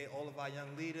here today, all of our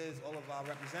young leaders, all of our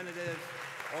representatives,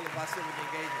 all of our civic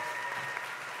engagers.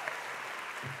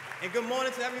 And good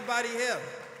morning to everybody here.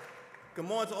 Good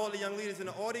morning to all the young leaders in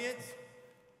the audience.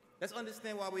 Let's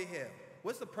understand why we're here.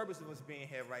 What's the purpose of us being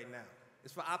here right now?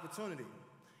 It's for opportunity.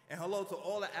 And hello to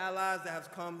all the allies that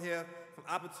have come here from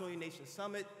Opportunity Nation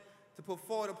Summit to put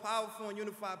forward a powerful and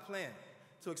unified plan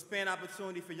to expand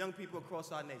opportunity for young people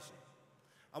across our nation.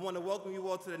 I want to welcome you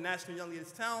all to the National Young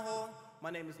Leaders Town Hall.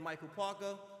 My name is Michael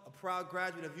Parker, a proud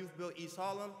graduate of Youth Build East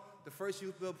Harlem, the first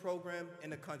Youth Build program in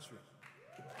the country.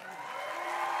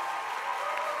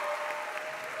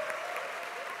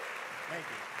 Thank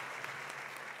you.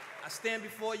 I stand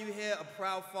before you here a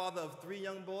proud father of 3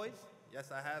 young boys.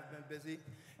 Yes, I have been busy.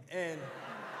 And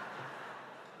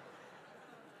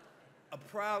a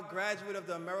proud graduate of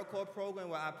the AmeriCorps program,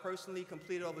 where I personally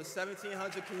completed over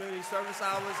 1,700 community service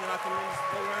hours in our community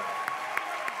program.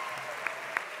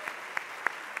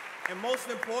 And most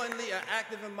importantly, an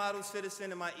active and model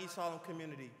citizen in my East Harlem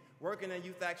community, working in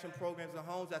youth action programs and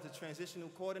homes as a transitional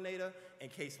coordinator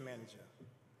and case manager.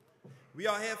 We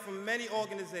are here from many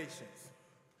organizations,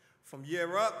 from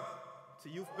Year Up to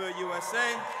Youth Build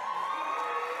USA,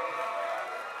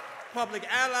 Public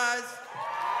Allies,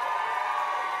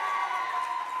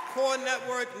 Core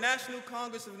Network, National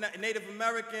Congress of Native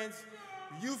Americans,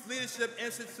 Youth Leadership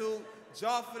Institute,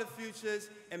 Job for the Futures,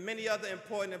 and many other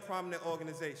important and prominent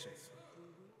organizations.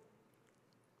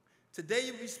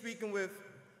 Today we'll be speaking for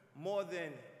more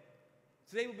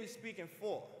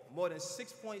than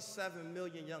 6.7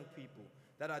 million young people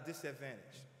that are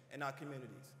disadvantaged in our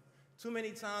communities. Too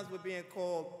many times we're being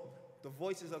called the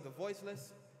voices of the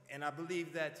voiceless, and I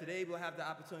believe that today we'll have the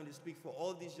opportunity to speak for all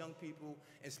of these young people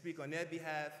and speak on their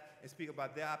behalf and speak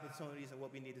about their opportunities, and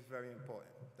what we need is very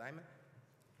important. Diamond?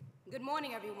 Good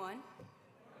morning, everyone.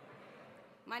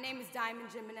 My name is Diamond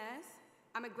Jimenez.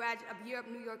 I'm a graduate of Europe,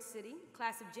 New York City,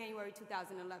 class of January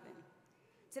 2011.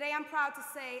 Today, I'm proud to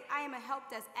say I am a help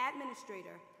desk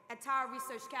administrator at Tower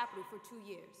Research Capital for 2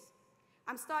 years.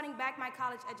 I'm starting back my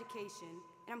college education,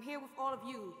 and I'm here with all of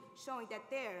you showing that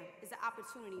there is an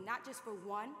opportunity not just for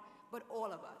one, but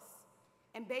all of us.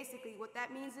 And basically, what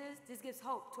that means is this gives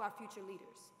hope to our future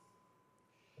leaders.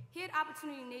 Here at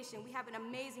Opportunity Nation, we have an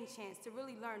amazing chance to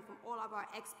really learn from all of our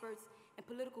experts and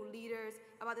political leaders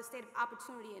about the state of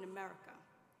opportunity in America.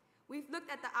 We've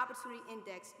looked at the Opportunity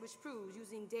Index, which proves,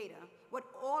 using data, what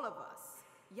all of us,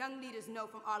 young leaders, know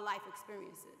from our life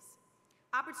experiences.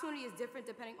 Opportunity is different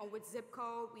depending on which zip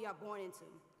code we are born into.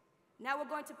 Now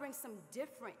we're going to bring some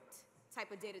different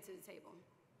type of data to the table.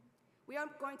 We are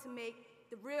going to make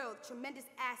the real, tremendous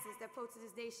assets that flow to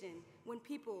this nation when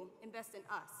people invest in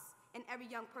us and every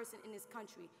young person in this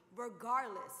country,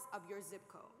 regardless of your zip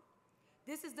code.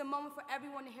 This is the moment for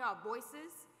everyone to hear our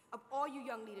voices of all you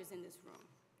young leaders in this room.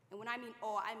 And when I mean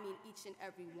all, I mean each and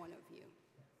every one of you.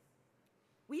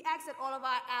 We ask that all of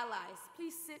our allies,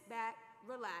 please sit back,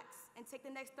 relax, and take the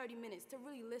next 30 minutes to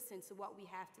really listen to what we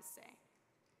have to say.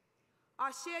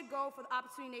 Our shared goal for the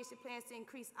Opportunity Nation plans to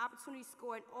increase opportunity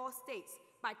score in all states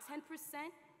by 10%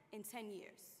 in 10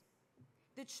 years.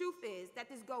 The truth is that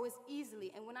this goal is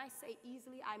easily, and when I say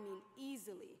easily, I mean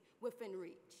easily, within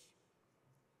reach.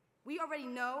 We already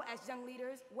know, as young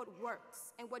leaders, what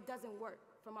works and what doesn't work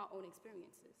from our own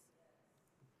experiences.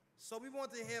 So we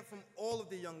want to hear from all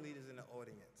of the young leaders in the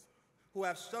audience who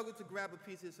have struggled to grab a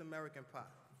piece of this American pie,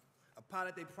 a pie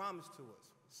that they promised to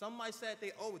us. Some might say that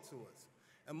they owe it to us.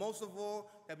 And most of all,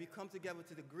 that we come together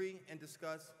to agree and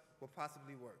discuss what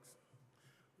possibly works.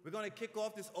 We're going to kick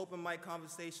off this open mic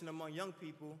conversation among young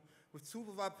people with two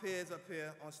of our peers up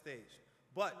here on stage.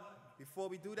 But before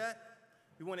we do that,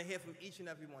 we want to hear from each and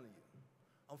every one of you.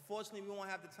 Unfortunately, we won't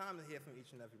have the time to hear from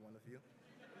each and every one of you.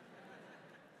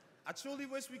 I truly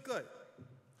wish we could.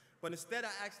 But instead, I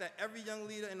ask that every young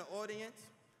leader in the audience,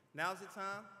 now's the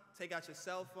time, take out your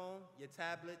cell phone, your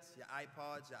tablets, your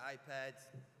iPods, your iPads,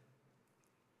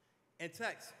 and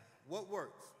text what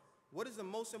works. What is the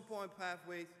most important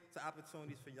pathway to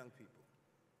opportunities for young people?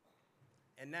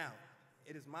 And now,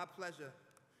 it is my pleasure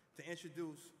to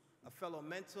introduce a fellow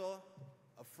mentor,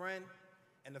 a friend,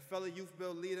 and a fellow Youth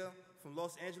Build leader from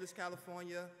Los Angeles,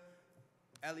 California,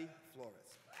 Ellie Flores.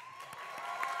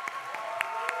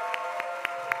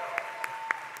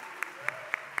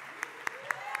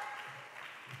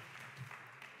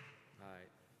 Hi.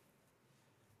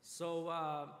 So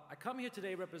I come here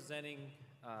today representing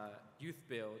Youth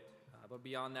Build, but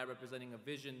beyond that, representing a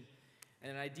vision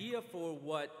and an idea for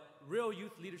what real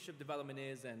youth leadership development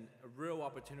is and a real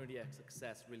opportunity and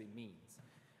success really means.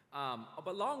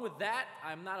 But along with that,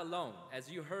 I'm not alone. As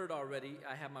you heard already,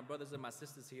 I have my brothers and my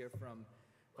sisters here from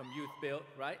Youth Build,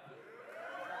 right?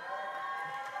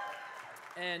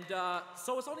 And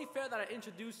so it's only fair that I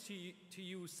introduce to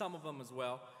you some of them as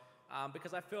well,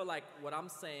 because I feel like what I'm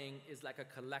saying is like a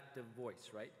collective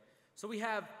voice, right? So we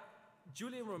have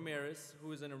Julian Ramirez,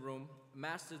 who is in a room,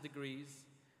 master's degrees,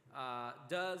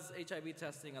 does HIV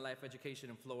testing and life education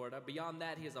in Florida. Beyond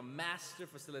that, he is a master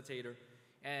facilitator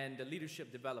and a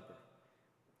leadership developer.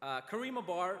 Kareem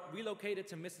Abbar relocated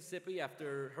to Mississippi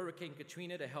after Hurricane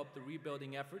Katrina to help the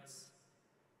rebuilding efforts.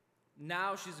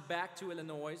 Now she's back to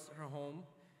Illinois, her home,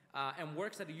 and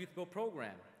works at a Youth Build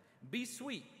program. Be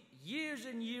Sweet, years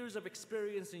and years of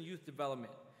experience in youth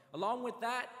development. Along with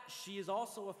that, she is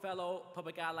also a fellow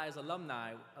Public Allies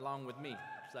alumni along with me.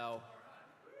 So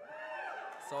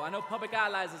I know Public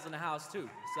Allies is in the house too.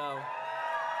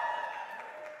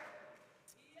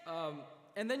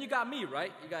 And then you got me,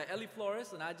 right? You got Ellie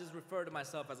Flores, and I just refer to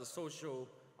myself as a social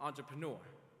entrepreneur,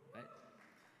 right?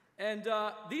 And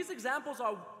these examples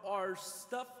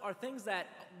are things that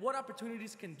what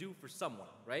opportunities can do for someone,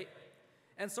 right?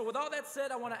 And so with all that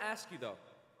said, I want to ask you though,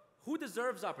 who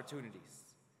deserves opportunities?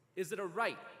 Is it a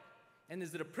right? And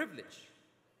is it a privilege?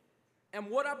 And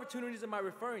what opportunities am I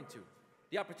referring to?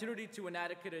 The opportunity to an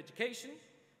adequate education,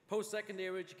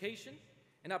 post-secondary education,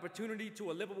 an opportunity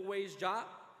to a livable wage job?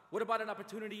 What about an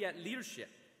opportunity at leadership?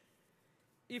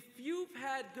 If you've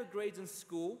had good grades in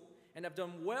school and have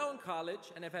done well in college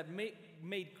and have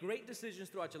made great decisions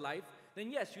throughout your life,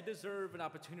 then yes, you deserve an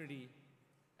opportunity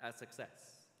at success.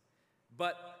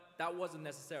 But that wasn't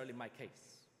necessarily my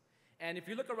case. And if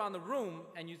you look around the room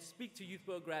and you speak to Youth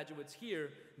Build graduates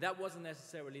here, that wasn't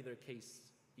necessarily their case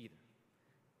either.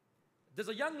 Does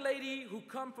a young lady who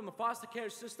come from the foster care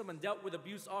system and dealt with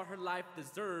abuse all her life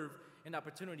deserve an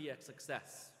opportunity at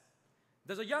success?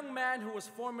 Does a young man who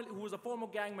was a former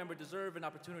gang member deserve an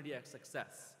opportunity at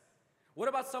success? What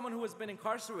about someone who has been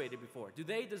incarcerated before? Do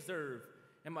they deserve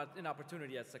an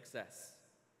opportunity at success?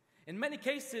 In many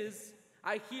cases,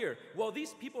 I hear, well,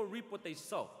 these people reap what they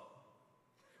sow.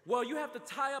 Well, you have to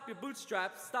tie up your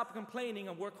bootstraps, stop complaining,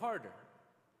 and work harder.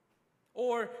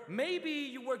 Or maybe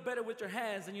you work better with your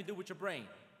hands than you do with your brain.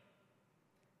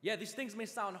 Yeah, these things may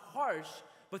sound harsh,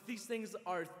 but these things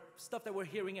are stuff that we're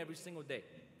hearing every single day.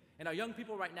 And our young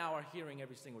people right now are hearing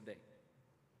every single day.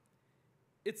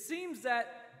 It seems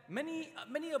that many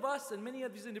of us and many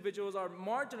of these individuals are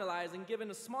marginalized and given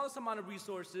the smallest amount of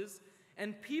resources,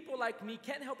 and people like me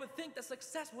can't help but think that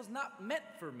success was not meant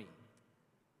for me.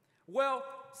 Well,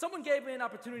 someone gave me an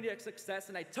opportunity at success,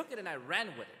 and I took it and I ran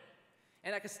with it.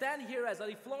 And I can stand here as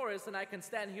Eli Flores, and I can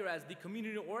stand here as the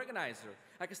community organizer.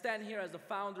 I can stand here as the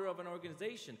founder of an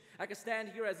organization. I can stand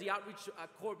here as the outreach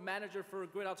corps manager for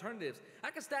Great Alternatives. I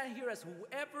can stand here as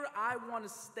whoever I want to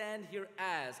stand here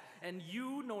as, and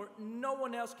you nor no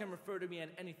one else can refer to me as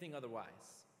anything otherwise.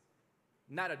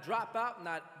 Not a dropout,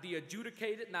 not the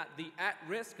adjudicated, not the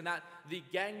at-risk, not the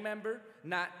gang member,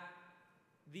 not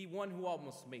the one who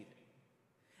almost made it.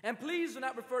 And please do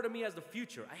not refer to me as the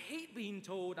future. I hate being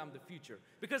told I'm the future,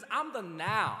 because I'm the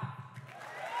now.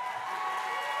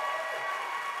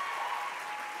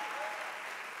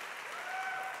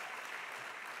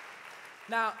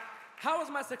 Now, how is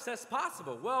my success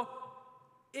possible? Well,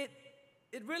 it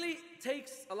really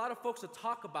takes a lot of folks to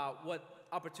talk about what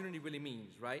opportunity really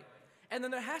means, right? And then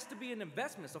there has to be an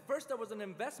investment. So first there was an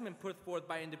investment put forth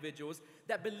by individuals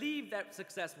that believed that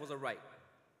success was a right.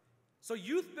 So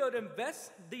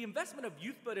the investment of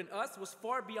Youth Build in us was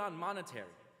far beyond monetary.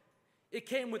 It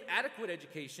came with adequate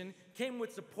education, came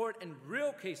with support and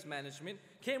real case management,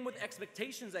 came with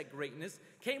expectations at greatness,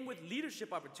 came with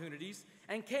leadership opportunities,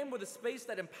 and came with a space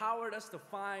that empowered us to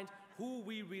find who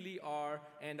we really are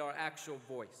and our actual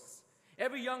voice.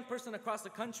 Every young person across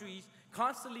the country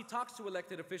constantly talks to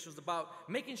elected officials about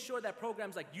making sure that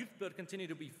programs like Youth Build continue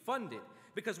to be funded,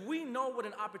 because we know what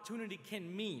an opportunity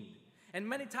can mean. And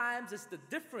many times it's the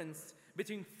difference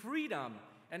between freedom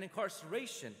and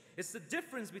incarceration. It's the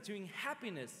difference between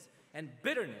happiness and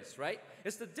bitterness, right?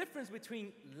 It's the difference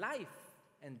between life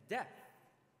and death.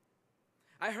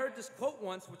 I heard this quote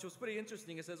once, which was pretty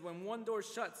interesting. It says, when one door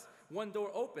shuts, one door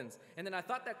opens. And then I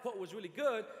thought that quote was really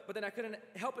good, but then I couldn't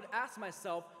help but ask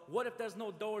myself, what if there's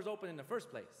no doors open in the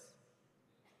first place?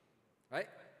 Right?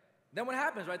 Then what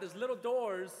happens, right? There's little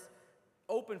doors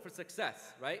open for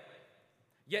success, right?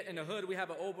 Yet in the hood, we have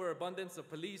an overabundance of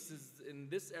police in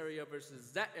this area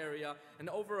versus that area, an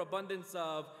overabundance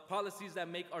of policies that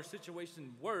make our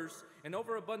situation worse, an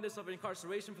overabundance of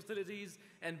incarceration facilities,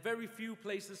 and very few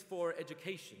places for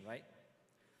education, right?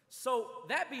 So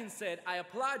that being said, I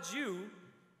applaud you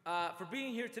for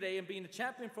being here today and being a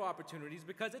champion for opportunities,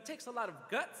 because it takes a lot of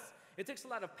guts, it takes a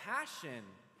lot of passion,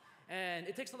 and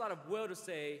it takes a lot of will to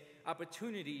say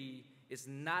opportunity is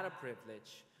not a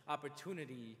privilege.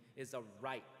 Opportunity is a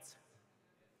right.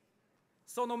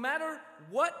 So no matter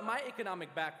what my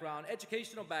economic background,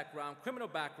 educational background, criminal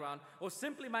background, or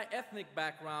simply my ethnic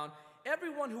background,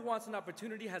 everyone who wants an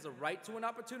opportunity has a right to an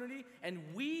opportunity, and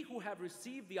we who have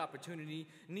received the opportunity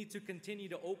need to continue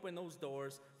to open those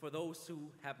doors for those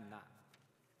who have not.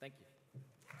 Thank you.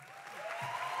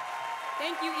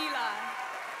 Thank you, Eli.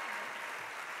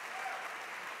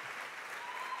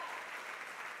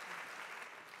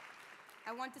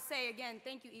 I want to say again,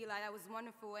 thank you, Eli. That was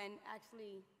wonderful, and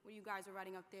actually, what you guys are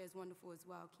writing up there is wonderful as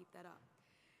well. Keep that up.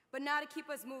 But now to keep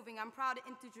us moving, I'm proud to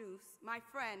introduce my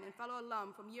friend and fellow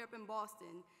alum from Europe and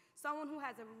Boston, someone who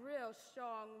has a real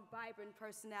strong, vibrant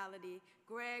personality,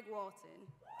 Greg Walton.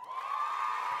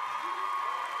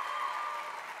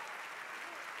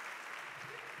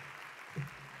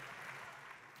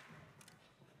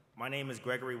 My name is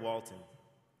Gregory Walton,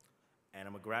 and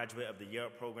I'm a graduate of the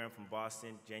Europe program from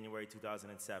Boston, January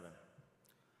 2007.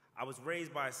 I was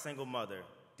raised by a single mother,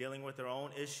 dealing with her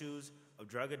own issues of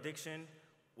drug addiction,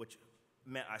 which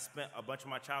meant I spent a bunch of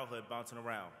my childhood bouncing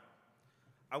around.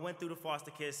 I went through the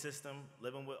foster care system,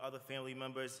 living with other family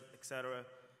members, etc.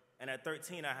 And at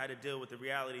 13, I had to deal with the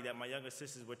reality that my younger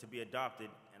sisters were to be adopted,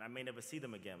 and I may never see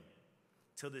them again.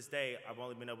 Till this day, I've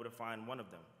only been able to find one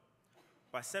of them.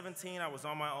 By 17, I was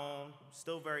on my own,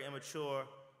 still very immature,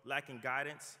 lacking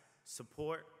guidance,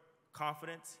 support,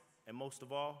 confidence, and most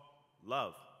of all,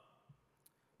 love.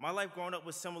 My life growing up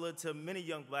was similar to many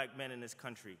young black men in this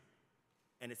country,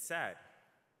 and it's sad.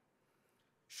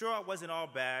 Sure, I wasn't all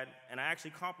bad, and I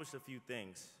actually accomplished a few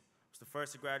things. I was the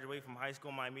first to graduate from high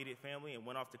school in my immediate family and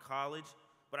went off to college,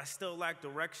 but I still lacked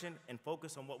direction and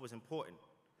focus on what was important.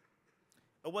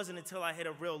 It wasn't until I hit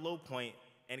a real low point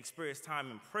and experienced time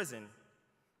in prison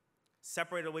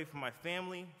separated away from my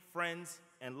family, friends,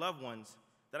 and loved ones,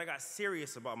 that I got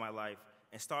serious about my life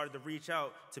and started to reach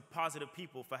out to positive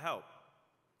people for help.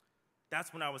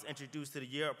 That's when I was introduced to the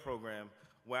Year Up program,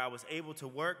 where I was able to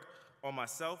work on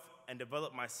myself and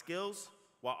develop my skills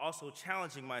while also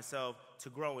challenging myself to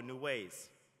grow in new ways.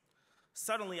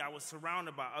 Suddenly, I was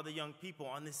surrounded by other young people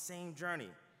on this same journey,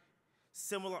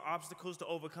 similar obstacles to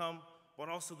overcome, but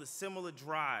also the similar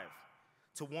drive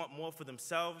to want more for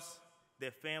themselves,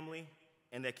 their family,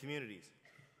 and their communities.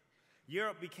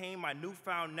 Europe became my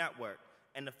newfound network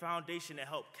and the foundation that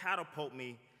helped catapult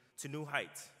me to new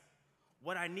heights.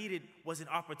 What I needed was an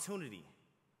opportunity,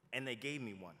 and they gave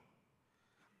me one.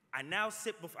 I now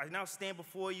stand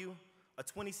before you, a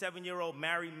 27-year-old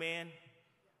married man,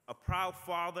 a proud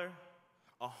father,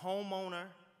 a homeowner,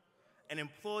 an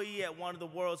employee at one of the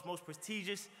world's most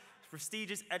prestigious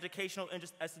educational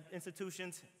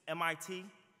institutions, MIT.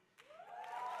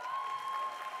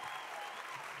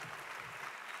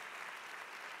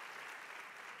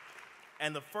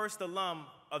 And the first alum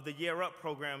of the Year Up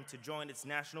program to join its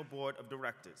National Board of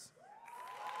Directors.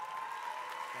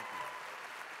 Thank you.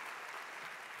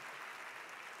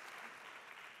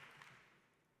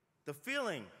 The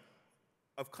feeling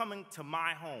of coming to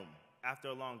my home after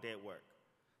a long day at work,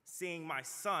 seeing my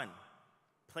son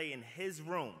play in his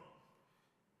room,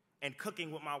 and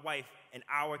cooking with my wife in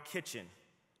our kitchen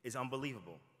is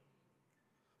unbelievable.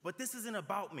 But this isn't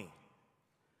about me.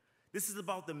 This is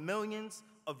about the millions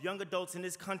of young adults in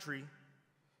this country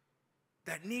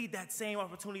that need that same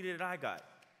opportunity that I got.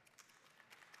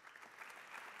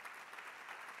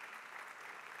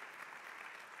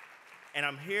 And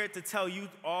I'm here to tell you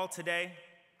all today,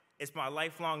 it's my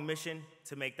lifelong mission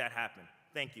to make that happen.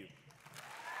 Thank you.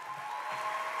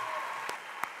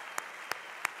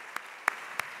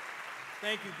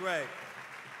 Thank you, Greg.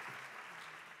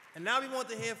 And now we want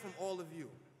to hear from all of you,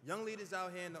 young leaders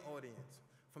out here in the audience,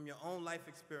 from your own life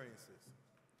experiences.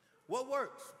 What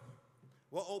works?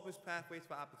 What opens pathways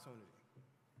for opportunity?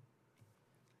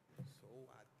 So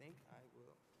I think I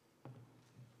will.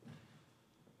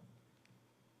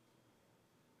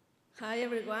 Hi,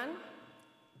 everyone.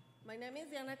 My name is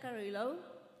Diana Carrillo,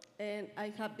 and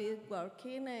I have been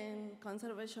working in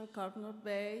Conservation Corner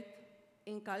Bay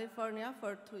in California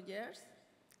for 2 years.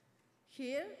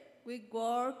 Here, we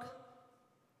work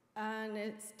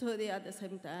and study at the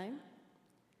same time.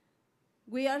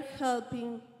 We are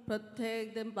helping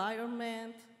protect the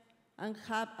environment and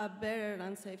have a better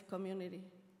and safe community.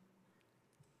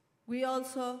 We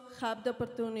also have the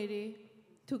opportunity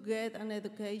to get an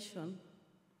education.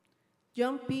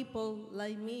 Young people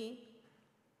like me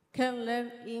can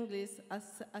learn English as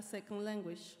a second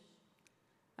language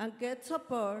and get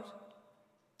support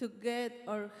to get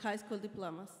our high school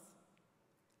diplomas.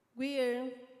 We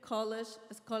earn college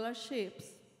scholarships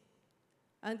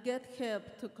and get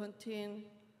help to continue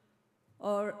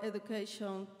our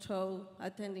education through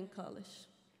attending college.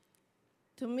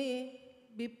 To me,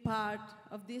 be part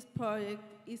of this project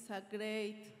is a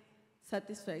great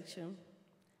satisfaction,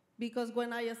 because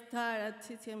when I started at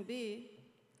CCMB,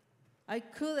 I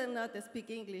could not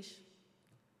speak English.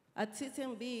 At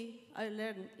CCMB, I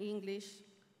learned English.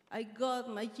 I got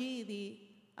my GED,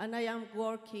 and I am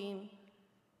working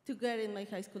to get in my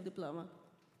high school diploma.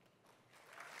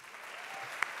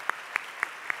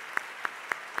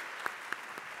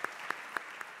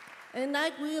 And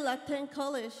I will attend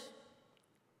college.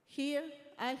 Here,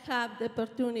 I have the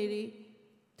opportunity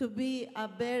to be a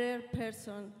better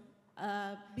person,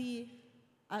 be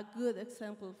a good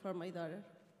example for my daughter.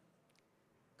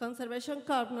 Conservation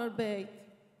Corner Bay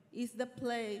is the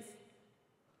place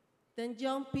that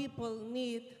young people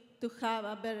need to have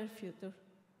a better future.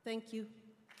 Thank you.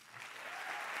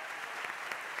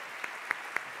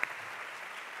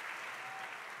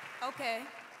 Okay,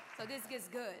 so this gets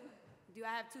good. Do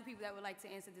I have two people that would like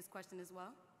to answer this question as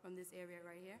well from this area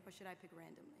right here, or should I pick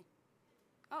randomly?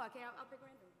 Oh, okay, I'll pick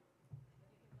randomly.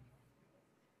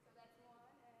 So that's one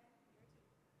and you're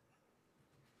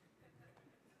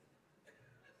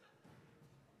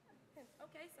two.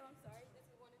 Okay, so I'm sorry, this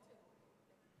is 1 and 2.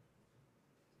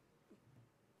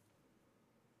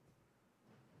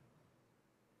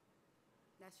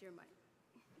 That's your mic.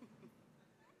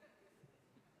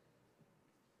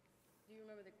 Do you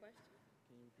remember the question?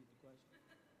 Can you repeat the question?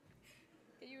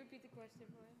 Can you repeat the question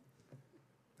for him?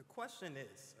 The question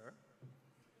is, sir,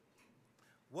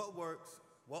 what works,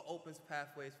 what opens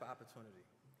pathways for opportunity?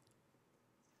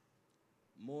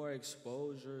 More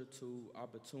exposure to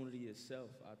opportunity itself,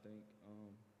 I think.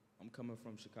 I'm coming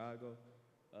from Chicago.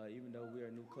 Even though we're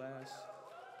a new class,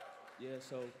 Yeah,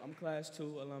 so I'm class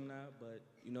 2 alumni, but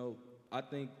you know, I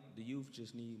think the youth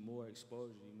just need more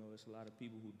exposure. You know, it's a lot of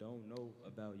people who don't know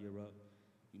about Europe,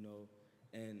 you know,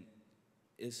 and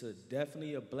it's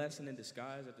definitely a blessing in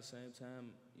disguise at the same time.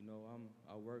 You know,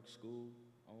 I work, school,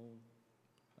 own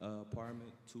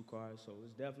apartment, 2 cars, so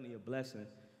it's definitely a blessing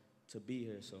to be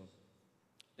here. So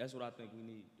that's what I think we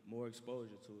need, more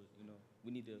exposure to it, you know.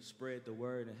 We need to spread the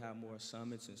word and have more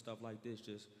summits and stuff like this,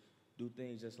 just do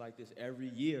things just like this every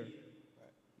year.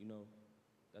 Right. You know,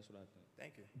 that's what I think.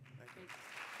 Thank you. Thank you.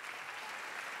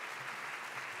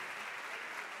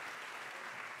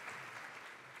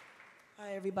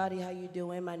 Hi, everybody. How you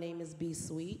doing? My name is B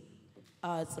Sweet.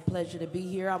 It's a pleasure to be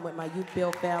here. I'm with my Youth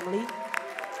Build family.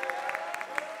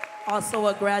 Also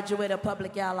a graduate of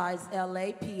Public Allies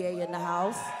LA, PA in the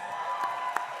house.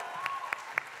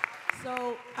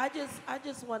 So I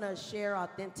just want to share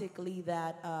authentically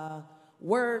that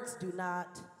words do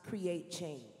not create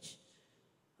change.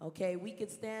 Okay, we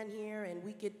could stand here and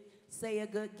we could say a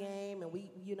good game and we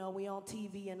on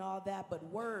TV and all that, but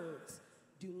words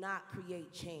do not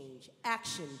create change.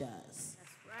 Action does.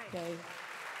 That's right. Okay?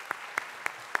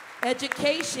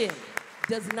 Education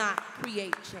does not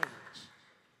create change.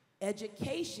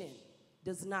 Education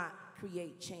does not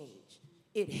create change.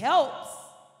 It helps,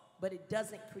 but it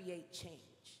doesn't create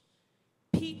change.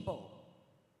 People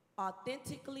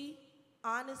authentically,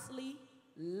 honestly,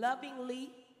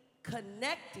 lovingly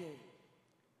connecting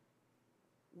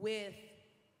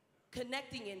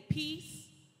in peace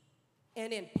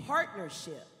and in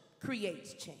partnership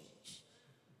creates change.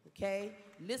 Okay?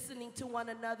 Listening to one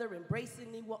another, embracing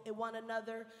one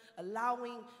another,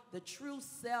 allowing the true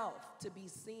self to be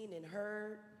seen and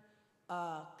heard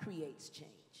creates change.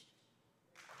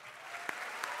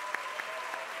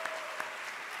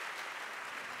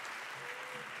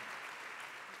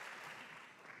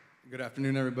 Good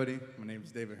afternoon, everybody. My name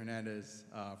is David Hernandez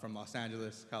from Los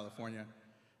Angeles, California.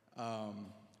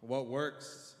 What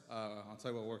works, I'll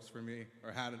tell you what works for me,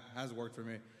 or has worked for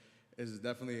me, is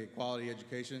definitely a quality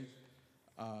education.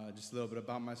 Just a little bit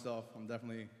about myself. I'm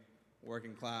definitely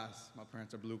working class. My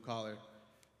parents are blue collar.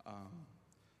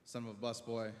 Son of a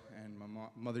busboy, and my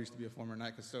mother used to be a former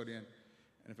night custodian.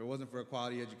 And if it wasn't for a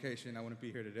quality education, I wouldn't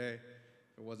be here today.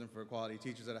 If it wasn't for quality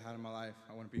teachers that I had in my life,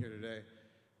 I wouldn't be here today.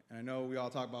 And I know we all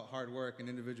talk about hard work and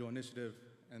individual initiative,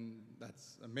 and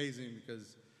that's amazing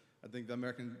because I think the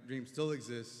American dream still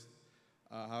exists.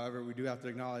 However, we do have to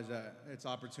acknowledge that it's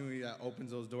opportunity that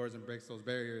opens those doors and breaks those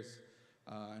barriers.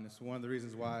 And it's one of the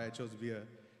reasons why I chose to be a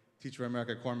Teach for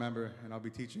America Corps member, and I'll be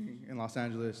teaching in Los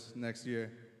Angeles next year,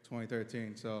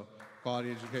 2013. So,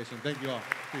 quality education. Thank you all.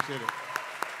 Appreciate it.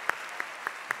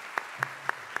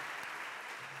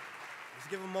 Let's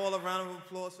give them all a round of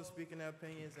applause for speaking their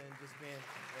opinions and just being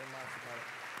very nice about it.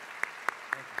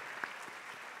 Thank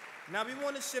you. Now, we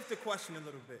want to shift the question a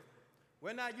little bit.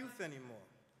 We're not youth anymore.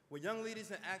 We're young leaders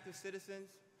and active citizens,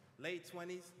 late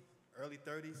 20s, early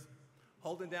 30s,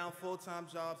 holding down full-time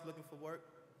jobs, looking for work.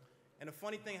 And a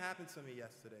funny thing happened to me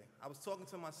yesterday. I was talking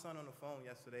to my son on the phone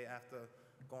yesterday after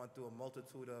going through a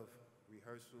multitude of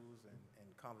rehearsals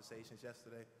and conversations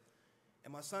yesterday.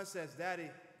 And my son says,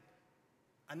 "Daddy,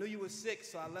 I knew you were sick,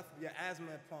 so I left your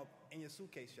asthma pump in your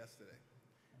suitcase yesterday."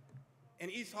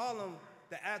 In East Harlem,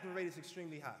 the asthma rate is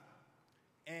extremely high.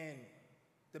 And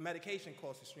the medication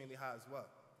cost is extremely high as well.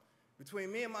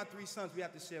 Between me and my 3 sons, we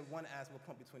have to share one asthma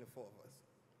pump between the 4 of us.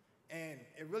 And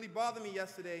it really bothered me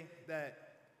yesterday that,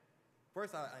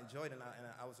 first I enjoyed it and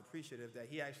I was appreciative that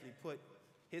he actually put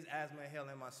his asthma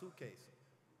inhaler in my suitcase.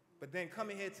 But then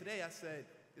coming here today, I said,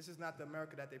 this is not the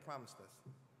America that they promised us.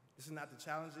 This is not the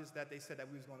challenges that they said that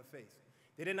we was going to face.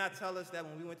 They did not tell us that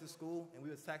when we went to school and we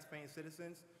were tax-paying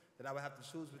citizens, that I would have to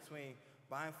choose between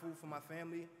buying food for my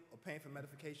family or paying for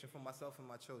medication for myself and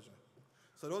my children.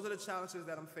 So those are the challenges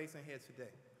that I'm facing here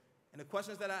today. And the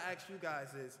questions that I ask you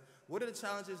guys is, what are the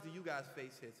challenges do you guys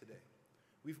face here today?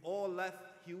 We've all left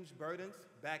huge burdens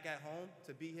back at home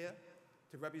to be here,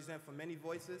 to represent for many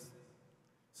voices.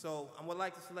 So I would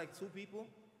like to select 2 people,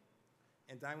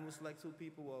 and Diamond will select 2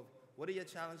 people of what are your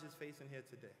challenges facing here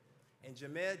today. And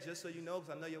Jameer, just so you know,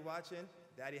 because I know you're watching,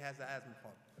 Daddy has the asthma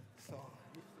pump. So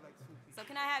you select 2 people. So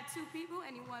can I have 2 people?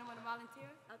 Anyone want to volunteer?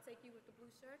 I'll take you with the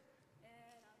blue shirt,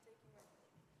 and I'll take you right.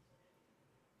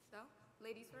 So,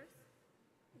 ladies first.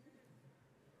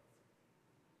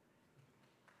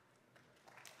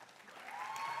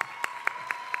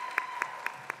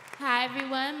 Hi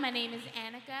everyone, my name is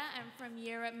Annika. I'm from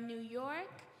Europe, New York.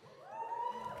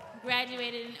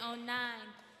 Graduated in '09.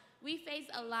 We face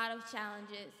a lot of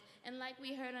challenges, and like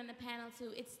we heard on the panel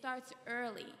too, it starts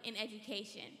early in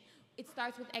education. It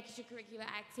starts with extracurricular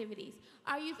activities.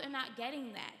 Our youth are not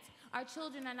getting that. Our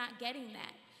children are not getting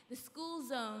that. The school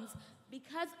zones,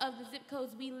 because of the zip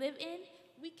codes we live in,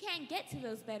 we can't get to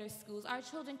those better schools. Our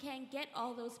children can't get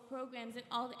all those programs and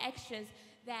all the extras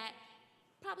that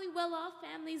probably well-off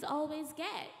families always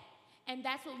get. And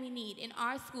that's what we need in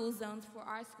our school zones for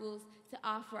our schools to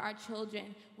offer our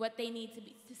children what they need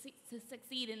to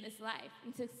succeed in this life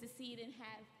and to succeed and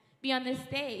be on this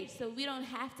stage. So we don't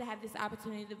have to have this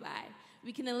opportunity divide.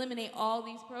 We can eliminate all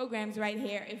these programs right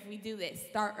here if we do this.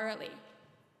 Start early.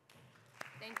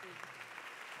 Thank you.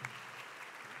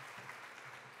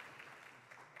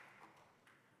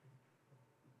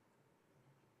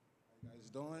 How you guys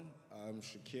doing? I'm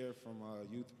Shakir from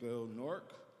Youth Build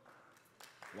Newark.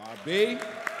 YB,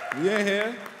 we in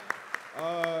here.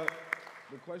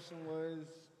 The question was,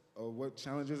 what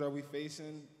challenges are we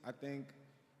facing? I think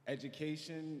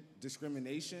education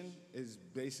discrimination is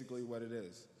basically what it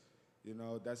is. You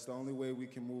know, that's the only way we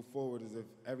can move forward is if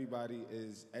everybody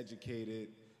is educated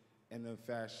in a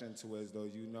fashion to as though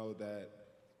you know that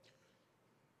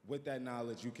with that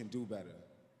knowledge you can do better.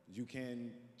 You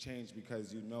can change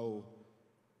because you know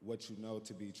what you know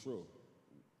to be true.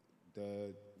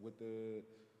 With the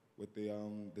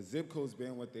zip codes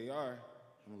being what they are,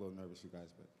 I'm a little nervous, you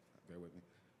guys, but bear with me.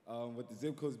 With the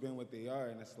zip codes being what they are,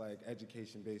 and it's like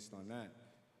education based on that.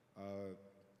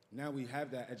 Now we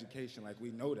have that education, like we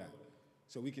know that.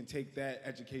 So we can take that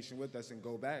education with us and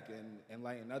go back and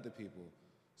enlighten other people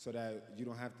so that you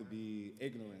don't have to be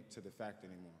ignorant to the fact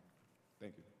anymore.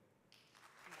 Thank you.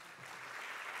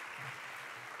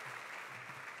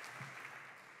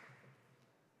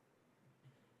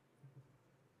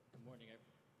 Good morning.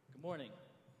 Good morning.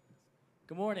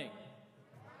 Good morning.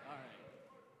 All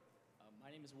right.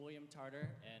 My name is William Tarter,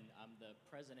 and I'm the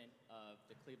president of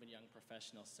the Cleveland Young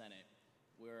Professional Senate.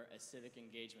 We're a civic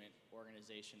engagement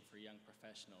organization for young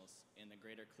professionals in the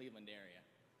greater Cleveland area.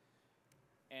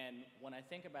 And when I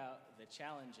think about the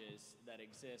challenges that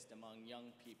exist among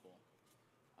young people,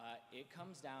 it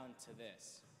comes down to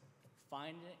this: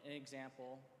 find an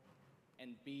example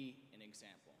and be an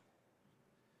example.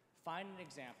 Find an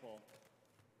example.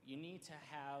 You need to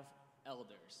have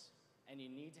elders, and you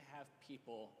need to have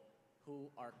people who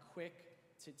are quick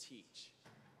to teach.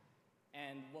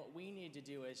 And what we need to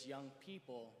do as young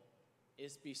people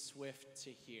is be swift to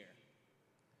hear.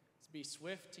 It's be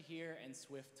swift to hear and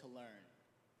swift to learn.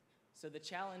 So the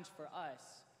challenge for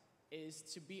us is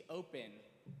to be open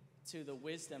to the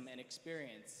wisdom and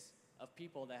experience of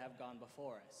people that have gone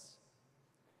before us.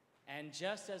 And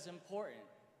just as important,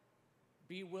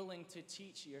 be willing to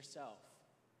teach yourself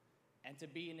and to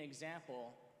be an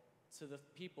example to the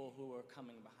people who are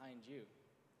coming behind you.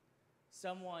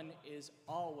 Someone is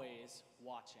always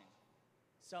watching.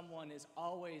 Someone is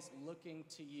always looking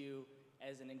to you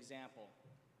as an example.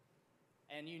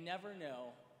 And you never know,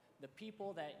 the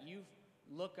people that you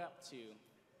look up to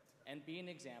and be an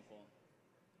example,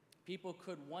 people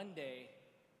could one day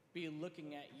be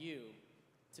looking at you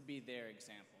to be their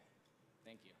example.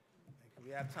 Thank you. Thank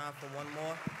you. We have time for one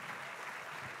more.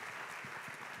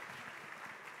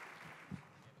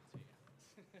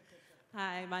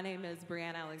 Hi, my name is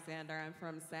Brianna Alexander. I'm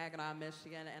from Saginaw,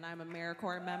 Michigan, and I'm a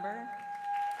AmeriCorps member,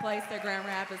 placed at Grand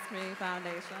Rapids Community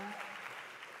Foundation.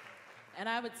 And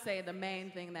I would say the main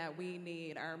thing that we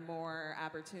need are more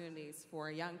opportunities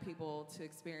for young people to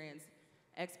experience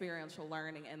experiential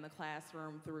learning in the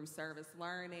classroom through service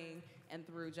learning and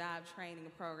through job training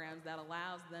programs that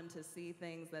allows them to see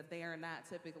things that they are not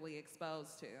typically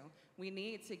exposed to. We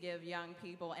need to give young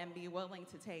people and be willing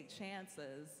to take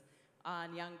chances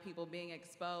on young people being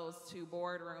exposed to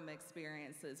boardroom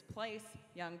experiences. Place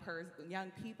young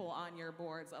people on your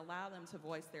boards, allow them to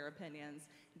voice their opinions,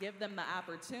 give them the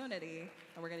opportunity,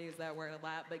 and we're gonna use that word a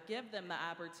lot, but give them the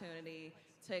opportunity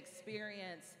to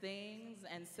experience things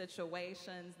and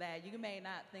situations that you may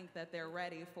not think that they're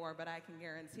ready for, but I can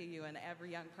guarantee you, and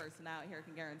every young person out here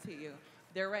can guarantee you,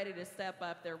 they're ready to step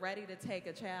up, they're ready to take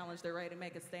a challenge, they're ready to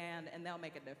make a stand, and they'll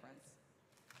make a difference.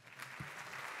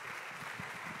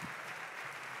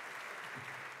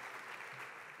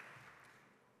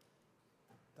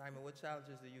 Diamond, what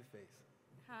challenges do you face?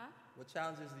 Huh? What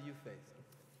challenges do you face?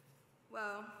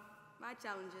 Well, my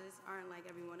challenges aren't like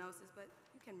everyone else's, but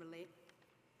you can relate.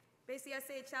 Basically, I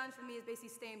say a challenge for me is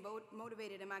basically staying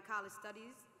motivated in my college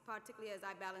studies, particularly as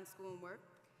I balance school and work.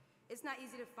 It's not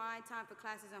easy to find time for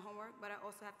classes and homework, but I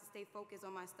also have to stay focused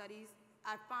on my studies.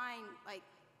 I find like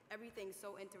everything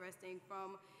so interesting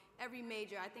from every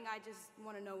major. I think I just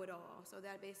want to know it all, so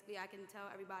that basically I can tell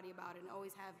everybody about it and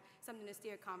always have something to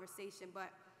steer conversation. But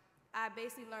I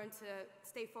basically learned to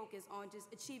stay focused on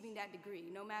just achieving that degree.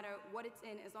 No matter what it's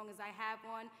in, as long as I have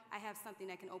one, I have something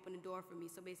that can open the door for me.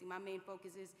 So basically my main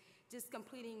focus is just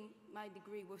completing my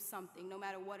degree with something, no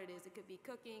matter what it is. It could be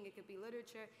cooking, it could be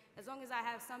literature. As long as I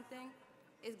have something,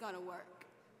 it's gonna work.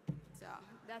 So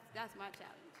that's my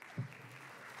challenge.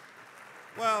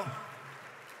 Well,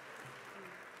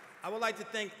 I would like to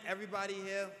thank everybody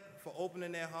here for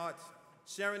opening their hearts,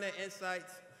 sharing their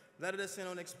insights, letting us in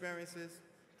on experiences.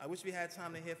 I wish we had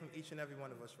time to hear from each and every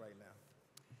one of us right now.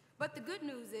 But the good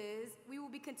news is we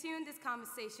will be continuing this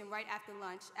conversation right after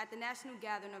lunch at the National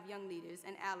Gathering of Young Leaders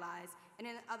and Allies and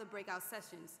in other breakout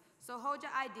sessions. So hold your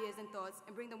ideas and thoughts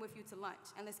and bring them with you to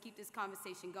lunch, and let's keep this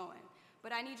conversation going. But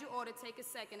I need you all to take a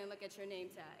second and look at your name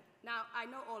tag. Now, I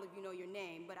know all of you know your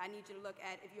name, but I need you to look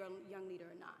at if you're a young leader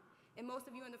or not. And most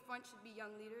of you in the front should be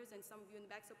young leaders, and some of you in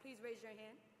the back, so please raise your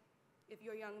hand if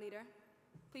you're a young leader.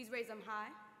 Please raise them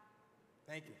high.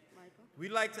 Thank you. Michael.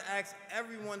 We'd like to ask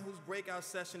everyone whose breakout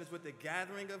session is with the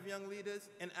gathering of young leaders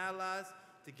and allies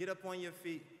to get up on your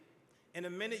feet. In a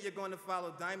minute, you're going to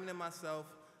follow Diamond and myself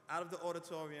out of the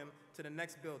auditorium to the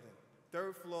next building,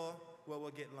 3rd floor, where we'll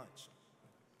get lunch.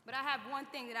 But I have one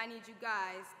thing that I need you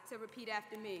guys to repeat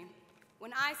after me.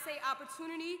 When I say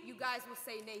opportunity, you guys will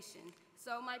say nation.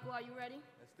 So, Michael, are you ready?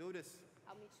 Let's do this.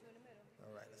 I'll meet you in the middle.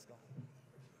 All right, let's go.